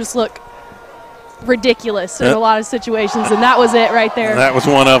players look ridiculous in a lot of situations, and that was it right there. That was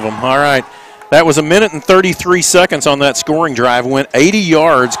one of them. All right. That was 1 minute and 33 seconds on that scoring drive. Went 80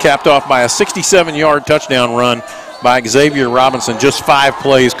 yards, capped off by a 67-yard touchdown run by Xavier Robinson. Just 5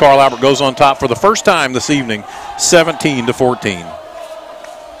 plays. Carl Albert goes on top for the first time this evening, 17-14.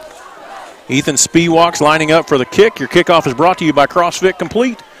 Ethan Spiewak's lining up for the kick. Your kickoff is brought to you by CrossFit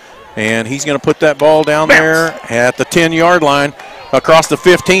Complete. And he's going to put that ball down there at the 10-yard line, across the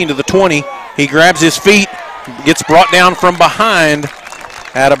 15 to the 20. He grabs his feet, gets brought down from behind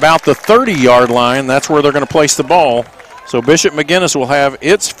at about the 30-yard line. That's where they're going to place the ball. So Bishop McGuinness will have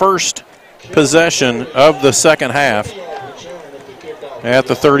its first possession of the second half at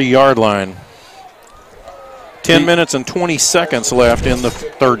the 30-yard line. 10 minutes and 20 seconds left in the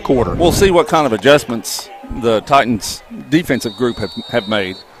third quarter. We'll see what kind of adjustments the Titans defensive group have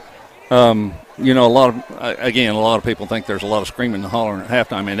made. You know, a lot of people think there's a lot of screaming and hollering at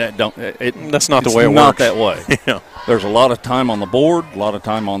halftime, and that's not the way it works. Not that way. Yeah. There's a lot of time on the board, a lot of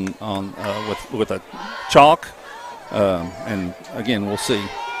time on with a chalk, and again, we'll see.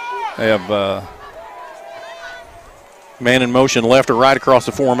 They have man in motion, left or right across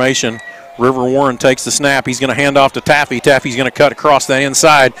the formation. River Warren takes the snap. He's going to hand off to Taffy. Taffy's going to cut across that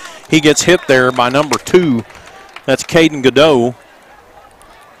inside. He gets hit there by number 2. That's Caden Godot.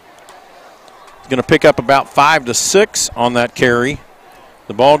 Going to pick up about 5 to 6 on that carry.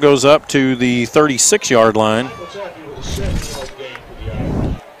 The ball goes up to the 36-yard line.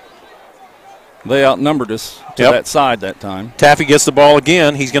 They outnumbered us to that side that time. Taffy gets the ball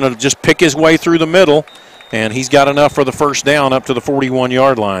again. He's going to just pick his way through the middle, and he's got enough for the first down up to the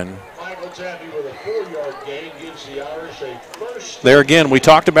 41-yard line. There again, we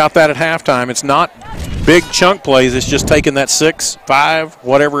talked about that at halftime. It's not big chunk plays. It's just taking that 6, 5,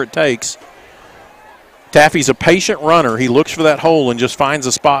 whatever it takes. Taffy's a patient runner. He looks for that hole and just finds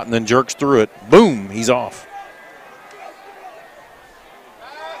a spot and then jerks through it. Boom, he's off.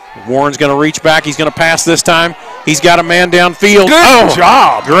 Warren's going to reach back. He's going to pass this time. He's got a man downfield. Good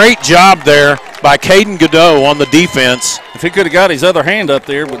job. Great job there by Caden Godot on the defense. If he could have got his other hand up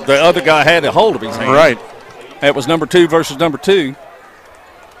there, the other guy had a hold of his hand. Right. That was number 2 versus number 2.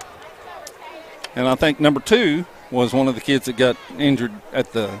 And I think number 2 was one of the kids that got injured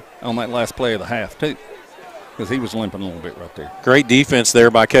on that last play of the half, too, because he was limping a little bit right there. Great defense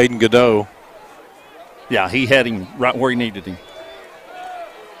there by Caden Godot. Yeah, he had him right where he needed him.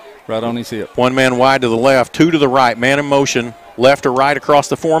 Right on his hip. One man wide to the left, 2 to the right. Man in motion, left to right across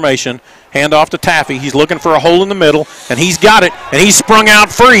the formation. Hand off to Taffy. He's looking for a hole in the middle, and he's got it. And he's sprung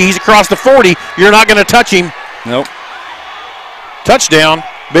out free. He's across the 40. You're not going to touch him. Nope. Touchdown,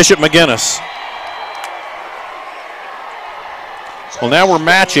 Bishop McGuinness. Well, now we're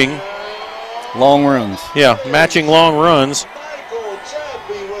matching. Long runs. Yeah, matching long runs.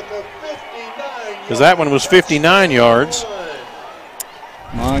 Because that one was 59 yards.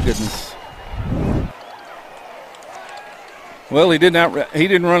 My goodness. Well, he didn't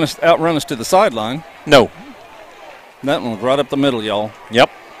outrun us to the sideline. No. That one was right up the middle, y'all. Yep.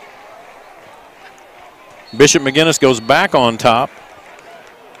 Bishop McGuinness goes back on top.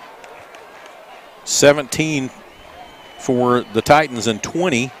 17 for the Titans and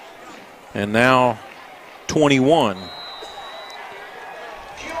 20, and now 21.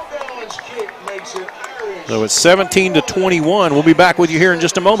 So it's 17-21. We'll be back with you here in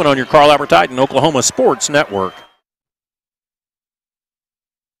just a moment on your Carl Albert Titan Oklahoma Sports Network.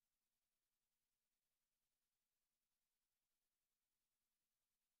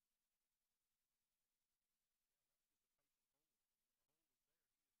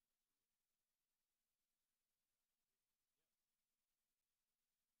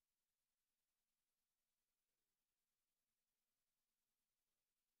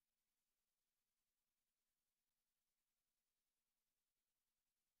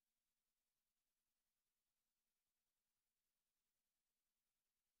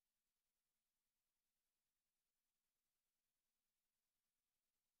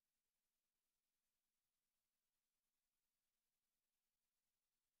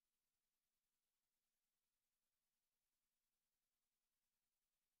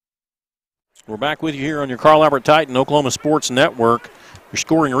 We're back with you here on your Carl Albert Titan Oklahoma Sports Network. Your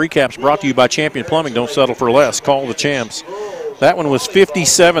scoring recaps brought to you by Champion Plumbing. Don't settle for less. Call the champs. That one was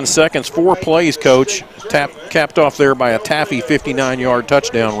 57 seconds, 4 plays, Coach. Capped off there by a Taffy 59-yard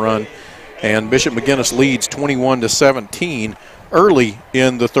touchdown run. And Bishop McGuinness leads 21-17 early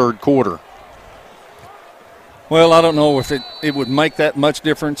in the third quarter. Well, I don't know if it would make that much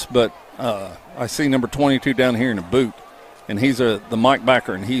difference, but I see number 22 down here in a boot, and he's the Mike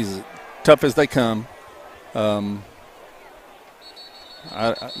backer, and he's tough as they come. I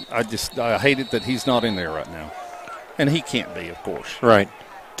hate it that he's not in there right now. And he can't be, of course. Right.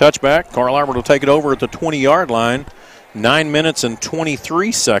 Touchback. Carl Albert will take it over at the 20-yard line. 9 minutes and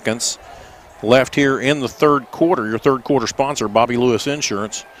 23 seconds left here in the third quarter. Your third quarter sponsor, Bobby Lewis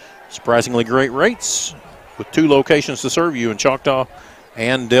Insurance. Surprisingly great rates with 2 locations to serve you in Choctaw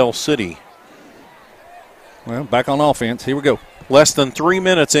and Del City. Well, back on offense. Here we go. Less than 3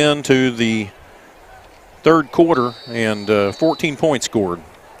 minutes into the third quarter and 14 points scored.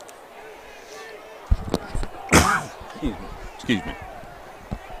 Excuse me.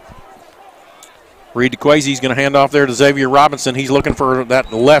 Reed DeQuazy's going to hand off there to Xavier Robinson. He's looking for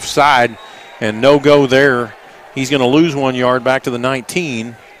that left side and no go there. He's going to lose 1 yard back to the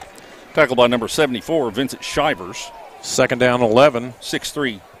 19. Tackled by number 74, Vincent Shivers. Second down 11.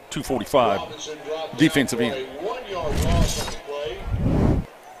 6'3", 245. Defensive end. 1 yard loss on the play.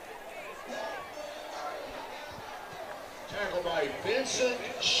 Tackled by Vincent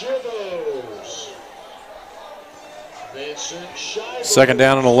Shivers. Second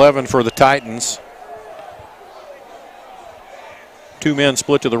down and 11 for the Titans. 2 men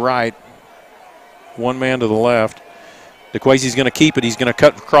split to the right. 1 man to the left. DeQuazy's going to keep it. He's going to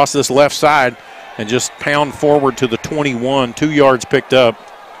cut across this left side and just pound forward to the 21. 2 yards picked up.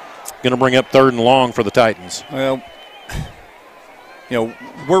 Going to bring up 3rd and long for the Titans. Well,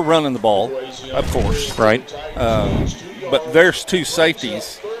 we're running the ball, of course. Right. But there's 2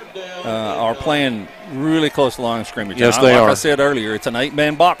 safeties are playing really close to the line of scrimmage. Yes, they are. Like I said earlier, it's an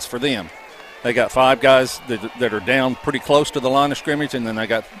 8-man box for them. They got 5 guys that are down pretty close to the line of scrimmage, and then they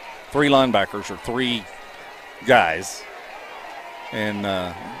got 3 linebackers or 3 guys. And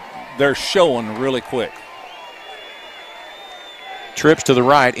they're showing really quick. Trips to the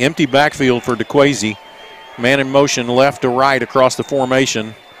right, empty backfield for DeQuazy. Man in motion left to right across the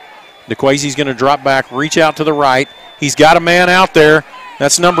formation. DeQuazy's going to drop back, reach out to the right. He's got a man out there.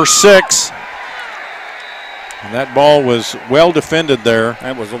 That's number 6. And that ball was well defended there.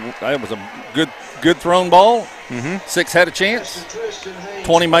 That was a good thrown ball. 6 had a chance.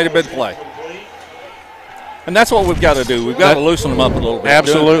 20 made a big play. And that's what we've got to do. We've got to loosen them up a little bit.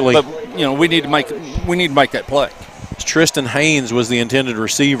 Absolutely. But we need to make that play. Tristan Haynes was the intended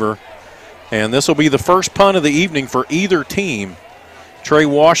receiver, and this will be the first punt of the evening for either team. Trey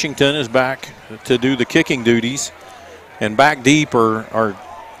Washington is back to do the kicking duties, and back deep are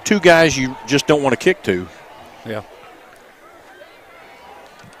two guys you just don't want to kick to. Yeah.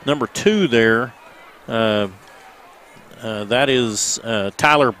 Number 2 there, that is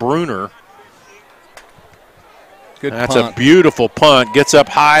Tyler Bruner. That's punt. a beautiful punt. Gets up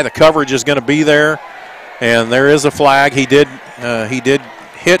high. The coverage is going to be there, and there is a flag. He did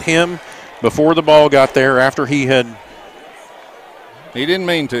hit him before the ball got there. After he didn't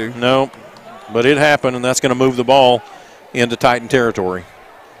mean to. No, but it happened, and that's going to move the ball into Titan territory.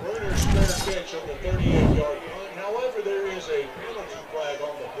 Bruner's fair catch on the 38-yard punt. However, there is a penalty flag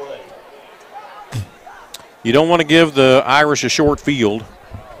on the play. You don't want to give the Irish a short field.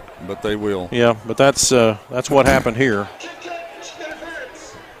 But they will. Yeah, but that's what happened here.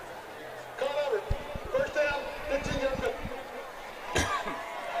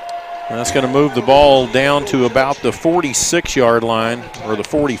 And that's going to move the ball down to about the 46-yard line or the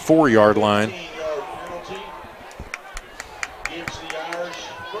 44-yard line.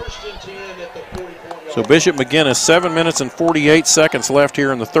 So Bishop McGuinness, 7 minutes and 48 seconds left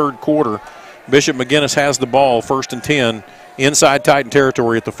here in the third quarter. Bishop McGuinness has the ball, 1st and 10. Inside Titan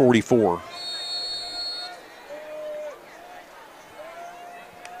territory at the 44.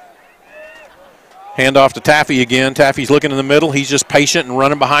 Handoff to Taffy again. Taffy's looking in the middle. He's just patient and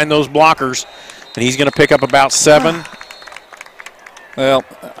running behind those blockers, and he's going to pick up about 7. Well,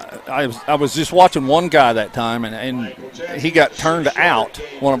 I was just watching one guy that time, and he got turned out,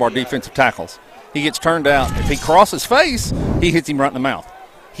 one of our defensive tackles. He gets turned out. If he crosses face, he hits him right in the mouth.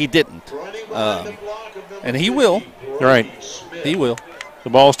 He didn't. And he will. Right. He will. The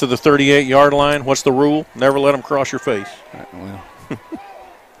ball's to the 38-yard line. What's the rule? Never let them cross your face. Well,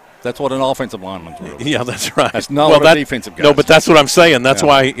 that's what an offensive lineman's rule is. Yeah, that's right. That's not what a defensive guy. No, but that's what I'm saying. That's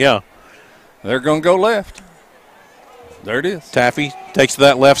why, yeah. They're going to go left. There it is. Taffy takes to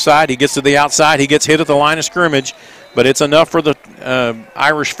that left side. He gets to the outside. He gets hit at the line of scrimmage, but it's enough for the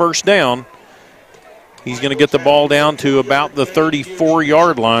Irish first down. He's going to get the ball down to about the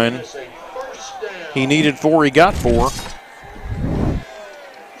 34-yard line. He needed 4. He got 4.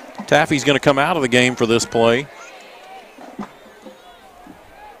 Taffy's going to come out of the game for this play.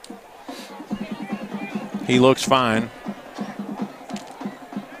 He looks fine.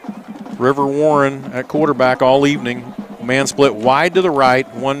 River Warren at quarterback all evening. Man split wide to the right,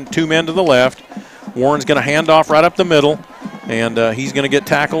 2 men to the left. Warren's going to hand off right up the middle, and he's going to get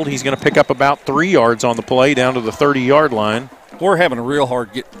tackled. He's going to pick up about 3 yards on the play down to the 30-yard line. We're having a real hard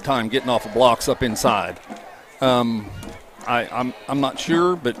time getting off of blocks up inside. I'm not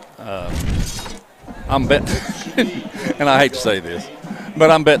sure, but I'm betting, and I hate to say this, but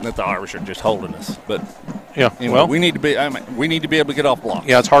I'm betting that the Irish are just holding us. But yeah, anyway, well, we need to be able to get off block.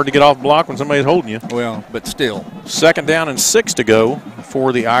 Yeah, it's hard to get off block when somebody's holding you. Well, but still. 2nd down and 6 to go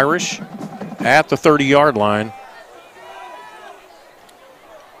for the Irish at the 30-yard line.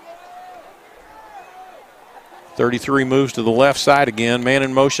 .33 moves to the left side again. Man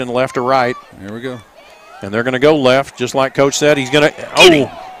in motion, left to right. Here we go. And they're going to go left, just like Coach said. He's going to.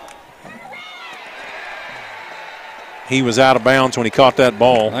 Oh! He was out of bounds when he caught that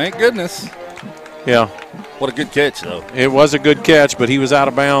ball. Thank goodness. Yeah. What a good catch, though. It was a good catch, but he was out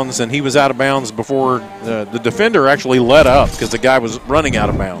of bounds, and he was out of bounds before the defender actually let up because the guy was running out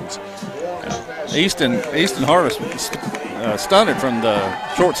of bounds. Easton Harvest stunted from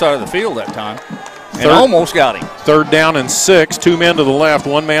the short side of the field that time. And almost got him. 3rd down and 6, 2 men to the left,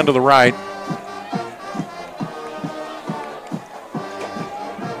 1 man to the right.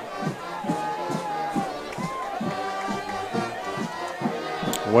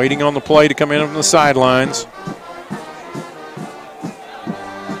 Waiting on the play to come in from the sidelines.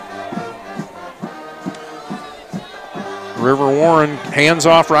 River Warren hands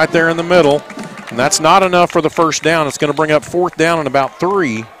off right there in the middle. And that's not enough for the first down. It's going to bring up 4th down and about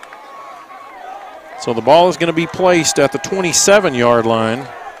 3. So the ball is going to be placed at the 27-yard line.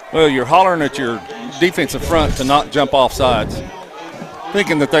 Well, you're hollering at your defensive front to not jump off sides,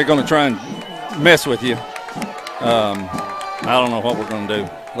 thinking that they're going to try and mess with you. I don't know what we're going to do.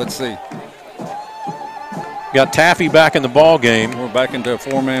 Let's see. Got Taffy back in the ball game. We're back into a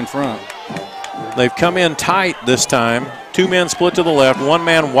 4-man front. They've come in tight this time. 2 men split to the left, 1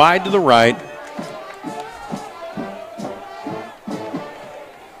 man wide to the right.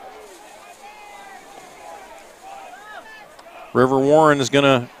 River Warren is going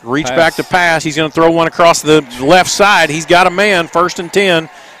to reach back to pass. He's going to throw one across the left side. He's got a man, 1st and 10,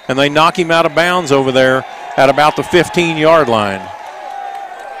 and they knock him out of bounds over there at about the 15-yard line.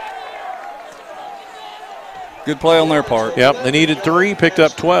 Good play on their part. Yep, they needed 3, picked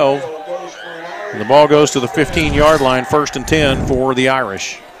up 12. And the ball goes to the 15-yard line, 1st and 10 for the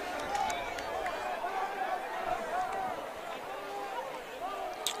Irish.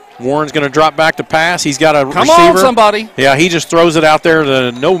 Warren's going to drop back to pass. He's got a receiver. Come on, somebody. Yeah, he just throws it out there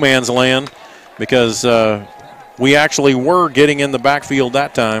to no man's land because we actually were getting in the backfield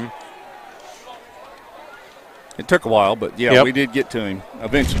that time. It took a while, but, yeah, Yep. we did get to him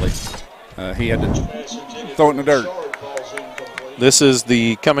eventually. He had to throw it in the dirt. This is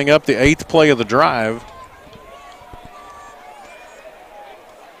coming up the 8th play of the drive.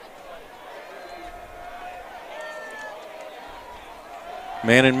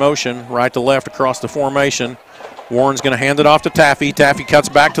 Man in motion, right to left across the formation. Warren's going to hand it off to Taffy. Taffy cuts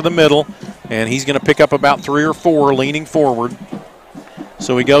back to the middle, and he's going to pick up about 3 or 4 leaning forward.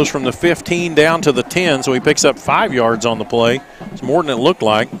 So he goes from the 15 down to the 10, so he picks up 5 yards on the play. It's more than it looked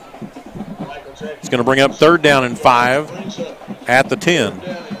like. It's going to bring up 3rd down and 5 at the 10.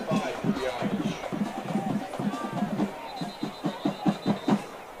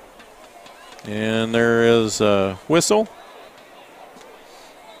 And there is a whistle.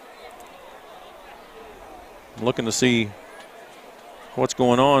 Looking to see what's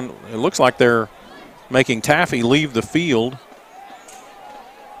going on. It looks like they're making Taffy leave the field.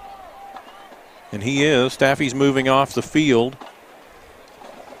 And he is. Taffy's moving off the field.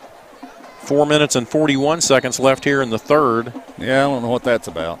 4 minutes and 41 seconds left here in the 3rd. Yeah, I don't know what that's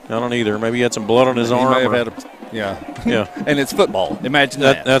about. I don't either. Maybe he had some blood on his arm. May have had yeah. Yeah. And it's football. Imagine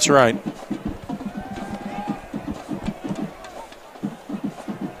that. That's right.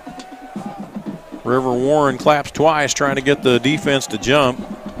 River Warren claps twice trying to get the defense to jump.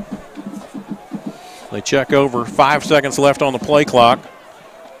 They check over. 5 seconds left on the play clock.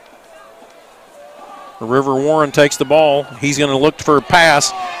 River Warren takes the ball. He's going to look for a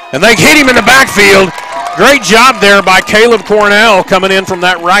pass, and they hit him in the backfield. Great job there by Caleb Cornell coming in from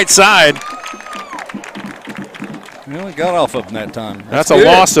that right side. Really got off of him that time. That's a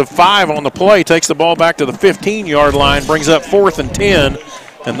loss of 5 on the play. Takes the ball back to the 15-yard line, brings up 4th and 10,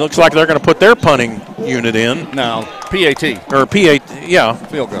 and looks like they're going to put their punting unit in. No, PAT. Or PAT, yeah.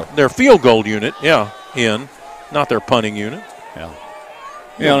 Field goal. Their field goal unit, yeah, in, not their punting unit. Yeah.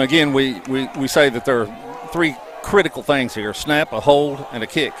 Yeah, and again, we say that there are 3 critical things here: snap, a hold, and a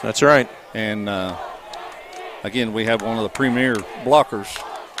kick. That's right. And, again, we have one of the premier blockers.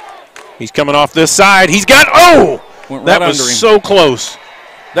 He's coming off this side. He's got, Went that right was under him. so close.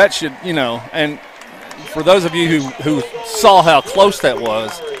 That should, and for those of you who saw how close that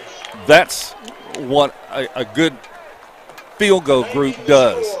was, that's what a good field goal group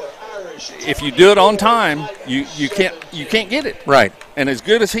does. If you do it on time, you can't get it. Right. And as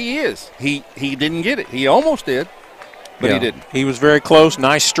good as he is, he didn't get it. He almost did, but he didn't. He was very close.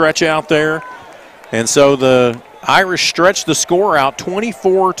 Nice stretch out there. And so the Irish stretched the score out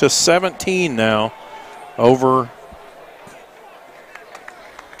 24-17 now over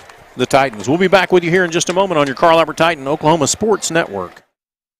the Titans. We'll be back with you here in just a moment on your Carl Albert Titan Oklahoma Sports Network.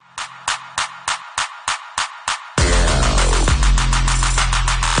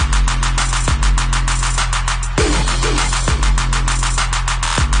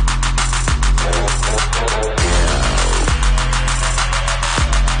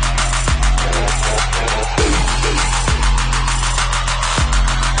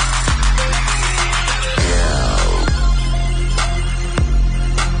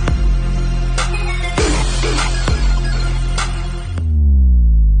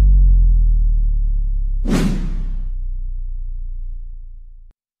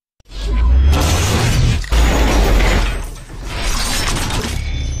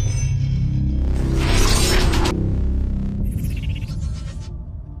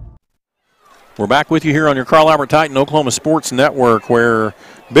 We're back with you here on your Carl Albert Titan Oklahoma Sports Network, where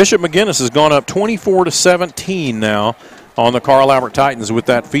Bishop McGuinness has gone up 24-17 now on the Carl Albert Titans with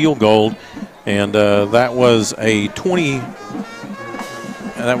that field goal, and that was a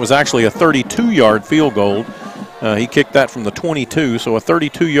that was actually a 32-yard field goal. He kicked that from the 22, so a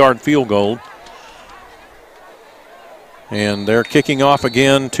 32-yard field goal. And they're kicking off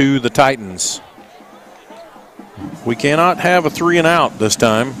again to the Titans. We cannot have a 3 and out this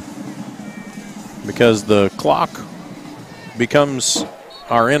time, because the clock becomes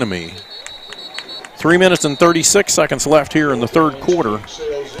our enemy. 3 minutes and 36 seconds left here in the 3rd quarter.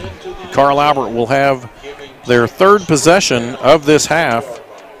 Carl Albert will have their 3rd possession of this half,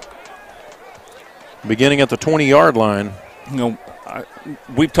 beginning at the 20-yard line. You know,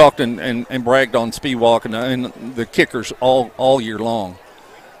 we've talked and bragged on Speedwalk and the kickers all year long.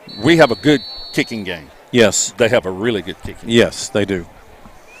 We have a good kicking game. Yes. They have a really good kicking. Yes, they do.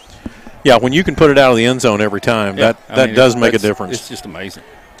 Yeah, when you can put it out of the end zone every time, that does make a difference. It's just amazing.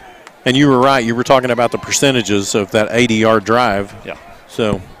 And you were right. You were talking about the percentages of that 80-yard drive. Yeah.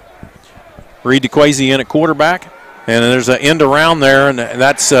 So Reed DeQuasie in at quarterback, and there's an end around there, and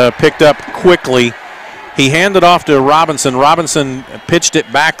that's picked up quickly. He handed off to Robinson. Robinson pitched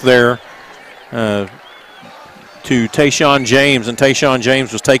it back there to Tayshawn James, and Tayshawn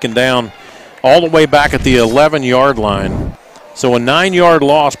James was taken down all the way back at the 11-yard line. So a 9-yard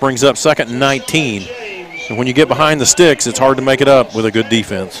loss brings up 2nd and 19. And when you get behind the sticks, it's hard to make it up with a good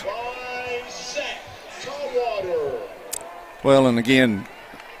defense. Well, and again,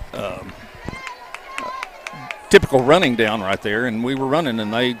 typical running down right there, and we were running,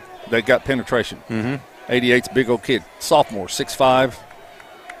 and they got penetration. 88's big old kid, sophomore, 6'5",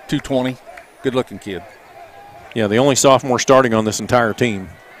 220, good-looking kid. Yeah, the only sophomore starting on this entire team.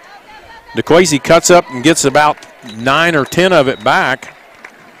 DeQuasie cuts up and gets about 9 or 10 of it back.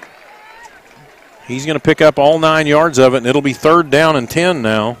 He's going to pick up all 9 yards of it, and it'll be 3rd down and 10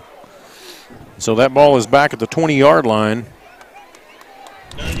 now. So that ball is back at the 20-yard line.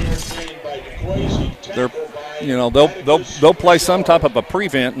 They'll play some type of a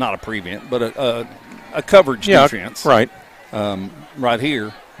prevent, not a prevent, but a coverage defense. Right. Right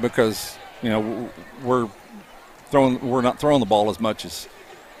here, because we're not throwing the ball as much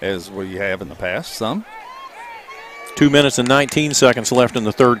as we have in the past. Some. 2 minutes and 19 seconds left in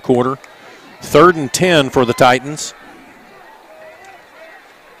the third quarter. 3rd and 10 for the Titans.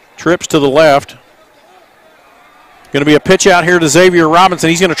 Trips to the left. Going to be a pitch out here to Xavier Robinson.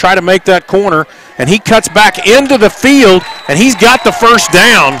 He's going to try to make that corner, and he cuts back into the field, and he's got the first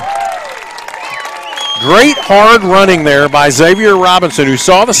down. Great hard running there by Xavier Robinson, who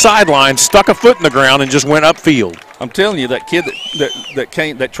saw the sideline, stuck a foot in the ground, and just went upfield. I'm telling you, that kid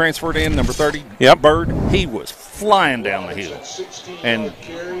that transferred in, number 30, Bird, he was flying down the hill, and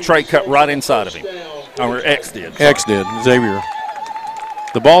Trey cut right inside of him. Or X did. X did, Xavier.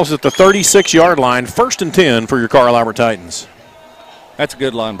 The ball's at the 36-yard line, 1st and 10 for your Carl Albert Titans. That's a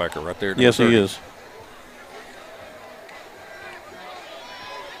good linebacker right there. Yes, 30. He is.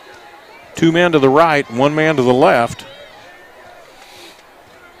 2 men to the right, 1 man to the left.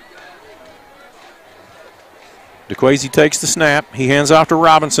 DeQuasie takes the snap. He hands off to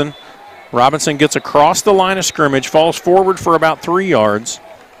Robinson. Robinson gets across the line of scrimmage, falls forward for about 3 yards.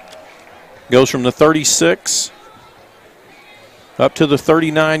 Goes from the 36 up to the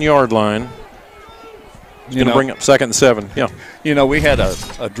 39-yard line. He's going to bring up 2nd and 7. Yeah. We had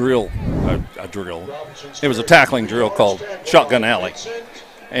a drill. It was a tackling drill called Shotgun Alley.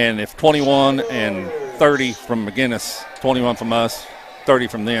 And if 21 and 30 from McGuinness, 21 from us, 30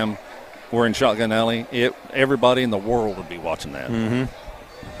 from them, were in Shotgun Alley, everybody in the world would be watching that.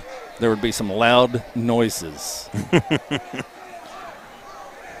 There would be some loud noises.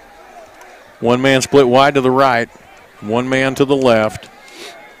 1 man split wide to the right, 1 man to the left.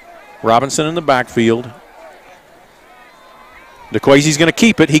 Robinson in the backfield. DeQuasie's going to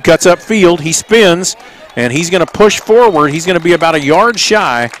keep it. He cuts upfield. He spins, and he's going to push forward. He's going to be about a yard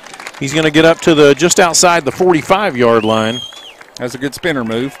shy. He's going to get up to just outside the 45-yard line. That's a good spinner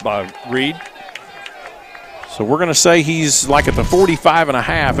move by Reed. So we're going to say he's like at the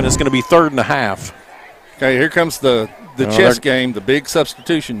 45.5, and it's going to be 3rd and a half. Okay, here comes the chess game, the big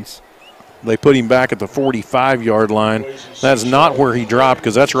substitutions. They put him back at the 45-yard line. That's not where he dropped,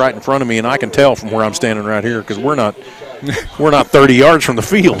 because that's right in front of me, and I can tell from where I'm standing right here, because we're not 30 yards from the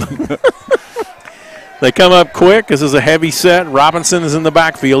field. They come up quick. This is a heavy set. Robinson is in the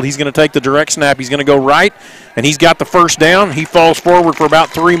backfield. He's going to take the direct snap. He's going to go right, and he's got the first down. He falls forward for about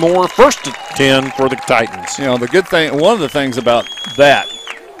 3 more. 1st and 10 for the Titans. The good thing, one of the things about that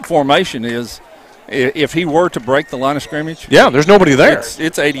formation is, if he were to break the line of scrimmage, there's nobody there.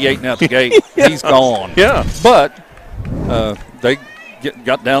 It's 88 and out the gate. He's gone. Yeah. But they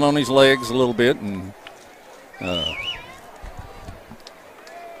got down on his legs a little bit, and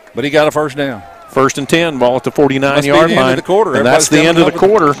but he got a first down. 1st and 10, ball at the 49-yard line. And that's the end of the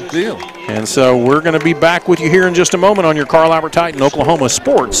quarter. And so we're going to be back with you here in just a moment on your Carl Albert Titan Oklahoma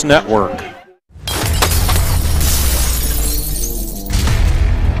Sports Network.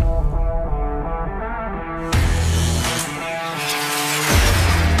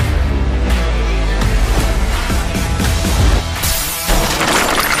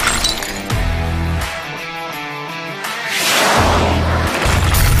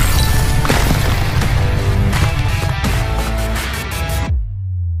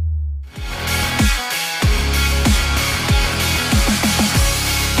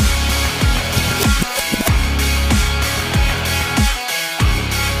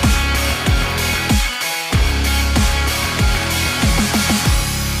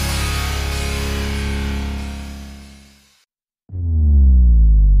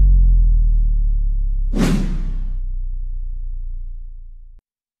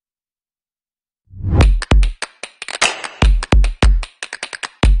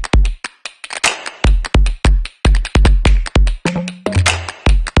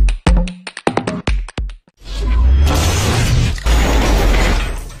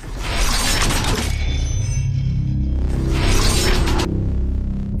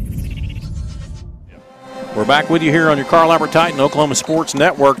 back with you here on your Carl Albert Titan Oklahoma Sports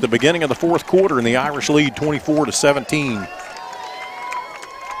Network. The beginning of the fourth quarter, and the Irish lead 24-17.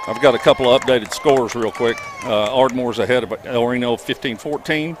 I've got a couple of updated scores real quick. Ardmore's ahead of El Reno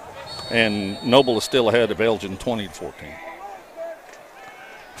 15-14, and Noble is still ahead of Elgin 20-14.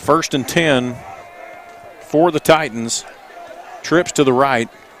 1st and 10 for the Titans. Trips to the right.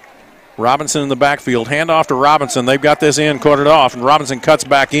 Robinson in the backfield. Handoff to Robinson. They've got this in, caught it off, and Robinson cuts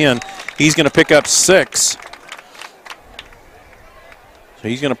back in. He's going to pick up 6. So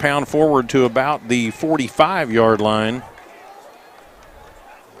he's going to pound forward to about the 45-yard line.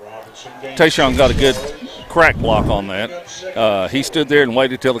 Tayshawn got a good crack block on that. He stood there and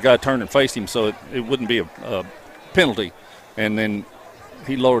waited till the guy turned and faced him so it wouldn't be a penalty, and then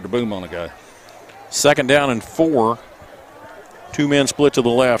he lowered the boom on the guy. 2nd down and 4. 2 men split to the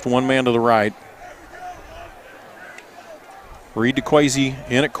left, 1 man to the right. Reed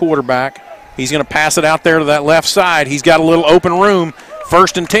DeQuazy in at quarterback. He's going to pass it out there to that left side. He's got a little open room.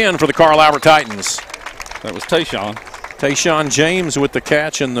 1st and 10 for the Carl Albert Titans. That was Tayshawn. Tayshawn James with the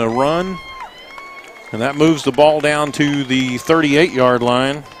catch and the run. And that moves the ball down to the 38-yard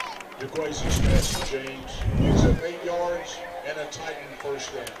line. DeQuazy's pass to James gives up 8 yards and a Titan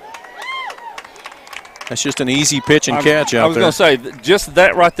first down. That's just an easy pitch and catch out there. I was going to say, just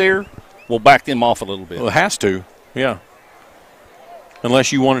that right there will back them off a little bit. Well, it has to, yeah.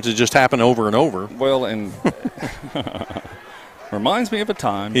 Unless you want it to just happen over and over. Well, and reminds me of a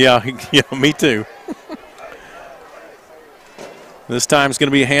time. Yeah, me too. This time it's going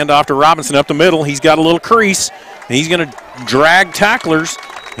to be a handoff to Robinson up the middle. He's got a little crease, and he's going to drag tacklers.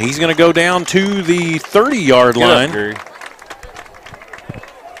 He's going to go down to the 30-yard line.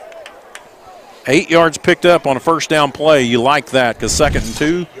 8 yards picked up on a first down play. You like that because 2nd and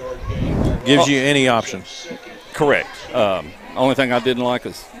 2 gives you any option. Correct. Only thing I didn't like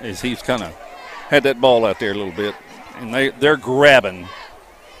is he's kind of had that ball out there a little bit, and they're grabbing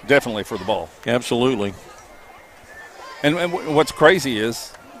definitely for the ball. Absolutely. And what's crazy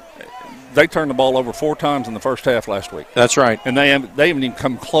is they turned the ball over 4 times in the first half last week. That's right. And they haven't even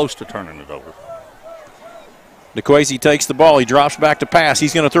come close to turning it over. DeQuazy takes the ball. He drops back to pass.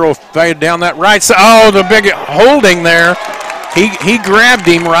 He's going to throw a fade down that right side. Oh, the big holding there. He grabbed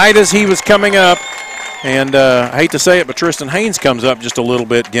him right as he was coming up. And I hate to say it, but Tristan Haynes comes up just a little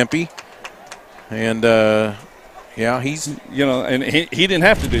bit gimpy. And, yeah, he's – you know, and he didn't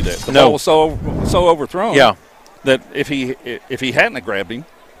have to do that. The no. ball was so overthrown. Yeah. That if he hadn't grabbed him,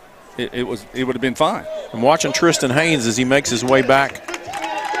 it would have been fine. I'm watching Tristan Haynes as he makes his way back.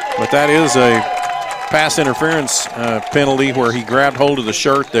 But that is a pass interference penalty where he grabbed hold of the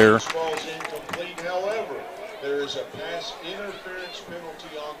shirt there. However, there is a pass interference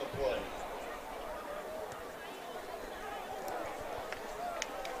penalty on the play.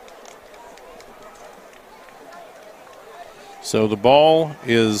 So the ball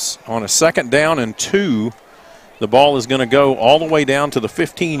is on a 2nd down and 2. The ball is going to go all the way down to the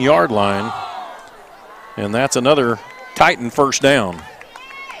 15-yard line, and that's another Titan first down.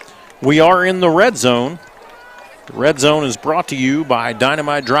 We are in the red zone. The red zone is brought to you by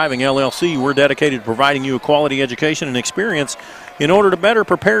Dynamite Driving, LLC. We're dedicated to providing you a quality education and experience in order to better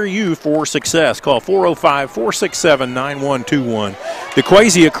prepare you for success. Call 405-467-9121.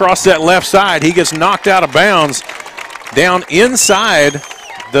 DeQuazy across that left side. He gets knocked out of bounds down inside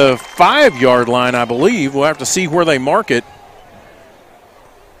the 5-yard line, I believe. We'll have to see where they mark it.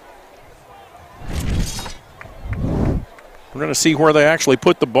 We're going to see where they actually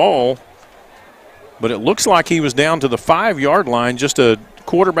put the ball. But it looks like he was down to the 5-yard line, just a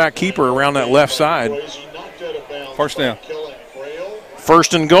quarterback keeper around that left side. First down.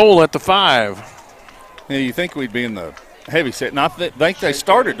 1st and goal at the 5. Yeah, you think we'd be in the heavy set. And I think they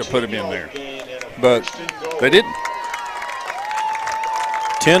started to put him in there, but they didn't.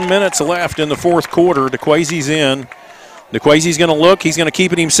 10 minutes left in the fourth quarter. DeQuazy's in. DeQuazy's going to look. He's going to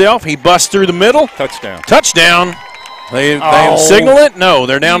keep it himself. He busts through the middle. Touchdown. Touchdown. They signal it? No,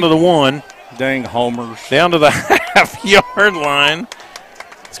 they're down to the 1. Dang homers. Down to the half-yard line.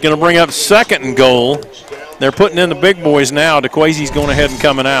 It's going to bring up 2nd and goal. They're putting in the big boys now. DeQuazy's going ahead and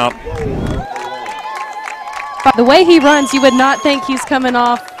coming out. By the way he runs, you would not think he's coming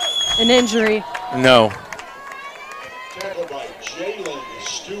off an injury. No.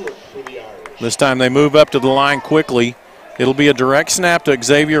 This time they move up to the line quickly. It'll be a direct snap to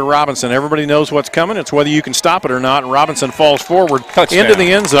Xavier Robinson. Everybody knows what's coming. It's whether you can stop it or not. And Robinson falls forward into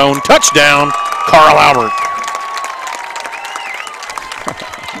the end zone. Touchdown, Carl Albert.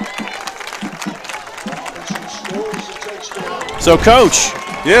 So, Coach.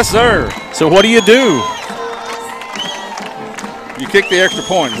 Yes, sir. So what do? You kick the extra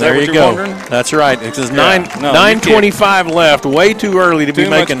point. Is there that what you you're go. wondering? That's right. It says Yeah. No, 9:25 left. Way too early to be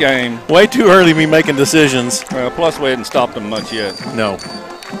making game. Way too early to be making decisions. Plus, we hadn't stopped them much yet. No.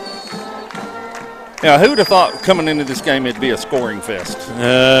 Yeah, who would have thought coming into this game it'd be a scoring fest?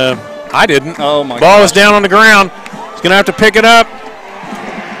 I didn't. Oh my! Ball is down on the ground. He's gonna have to pick it up.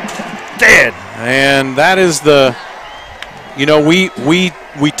 Dead. And that is the. You know, we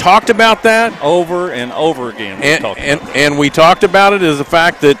talked about that over and over again. And we talked about it as the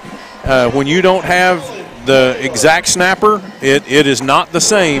fact that when you don't have the exact snapper, it is not the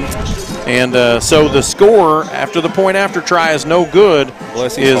same. And so the score after the point after try is no good.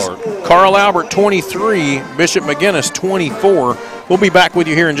 Is Carl Albert 23, Bishop McGuinness 24. We'll be back with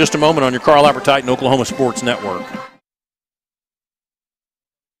you here in just a moment on your Carl Albert Titan Oklahoma Sports Network.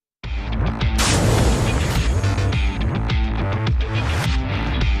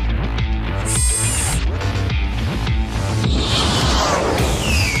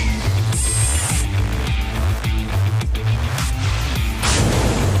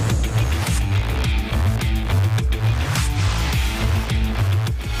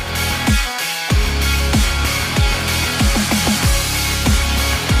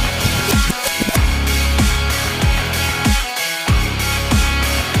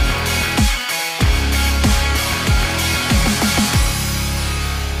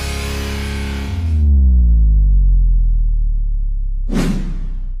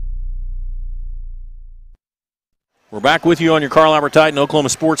 We're back with you on your Carl Albert Titan Oklahoma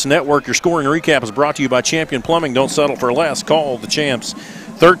Sports Network. Your scoring recap is brought to you by Champion Plumbing. Don't settle for less. Call the champs.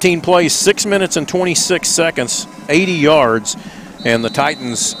 13 plays, 6 minutes and 26 seconds, 80 yards, and the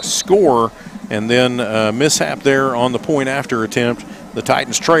Titans score. And then mishap there on the point after attempt. The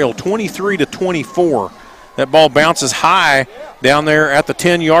Titans trail 23-24. That ball bounces high down there at the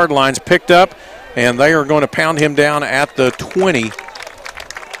 10-yard lines, picked up, and they are going to pound him down at the 20.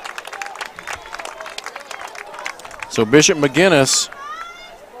 So Bishop McGuinness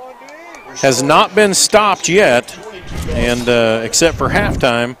has not been stopped yet, and except for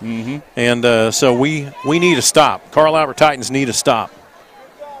halftime. And so we need a stop. Carl Albert Titans need a stop.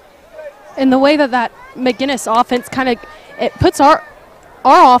 And the way that McGuinness offense it puts our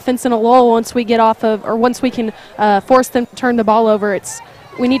offense in a lull once we get off of, or once we can force them to turn the ball over.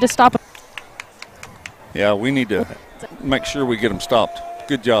 We need to stop. Yeah, we need to make sure we get them stopped.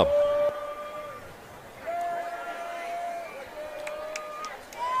 Good job.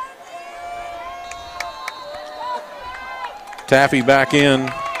 Taffy back in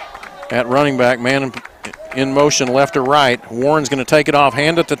at running back, man in motion left or right. Warren's going to take it off,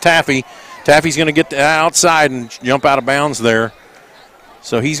 hand it to Taffy. Taffy's going to get outside and jump out of bounds there.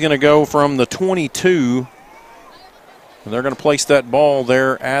 So he's going to go from the 22, and they're going to place that ball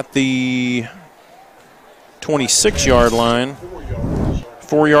there at the 26-yard line.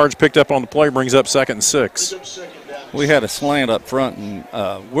 4 yards picked up on the play, brings up 2nd and 6. We had a slant up front,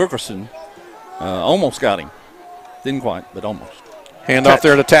 and Wilkerson almost got him. Didn't quite, but almost. Hand off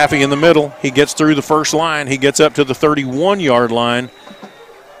there to Taffy in the middle. He gets through the first line. He gets up to the 31-yard line.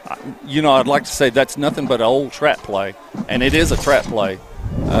 You know, I'd like to say that's nothing but an old trap play, and it is a trap play.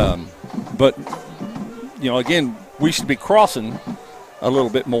 But, you know, again, we should be crossing a little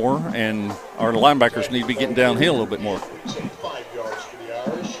bit more, and our linebackers need to be getting downhill a little bit more.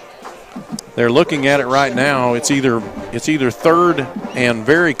 They're looking at it right now. It's either third and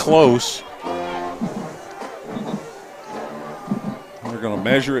very close. They're going to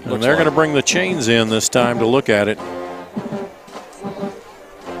measure it. And they're going to bring the chains in this time to look at it.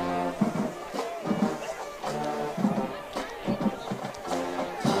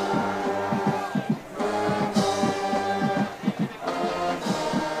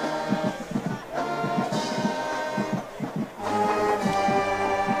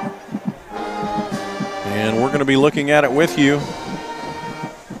 And we're going to be looking at it with you.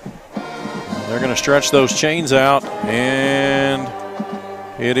 They're going to stretch those chains out, and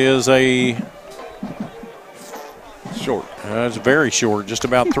it is a short. It's very short, just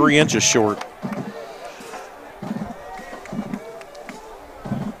about 3 inches short.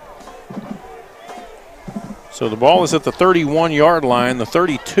 So the ball is at the 31-yard line. The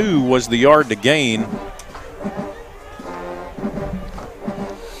 32 was the yard to gain.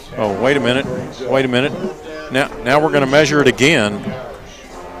 Oh, wait a minute. Wait a minute. Now we're going to measure it again.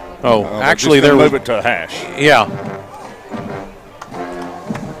 Oh, actually, there was. Move it to a hash. Yeah.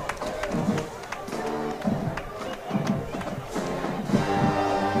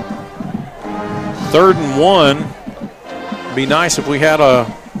 Third and 1. Be nice if we had a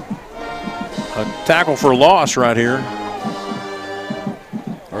tackle for loss right here.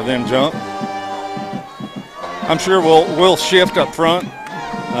 Or them jump. I'm sure we'll shift up front,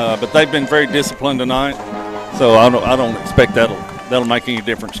 but they've been very disciplined tonight, so I don't expect that'll make any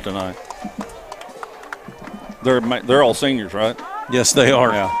difference tonight. They're all seniors, right? Yes, they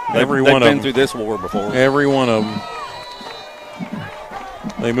are. Yeah, they've been through this war before. Every one of them.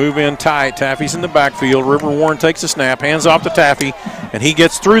 They move in tight. Taffy's in the backfield. River Warren takes a snap, hands off to Taffy, and he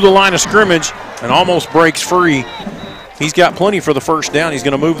gets through the line of scrimmage and almost breaks free. He's got plenty for the first down. He's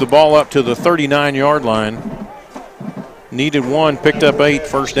going to move the ball up to the 39-yard line. Needed 1, picked up 8,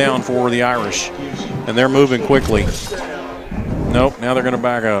 first down for the Irish. And they're moving quickly. Nope, now they're going to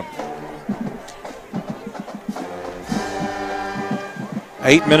back up.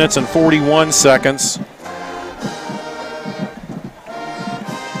 8 minutes and 41 seconds.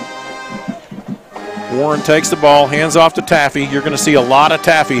 Warren takes the ball, hands off to Taffy. You're going to see a lot of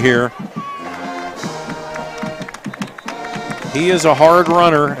Taffy here. He is a hard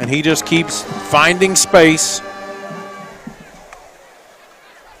runner, and he just keeps finding space.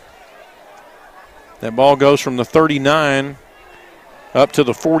 That ball goes from the 39 up to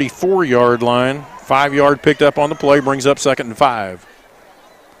the 44-yard line. 5-yard picked up on the play, brings up 2nd and 5.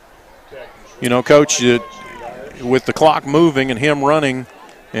 You know, Coach, with the clock moving and him running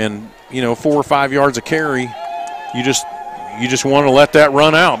and, 4 or 5 yards of carry, you just want to let that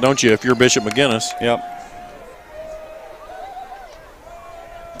run out, don't you, if you're Bishop McGuinness? Yep.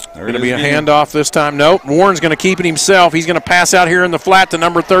 Going to be a handoff this time. Nope. Warren's going to keep it himself. He's going to pass out here in the flat to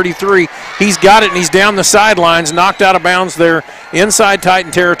number 33. He's got it, and he's down the sidelines, knocked out of bounds there inside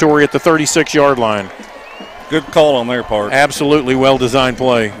Titan territory at the 36-yard line. Good call on their part. Absolutely well-designed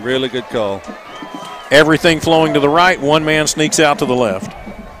play. Really good call. Everything flowing to the right. One man sneaks out to the left.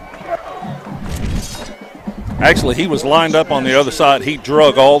 Actually, he was lined up on the other side. He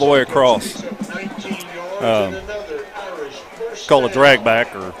drug all the way across. Call a drag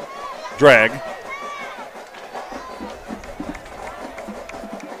back or drag.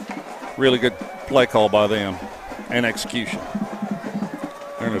 Really good play call by them and execution.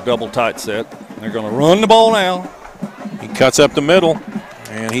 They're in a double tight set. They're going to run the ball now. He cuts up the middle,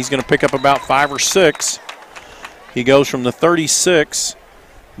 and he's going to pick up about 5 or 6. He goes from the 36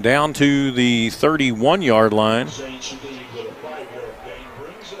 down to the 31-yard line.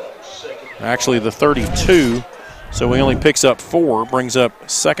 Actually, the 32. So he only picks up 4, brings up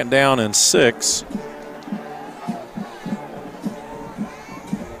 2nd down and 6.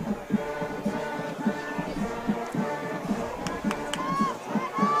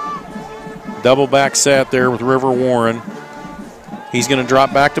 Double back set there with River Warren. He's going to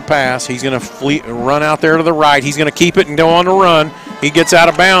drop back to pass. He's going to run out there to the right. He's going to keep it and go on the run. He gets out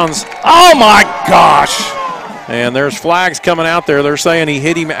of bounds. Oh, my gosh. And there's flags coming out there. They're saying he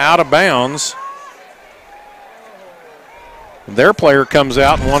hit him out of bounds. Their player comes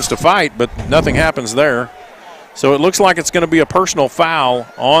out and wants to fight, but nothing happens there. So it looks like it's going to be a personal foul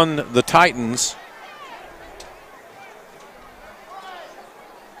on the Titans.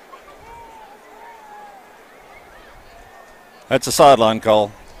 That's a sideline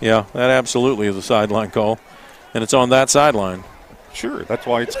call. Yeah, that absolutely is a sideline call. And it's on that sideline. Sure, that's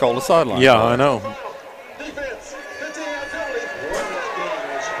why it's called a sideline call. I know.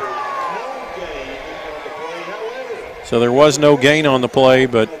 So there was no gain on the play,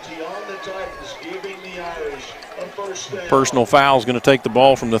 but personal foul is going to take the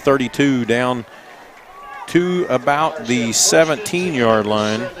ball from the 32 down to about the 17-yard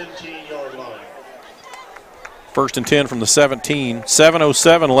line. 1st and 10 from the 17.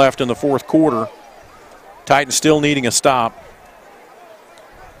 7:07 left in the 4th quarter. Titans still needing a stop.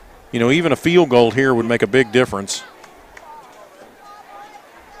 Even a field goal here would make a big difference.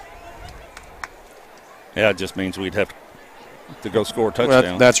 Yeah, it just means we'd have to go score a touchdown.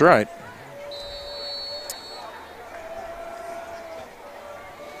 Well, that's right.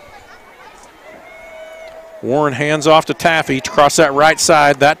 Warren hands off to Taffy to cross that right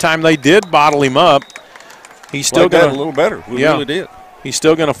side. That time they did bottle him up. He's still got a little better. We really did. He's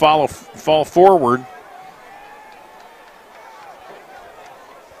still going to fall forward.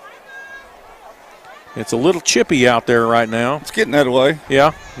 It's a little chippy out there right now. It's getting that way.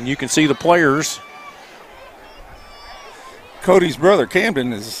 Yeah, and you can see the players. Cody's brother,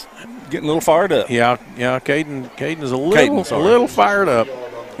 Camden, is getting a little fired up. Yeah, Caden is a little fired up.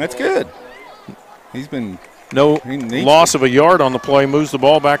 That's good. He's been loss of a yard on the play, moves the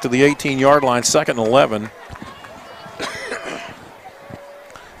ball back to the 18-yard line, 2nd and 11.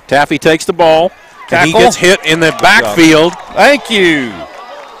 Taffy takes the ball, and he gets hit in the backfield. Thank you.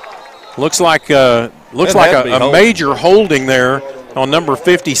 Looks like a major holding there on number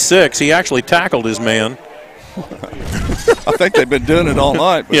 56. He actually tackled his man. I think they've been doing it all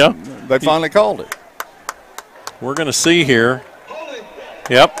night, but they finally called it. We're going to see here.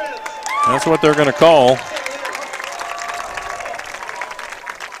 Yep, that's what they're going to call.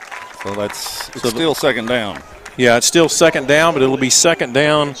 So it's still second down. Yeah, it's still second down, but it'll be second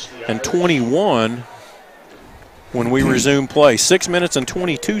down and 21 when we resume play. 6 minutes and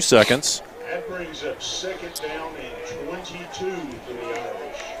 22 seconds. That brings up second down and 22 for the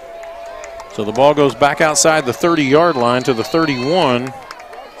Irish. So the ball goes back outside the 30-yard line to the 31.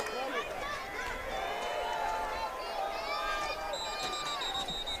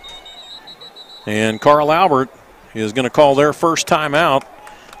 And Carl Albert is going to call their first timeout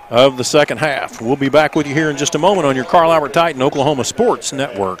of the second half. We'll be back with you here in just a moment on your Carl Albert Titan Oklahoma Sports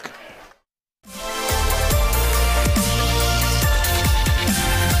Network.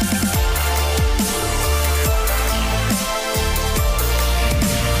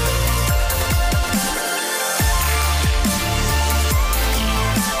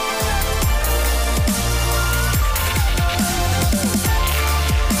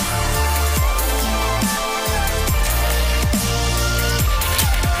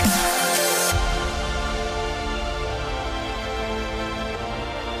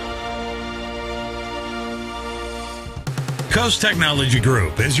 Coast Technology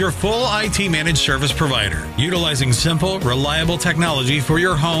Group is your full IT managed service provider, utilizing simple, reliable technology for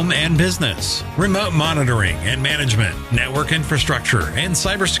your home and business. Remote monitoring and management, network infrastructure, and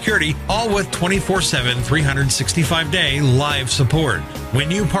cybersecurity, all with 24/7, 365-day live support. When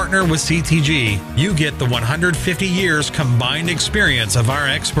you partner with CTG, you get the 150 years combined experience of our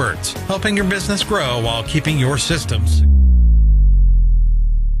experts, helping your business grow while keeping your systems.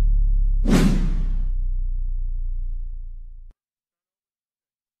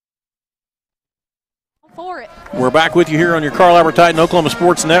 We're back with you here on your Carl Albert Titan Oklahoma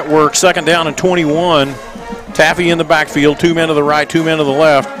Sports Network. Second down and 21. Taffy in the backfield, 2 men to the right, 2 men to the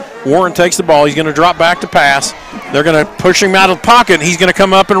left. Warren takes the ball. He's going to drop back to pass. They're going to push him out of the pocket, and he's going to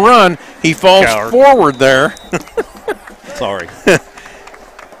come up and run. He falls forward there. Sorry.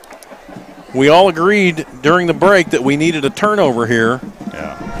 We all agreed during the break that we needed a turnover here.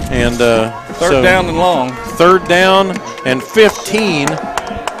 Yeah. And third down and long. Third down and 15.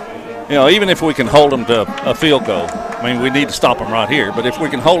 You know, even if we can hold them to a field goal, I mean, we need to stop them right here. But if we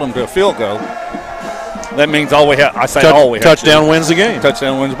can hold them to a field goal, that means all we have. I say all we have. Touchdown wins the game.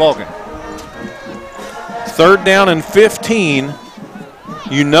 Touchdown wins the ball game. Third down and 15.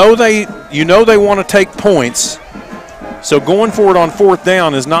 You know they want to take points. So going for it on fourth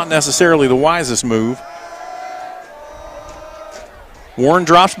down is not necessarily the wisest move. Warren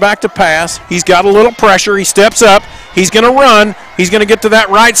drops back to pass. He's got a little pressure. He steps up. He's going to run. He's going to get to that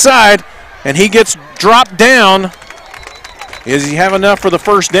right side, and he gets dropped down. Does he have enough for the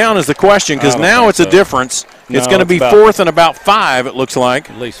first down is the question, because now it's a difference. It's going to be fourth and about 5, it looks like.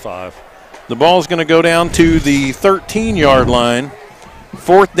 At least 5. The ball's going to go down to the 13-yard line.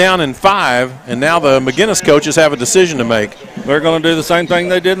 Fourth down and 5, and now the McGuinness coaches have a decision to make. They're going to do the same thing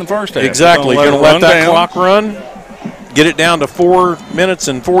they did in the first half. Exactly. Going to let that clock run, get it down to 4 minutes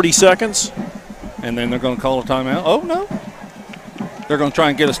and 40 seconds. And then they're going to call a timeout. Oh, no. They're going to try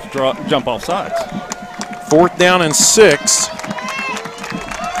and get us to jump off sides. Fourth down and 6.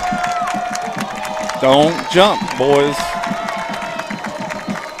 Don't jump, boys.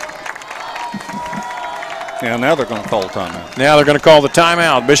 Yeah, now they're going to call a timeout. Now they're going to call the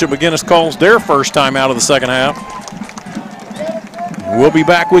timeout. Bishop McGuinness calls their first timeout of the second half. We'll be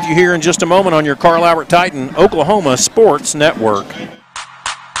back with you here in just a moment on your Carl Albert Titan Oklahoma Sports Network.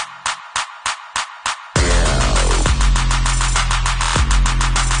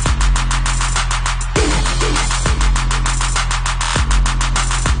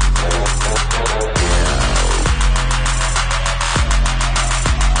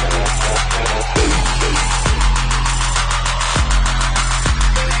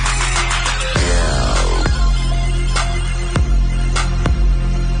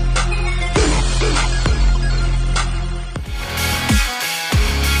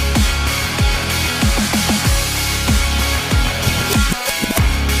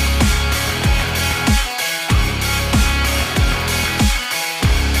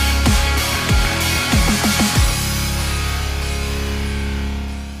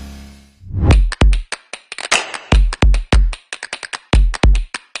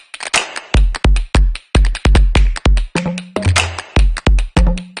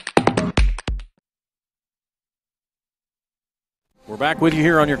 Back with you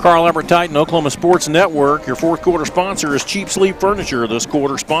here on your Carl Albert Titan Oklahoma Sports Network. Your fourth quarter sponsor is Cheap Sleep Furniture. This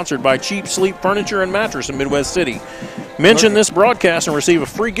quarter sponsored by Cheap Sleep Furniture and Mattress in Midwest City. Mention this broadcast and receive a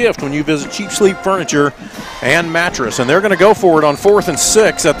free gift when you visit Cheap Sleep Furniture and Mattress. And they're going to go for it on 4th and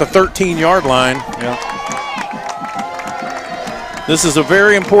 6 at the 13-yard line. Yeah. This is a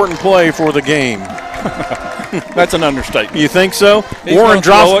very important play for the game. That's an understatement. You think so? He's Warren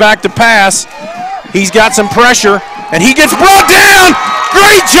drops back to pass. He's got some pressure, and he gets brought down.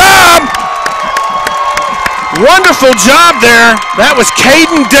 Great job. Wonderful job there. That was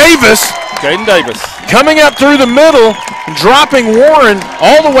Caden Davis. Caden Davis. Coming up through the middle, dropping Warren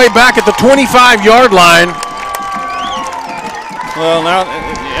all the way back at the 25-yard line. Well, now,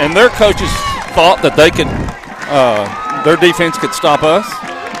 and their coaches thought that they could, their defense could stop us.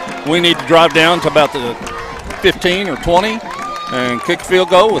 We need to drive down to about the 15 or 20 and kick a field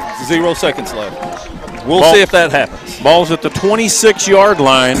goal with 0 seconds left. We'll see if that happens. Ball's at the 26-yard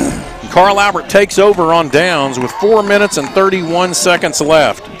line. Carl Albert takes over on downs with 4 minutes and 31 seconds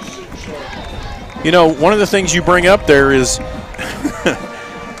left. You know, one of the things you bring up there is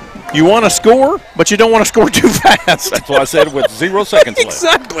you want to score, but you don't want to score too fast. That's why I said with 0 seconds left.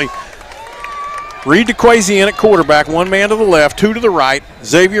 Exactly. Reed DeQuasie in at quarterback, 1 man to the left, 2 to the right.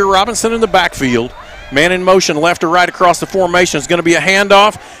 Xavier Robinson in the backfield. Man in motion left to right across the formation. It's going to be a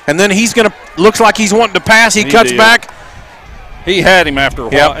handoff, and then he's going to, looks like he's wanting to pass. He cuts back. He had him after a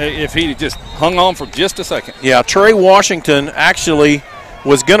while. If he just hung on for just a second. Yeah, Trey Washington actually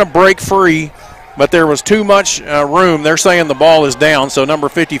was going to break free, but there was too much room. They're saying the ball is down, so number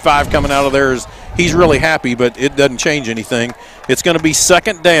 55 coming out of there is, he's really happy, but it doesn't change anything. It's going to be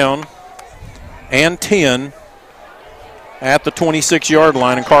 2nd down and 10 at the 26-yard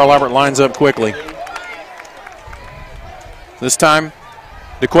line, and Carl Albert lines up quickly. This time,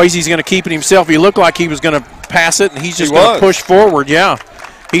 DeQuasie's going to keep it himself. He looked like he was going to pass it, and he's just going to push forward. Yeah,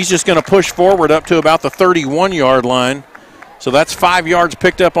 he's just going to push forward up to about the 31-yard line. So that's 5 yards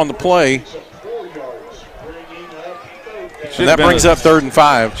picked up on the play. And that brings up 3rd and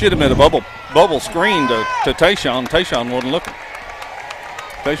 5. Should have been a bubble screen to Tayshawn. Tayshawn wasn't looking.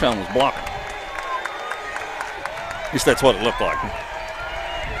 Tayshawn was blocking. At least that's what it looked like.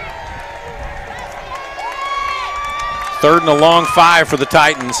 3rd and a long 5 for the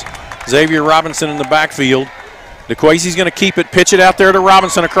Titans. Xavier Robinson in the backfield. DeQuasie's going to keep it, pitch it out there to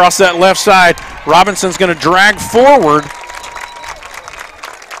Robinson across that left side. Robinson's going to drag forward.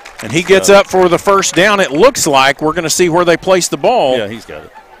 And he gets up for the 1st down. It looks like we're going to see where they place the ball. Yeah, he's got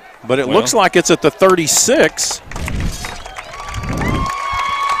it. But it looks like it's at the 36.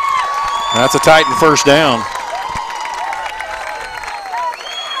 That's a Titan 1st down.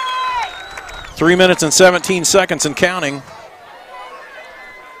 3 minutes and 17 seconds and counting.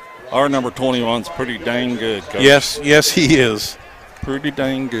 Our number 21's pretty dang good, Coach. Yes, he is. Pretty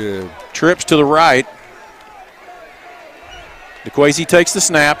dang good. Trips to the right. DeQuasie takes the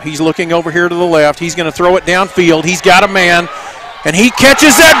snap. He's looking over here to the left. He's going to throw it downfield. He's got a man, and he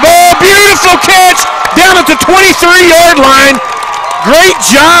catches that ball. Beautiful catch down at the 23-yard line. Great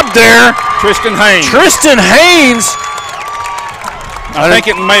job there. Tristan Haynes. I think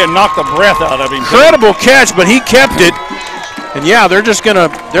it may have knocked the breath out of him. Incredible catch, but he kept it. And yeah, they're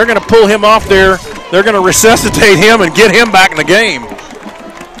gonna pull him off there. They're gonna resuscitate him and get him back in the game.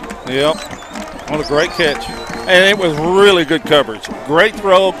 Yep. What a great catch. And it was really good coverage. Great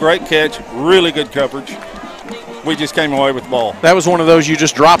throw, great catch, really good coverage. We just came away with the ball. That was one of those you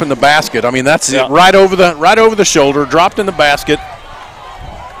just drop in the basket. I mean, that's it, right over the shoulder, dropped in the basket.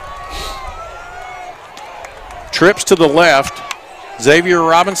 Trips to the left. Xavier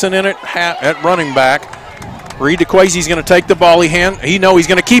Robinson in it at running back. Reed DeQuasie's going to take the ball. He's going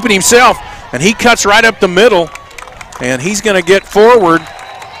to keep it himself, and he cuts right up the middle, and he's going to get forward.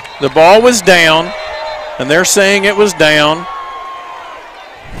 The ball was down, and they're saying it was down.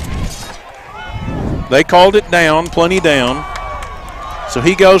 They called it down, plenty down. So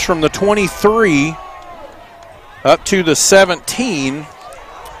he goes from the 23 up to the 17.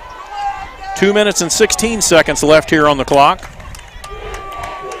 2 minutes and 16 seconds left here on the clock.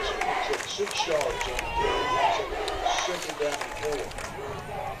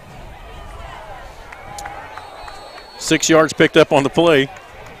 Six yards picked up on the play.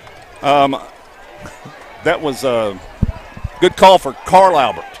 That was a good call for Carl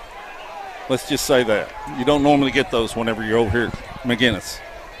Albert. Let's just say that. You don't normally get those whenever you're over here at McGuinness.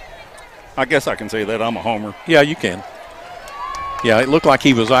 I guess I can say that. I'm a homer. Yeah, you can. Yeah, it looked like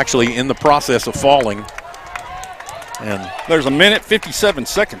he was actually in the process of falling. And there's 1 minute, 57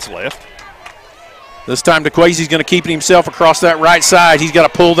 seconds left. This time DeQuasie's going to keep it himself across that right side. He's got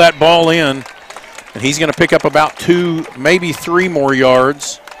to pull that ball in. And he's going to pick up about 2, maybe 3 more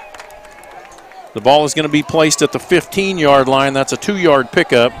yards. The ball is going to be placed at the 15-yard line. That's a 2-yard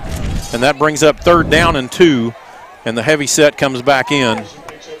pickup. And that brings up 3rd down and 2. And the heavy set comes back in.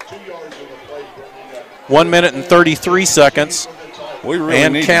 1 minute and 33 seconds.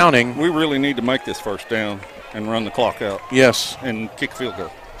 Counting. We really need to make this 1st down. and run the clock out. Yes. And kick a field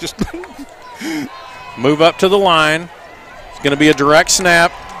goal. Just move up to the line. It's going to be a direct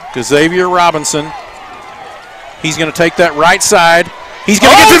snap to Xavier Robinson. He's going to take that right side. He's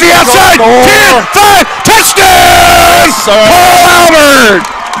going to get to the outside. 10, 5, touchdown! Carl Albert.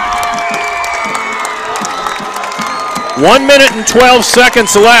 1 minute and 12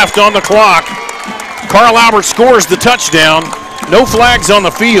 seconds left on the clock. Carl Albert scores the touchdown. No flags on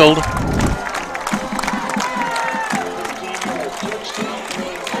the field.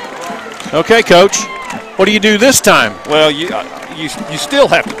 Okay, Coach. What do you do this time? Well, you still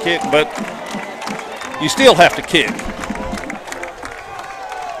have to kick, but you still have to kick.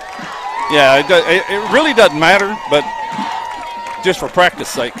 Yeah, it really doesn't matter, but just for practice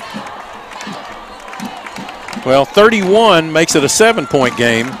sake. Well, 31 makes it a 7-point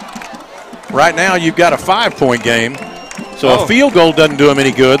game. Right now, you've got a 5-point game. So a field goal doesn't do them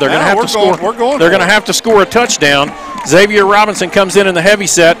any good. They're going to have to score. They're going to have to score a touchdown. Xavier Robinson comes in the heavy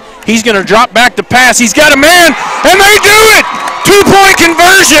set. He's going to drop back to pass. He's got a man, and they do it! 2-point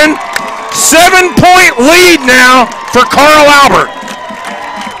conversion. 7-point lead now for Carl Albert.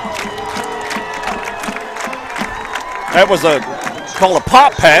 That was called a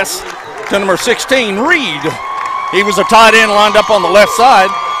pop pass to number 16, Reed. He was a tight end lined up on the left side.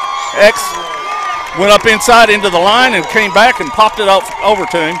 X went up inside into the line and came back and popped it over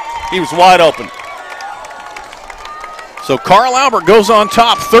to him. He was wide open. So Carl Albert goes on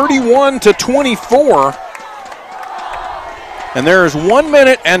top 31-24. And there is 1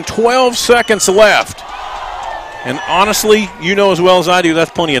 minute and 12 seconds left. And honestly, you know as well as I do,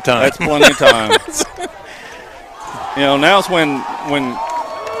 that's plenty of time. That's plenty of time. You know, now's when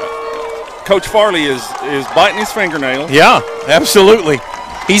Coach Farley is biting his fingernail. Yeah, absolutely.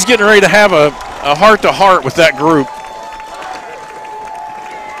 He's getting ready to have a heart-to-heart with that group.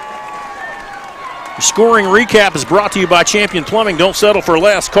 Your scoring recap is brought to you by Champion Plumbing. Don't settle for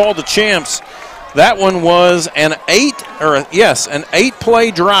less. Call the champs. That one was an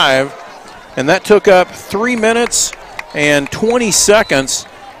 8-play drive, and that took up 3 minutes and 20 seconds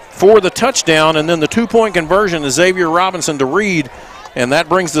for the touchdown, and then the 2-point conversion to Xavier Robinson to Reed, and that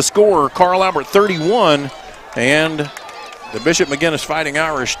brings the score Carl Albert 31 and the Bishop McGuinness Fighting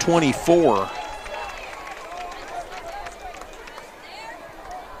Irish 24.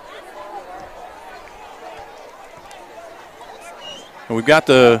 And we've got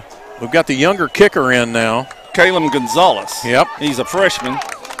the younger kicker in now. Caleb Gonzalez. Yep. He's a freshman.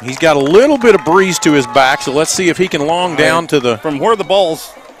 He's got a little bit of breeze to his back, so let's see if he can long down to the... From where the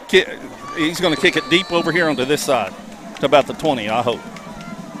ball's he's going to kick it deep over here onto this side to about the 20, I hope.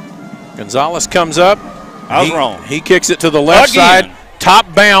 Gonzalez comes up. I was wrong. He kicks it to the left side.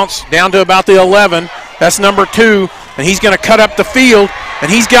 Top bounce down to about the 11. That's number 2, and he's going to cut up the field, and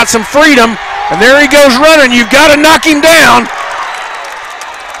he's got some freedom, and there he goes running. You've got to knock him down.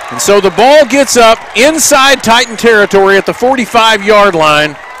 And so the ball gets up inside Titan territory at the 45-yard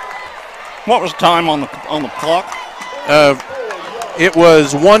line. What was the time on the clock? It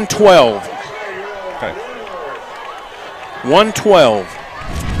was 1:12. Okay. 1:12.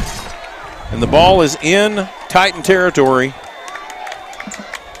 And the ball is in Titan territory.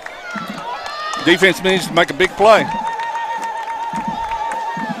 Defense needs to make a big play.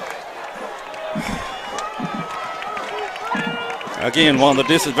 Again, one of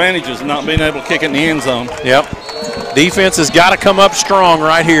the disadvantages of not being able to kick it in the end zone. Yep. Defense has got to come up strong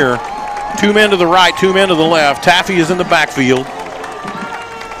right here. 2 men to the right, 2 men to the left. Taffy is in the backfield.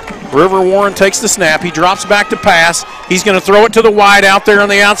 River Warren takes the snap. He drops back to pass. He's going to throw it to the wide out there on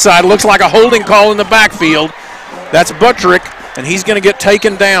the outside. Looks like a holding call in the backfield. That's Buttrick, and he's going to get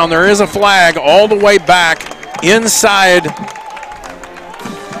taken down. There is a flag all the way back inside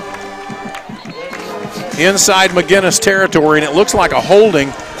McGuinness territory, and it looks like a holding,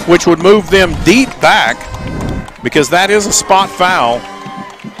 which would move them deep back because that is a spot foul.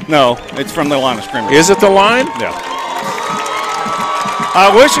 No, it's from the line of scrimmage. Is it the line? Yeah. I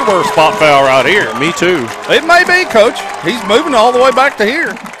wish it were a spot foul right here. Me too. It may be, Coach. He's moving all the way back to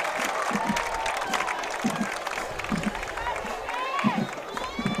here.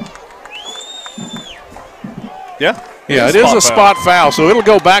 Yeah. Yeah, it is a spot foul, so it'll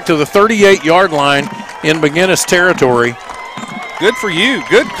go back to the 38-yard line in McGuinness territory. Good for you.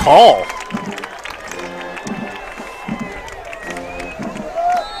 Good call.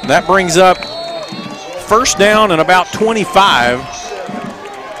 That brings up first down and about 25.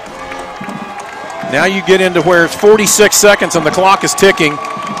 Now you get into where it's 46 seconds and the clock is ticking.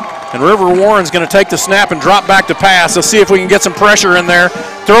 And River Warren's going to take the snap and drop back to pass. Let's see if we can get some pressure in there.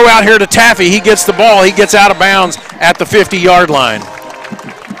 Throw out here to Taffy. He gets the ball. He gets out of bounds at the 50-yard line.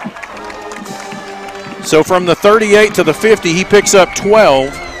 So from the 38 to the 50, he picks up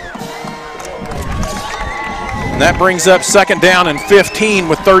 12. And that brings up 2nd down and 15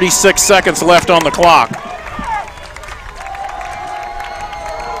 with 36 seconds left on the clock.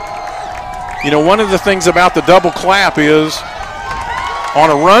 You know, one of the things about the double clap is on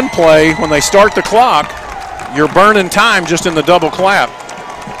a run play, when they start the clock, you're burning time just in the double clap.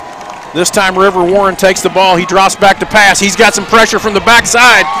 This time River Warren takes the ball. He drops back to pass. He's got some pressure from the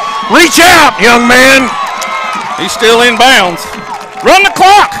backside. Reach out, young man. He's still in bounds. Run the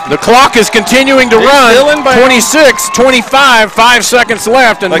clock. The clock is continuing to run. Still in bounds. 26, 25, 5 seconds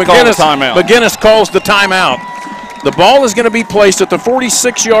left, and McGuinness calls the timeout. The ball is going to be placed at the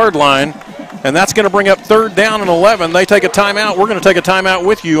 46-yard line, and that's going to bring up 3rd down and 11. They take a timeout. We're going to take a timeout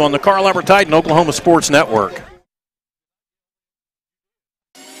with you on the Carl Albert Titan Oklahoma Sports Network.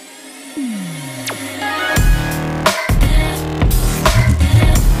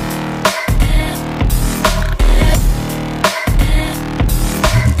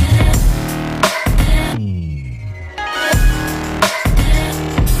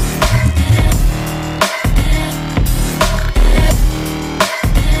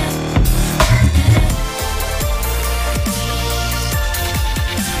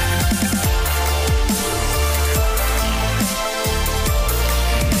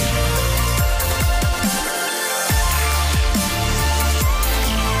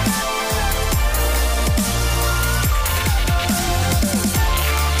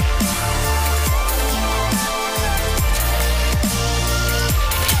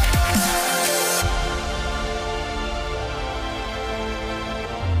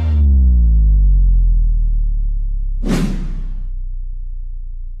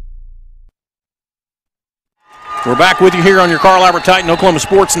 We're back with you here on your Carl Albert Titan Oklahoma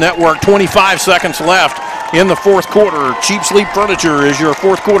Sports Network. 25 seconds left in the 4th quarter. Cheap Sleep Furniture is your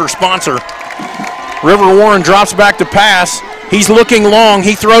 4th quarter sponsor. River Warren drops back to pass. He's looking long.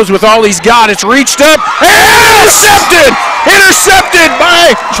 He throws with all he's got. It's reached up and intercepted! Intercepted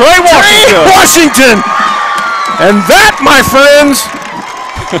by Trey Washington. And that, my friends,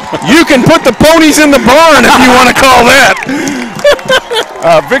 you can put the ponies in the barn if you want to call that.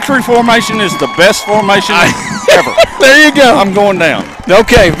 Victory formation is the best formation ever. There you go. I'm going down.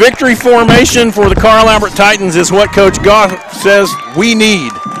 Okay, victory formation for the Carl Albert Titans is what Coach Goff says we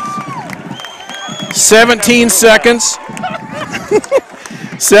need. 17 seconds.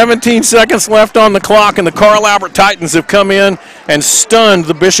 17 seconds left on the clock, and the Carl Albert Titans have come in and stunned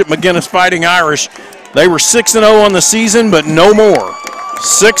the Bishop McGuinness Fighting Irish. They were 6-0 on the season, but no more.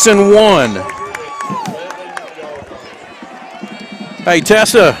 6-1. Hey,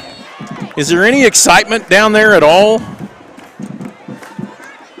 Tessa, is there any excitement down there at all?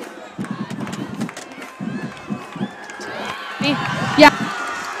 Yeah.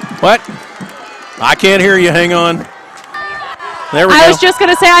 What? I can't hear you. Hang on. There we go. I was just going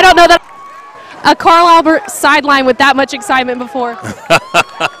to say, I don't know that a Carl Albert sideline with that much excitement before.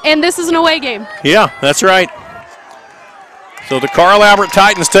 And this is an away game. Yeah, that's right. So the Carl Albert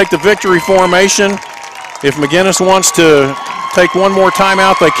Titans take the victory formation. If McGuinness wants to take one more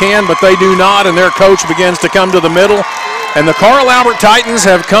timeout, they can, but they do not, and their coach begins to come to the middle. And the Carl Albert Titans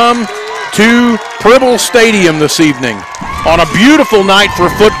have come to Pribble Stadium this evening on a beautiful night for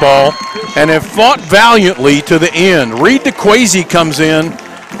football and have fought valiantly to the end. Reed DeQuazy comes in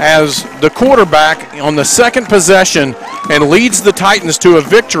as the quarterback on the 2nd possession and leads the Titans to a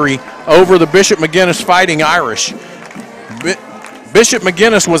victory over the Bishop McGuinness Fighting Irish. Bishop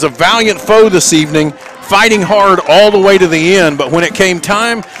McGuinness was a valiant foe this evening, fighting hard all the way to the end, but when it came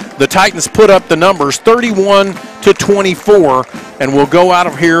time, the Titans put up the numbers 31-24 and will go out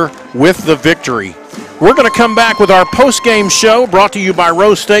of here with the victory. We're going to come back with our post-game show brought to you by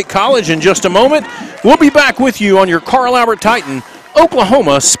Rose State College in just a moment. We'll be back with you on your Carl Albert Titan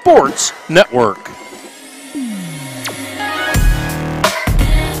Oklahoma Sports Network.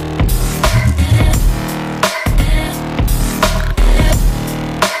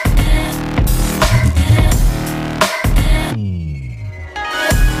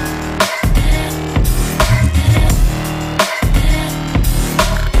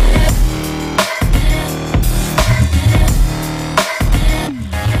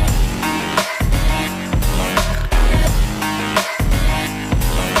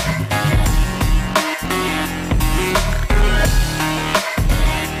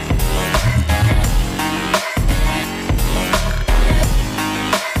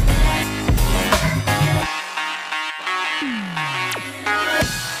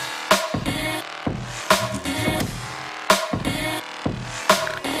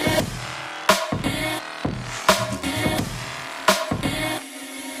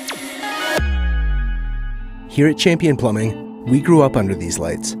 Here at Champion Plumbing, we grew up under these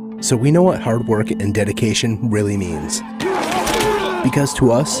lights, so we know what hard work and dedication really means. Because to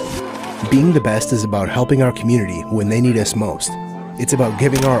us, being the best is about helping our community when they need us most. It's about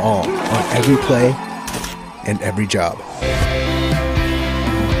giving our all on every play and every job.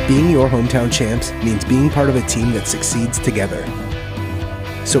 Being your hometown champs means being part of a team that succeeds together.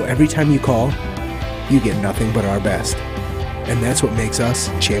 So every time you call, you get nothing but our best. And that's what makes us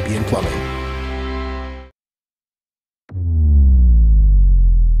Champion Plumbing.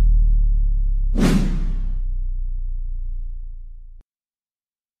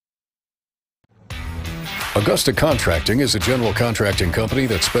 Augusta Contracting is a general contracting company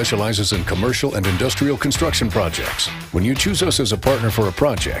that specializes in commercial and industrial construction projects. When you choose us as a partner for a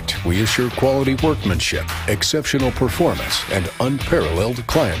project, we assure quality workmanship, exceptional performance, and unparalleled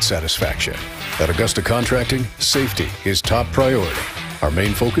client satisfaction. At Augusta Contracting, safety is top priority. Our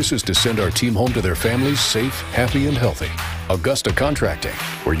main focus is to send our team home to their families safe, happy, and healthy. Augusta Contracting,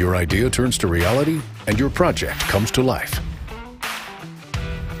 where your idea turns to reality and your project comes to life.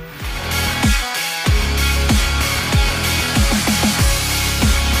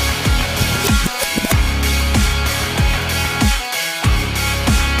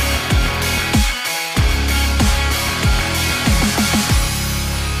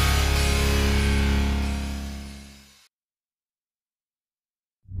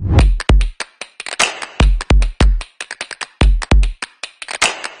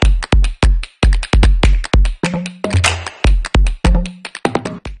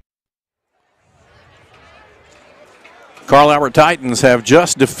 Carl Albert Titans have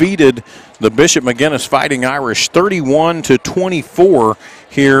just defeated the Bishop McGuinness Fighting Irish 31-24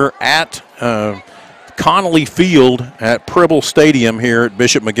 here at Connolly Field at Pribble Stadium here at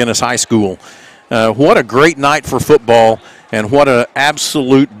Bishop McGuinness High School. What a great night for football, and what an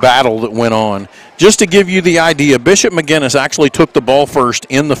absolute battle that went on. Just to give you the idea, Bishop McGuinness actually took the ball first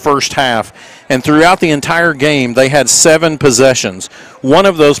in the first half, and throughout the entire game they had 7 possessions. One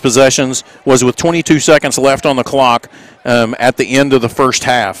of those possessions was with 22 seconds left on the clock at the end of the first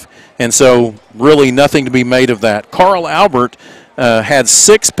half, and so really nothing to be made of that. Carl Albert had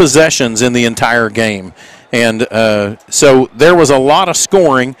 6 possessions in the entire game. And so there was a lot of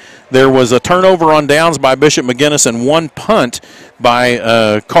scoring. There was a turnover on downs by Bishop McGuinness and 1 punt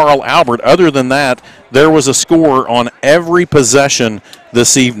by Carl Albert. Other than that, there was a score on every possession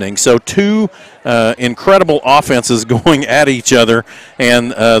this evening. So 2 incredible offenses going at each other,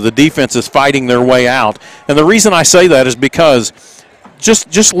 and the defense is fighting their way out. And the reason I say that is because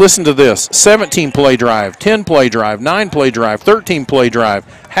just listen to this. 17-play drive, 10-play drive, 9-play drive, 13-play drive,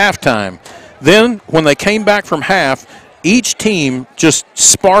 halftime. Then, when they came back from half, each team just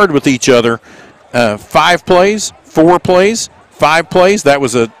sparred with each other. 5 plays, 4 plays, 5 plays. That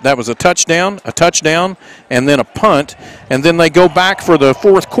was a touchdown, and then a punt. And then they go back for the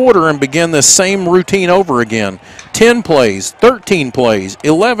fourth quarter and begin this same routine over again. 10 plays, 13 plays,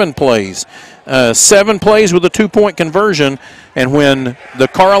 11 plays, 7 plays with a 2-point conversion. And when the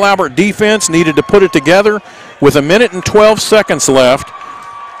Carl Albert defense needed to put it together with 1 minute and 12 seconds left,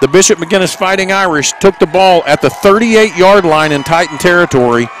 the Bishop McGuinness Fighting Irish took the ball at the 38-yard line in Titan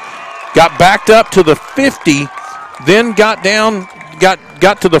territory, got backed up to the 50, then got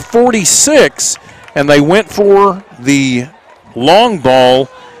to the 46, and they went for the long ball,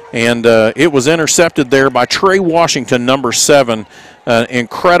 and it was intercepted there by Trey Washington, number 7.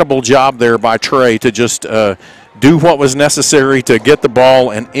 Incredible job there by Trey to just do what was necessary to get the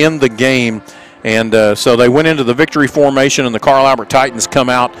ball and end the game. And so they went into the victory formation, and the Carl Albert Titans come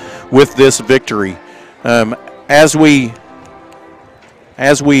out with this victory. As we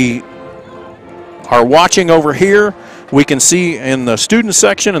are watching over here, we can see in the student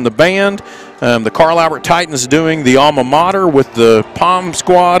section and the band, the Carl Albert Titans doing the alma mater with the pom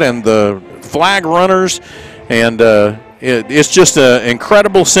squad and the flag runners. And it's just an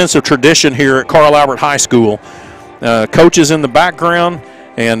incredible sense of tradition here at Carl Albert High School. Coaches in the background.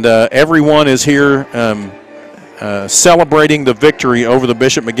 And everyone is here celebrating the victory over the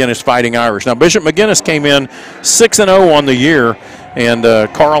Bishop McGuinness Fighting Irish. Now, Bishop McGuinness came in 6-0 on the year, and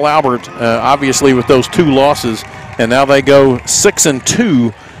Carl Albert, obviously, with those 2 losses, and now they go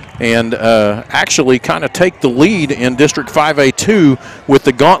 6-2 and actually kind of take the lead in District 5A2 with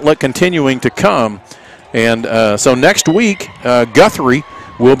the gauntlet continuing to come. And so next week, Guthrie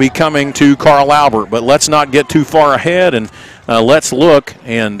will be coming to Carl Albert, but let's not get too far ahead, and let's look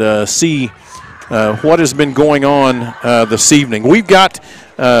and see what has been going on this evening. We've got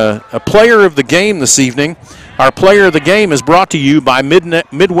a player of the game this evening. Our player of the game is brought to you by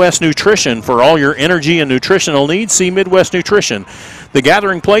Midwest Nutrition. For all your energy and nutritional needs, see Midwest Nutrition, the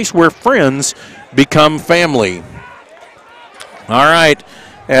gathering place where friends become family. All right,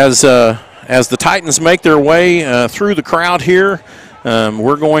 as the Titans make their way through the crowd here,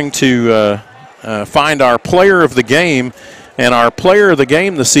 we're going to find our player of the game, and our player of the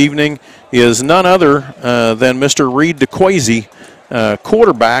game this evening is none other than Mr. Reed DeQuazy,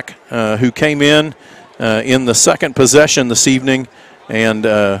 quarterback, who came in the second possession this evening and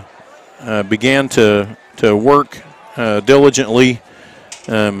began to work diligently.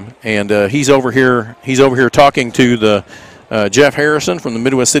 And he's over here talking to the Jeff Harrison from the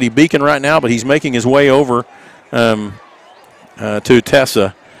Midwest City Beacon right now, but he's making his way over to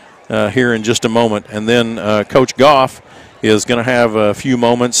Tessa here in just a moment. And then Coach Goff is going to have a few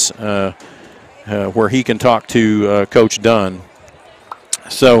moments where he can talk to Coach Dunn.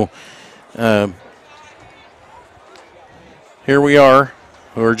 So here we are.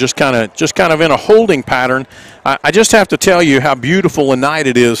 We're just kind of in a holding pattern. I just have to tell you how beautiful a night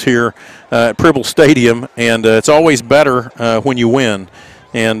it is here at Pribble Stadium, and it's always better when you win.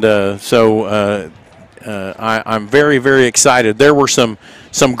 And I'm very, very excited. There were some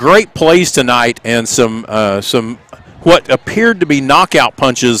great plays tonight, and some what appeared to be knockout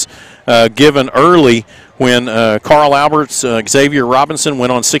punches given early when Carl Albert's Xavier Robinson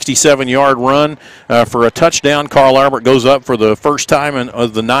went on 67-yard run for a touchdown. Carl Albert goes up for the first time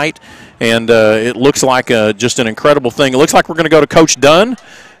of the night, and it looks like just an incredible thing. It looks like we're going to go to Coach Dunn,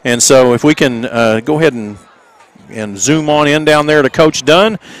 and so if we can go ahead and zoom on in down there to Coach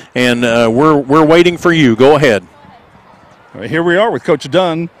Dunn, and we're waiting for you. Go ahead. All right, here we are with Coach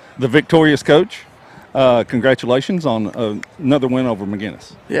Dunn, the victorious coach. Congratulations on another win over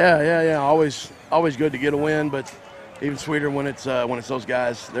McGuinness. Yeah. Always good to get a win, but even sweeter when it's those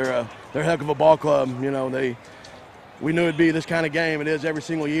guys. They're a heck of a ball club. You know, we knew it'd be this kind of game. It is every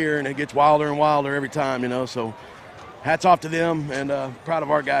single year, and it gets wilder and wilder every time. You know, so hats off to them, and proud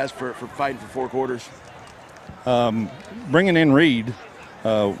of our guys for fighting for 4 quarters. Bringing in Reed,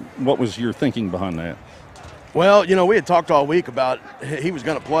 what was your thinking behind that? Well, you know, we had talked all week about he was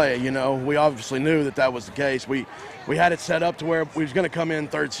going to play. You know, we obviously knew that was the case. We had it set up to where we was going to come in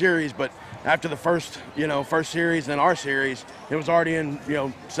third series, but after the first series, then our series, it was already in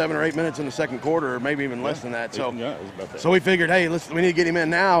 7 or 8 minutes in the second quarter, or maybe even less than that. So, yeah, it was about that. So we figured, hey, we need to get him in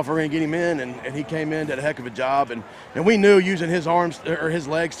now if we're going to get him in, and he came in, did a heck of a job, and we knew using his arms or his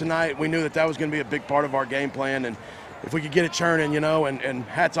legs tonight, we knew that was going to be a big part of our game plan, and if we could get it churning, and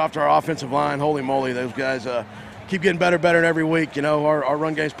hats off to our offensive line. Holy moly, those guys keep getting better every week. You know, our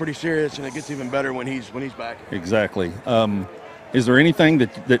run game's pretty serious, and it gets even better when he's back. Exactly. Is there anything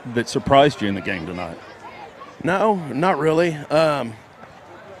that surprised you in the game tonight? No, not really.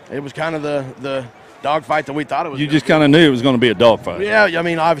 It was kind of the dogfight that we thought it was. You just kind of knew it was going to be a dogfight. Yeah, I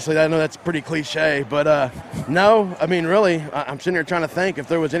mean, obviously, I know that's pretty cliche, but no, I mean, really, I'm sitting here trying to think if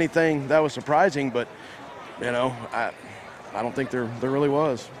there was anything that was surprising, but, I don't think there really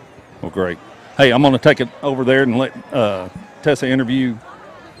was. Well, great. Hey, I'm going to take it over there and let Tessa interview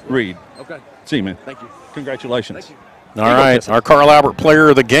Reed. Okay. See you, man. Thank you. Congratulations. Thank you. All right, our Carl Albert player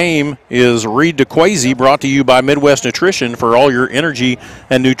of the game is Reed DeQuazy, brought to you by Midwest Nutrition. For all your energy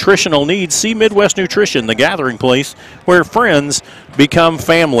and nutritional needs, see Midwest Nutrition, the gathering place where friends become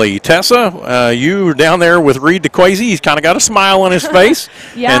family. Tessa, you down there with Reed DeQuazy. He's kind of got a smile on his face.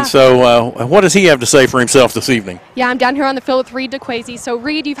 Yeah. And so what does he have to say for himself this evening? Yeah, I'm down here on the field with Reed DeQuazy. So,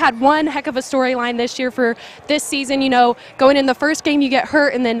 Reed, you've had one heck of a storyline this year for this season. Going in the first game, you get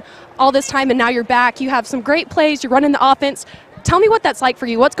hurt, and then all this time, and now you're back. You have some great plays. You're running the offense. Tell me what that's like for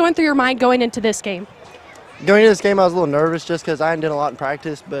you. What's going through your mind going into this game? Going into this game, I was a little nervous just because I hadn't done a lot in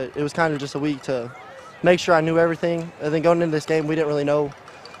practice, but it was kind of just a week to make sure I knew everything. And then going into this game, we didn't really know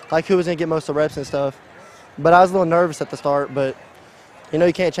who was going to get most of the reps and stuff. But I was a little nervous at the start, but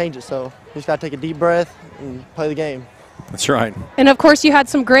you can't change it, so you just got to take a deep breath and play the game. That's right. And, of course, you had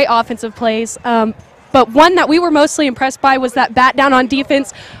some great offensive plays. But one that we were mostly impressed by was that bat down on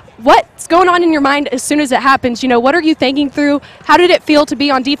defense. What's going on in your mind as soon as it happens? What are you thinking through? How did it feel to be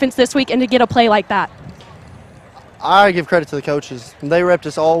on defense this week and to get a play like that? I give credit to the coaches. They repped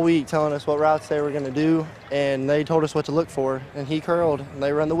us all week telling us what routes they were going to do, and they told us what to look for, and he curled, and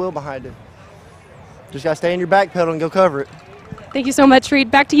they run the wheel behind it. Just got to stay in your back pedal and go cover it. Thank you so much,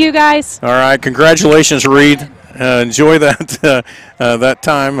 Reed. Back to you guys. All right, congratulations, Reed. Enjoy that that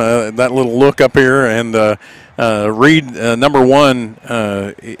time, that little look up here, and Reed, number one,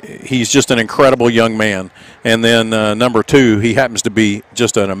 he's just an incredible young man, and then number two, he happens to be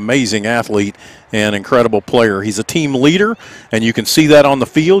just an amazing athlete and incredible player. He's a team leader, and you can see that on the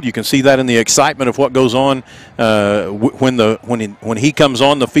field. You can see that in the excitement of what goes on when he comes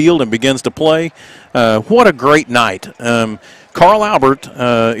on the field and begins to play. What a great night! Carl Albert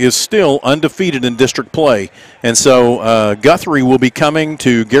is still undefeated in district play. And so Guthrie will be coming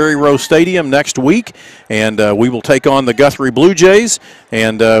to Gary Rose Stadium next week, and we will take on the Guthrie Blue Jays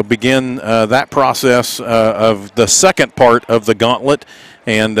and begin that process of the second part of the gauntlet.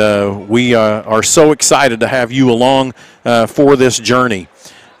 And we are so excited to have you along for this journey.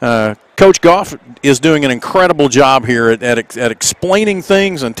 Coach Goff is doing an incredible job here at explaining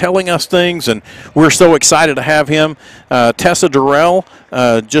things and telling us things, and we're so excited to have him. Tessa Durrell,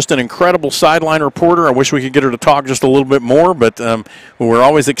 just an incredible sideline reporter. I wish we could get her to talk just a little bit more, but we're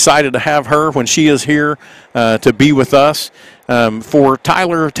always excited to have her when she is here to be with us. For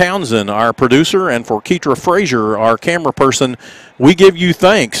Tyler Townsend, our producer, and for Keetra Frazier, our camera person, we give you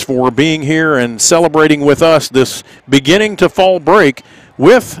thanks for being here and celebrating with us this beginning to fall break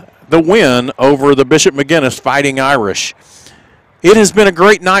with the win over the Bishop McGuinness Fighting Irish. It has been a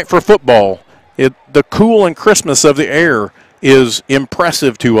great night for football. The cool and crispness of the air is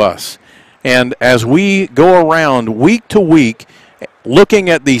impressive to us. And as we go around week to week, looking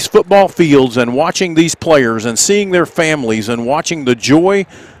at these football fields and watching these players and seeing their families and watching the joy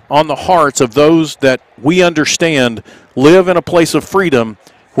on the hearts of those that we understand live in a place of freedom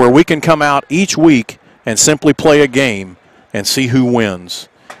where we can come out each week and simply play a game and see who wins.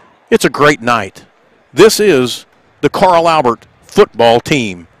 It's a great night. This is the Carl Albert football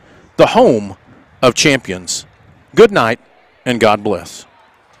team, the home of champions. Good night, and God bless.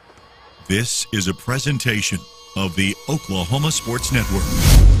 This is a presentation of the Oklahoma Sports Network.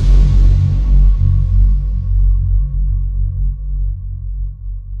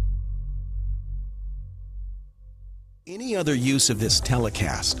 Any other use of this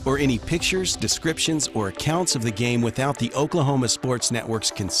telecast or any pictures, descriptions, or accounts of the game without the Oklahoma Sports Network's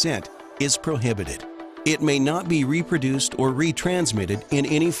consent is prohibited. It may not be reproduced or retransmitted in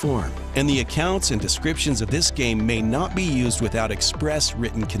any form, and the accounts and descriptions of this game may not be used without express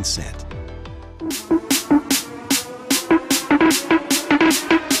written consent.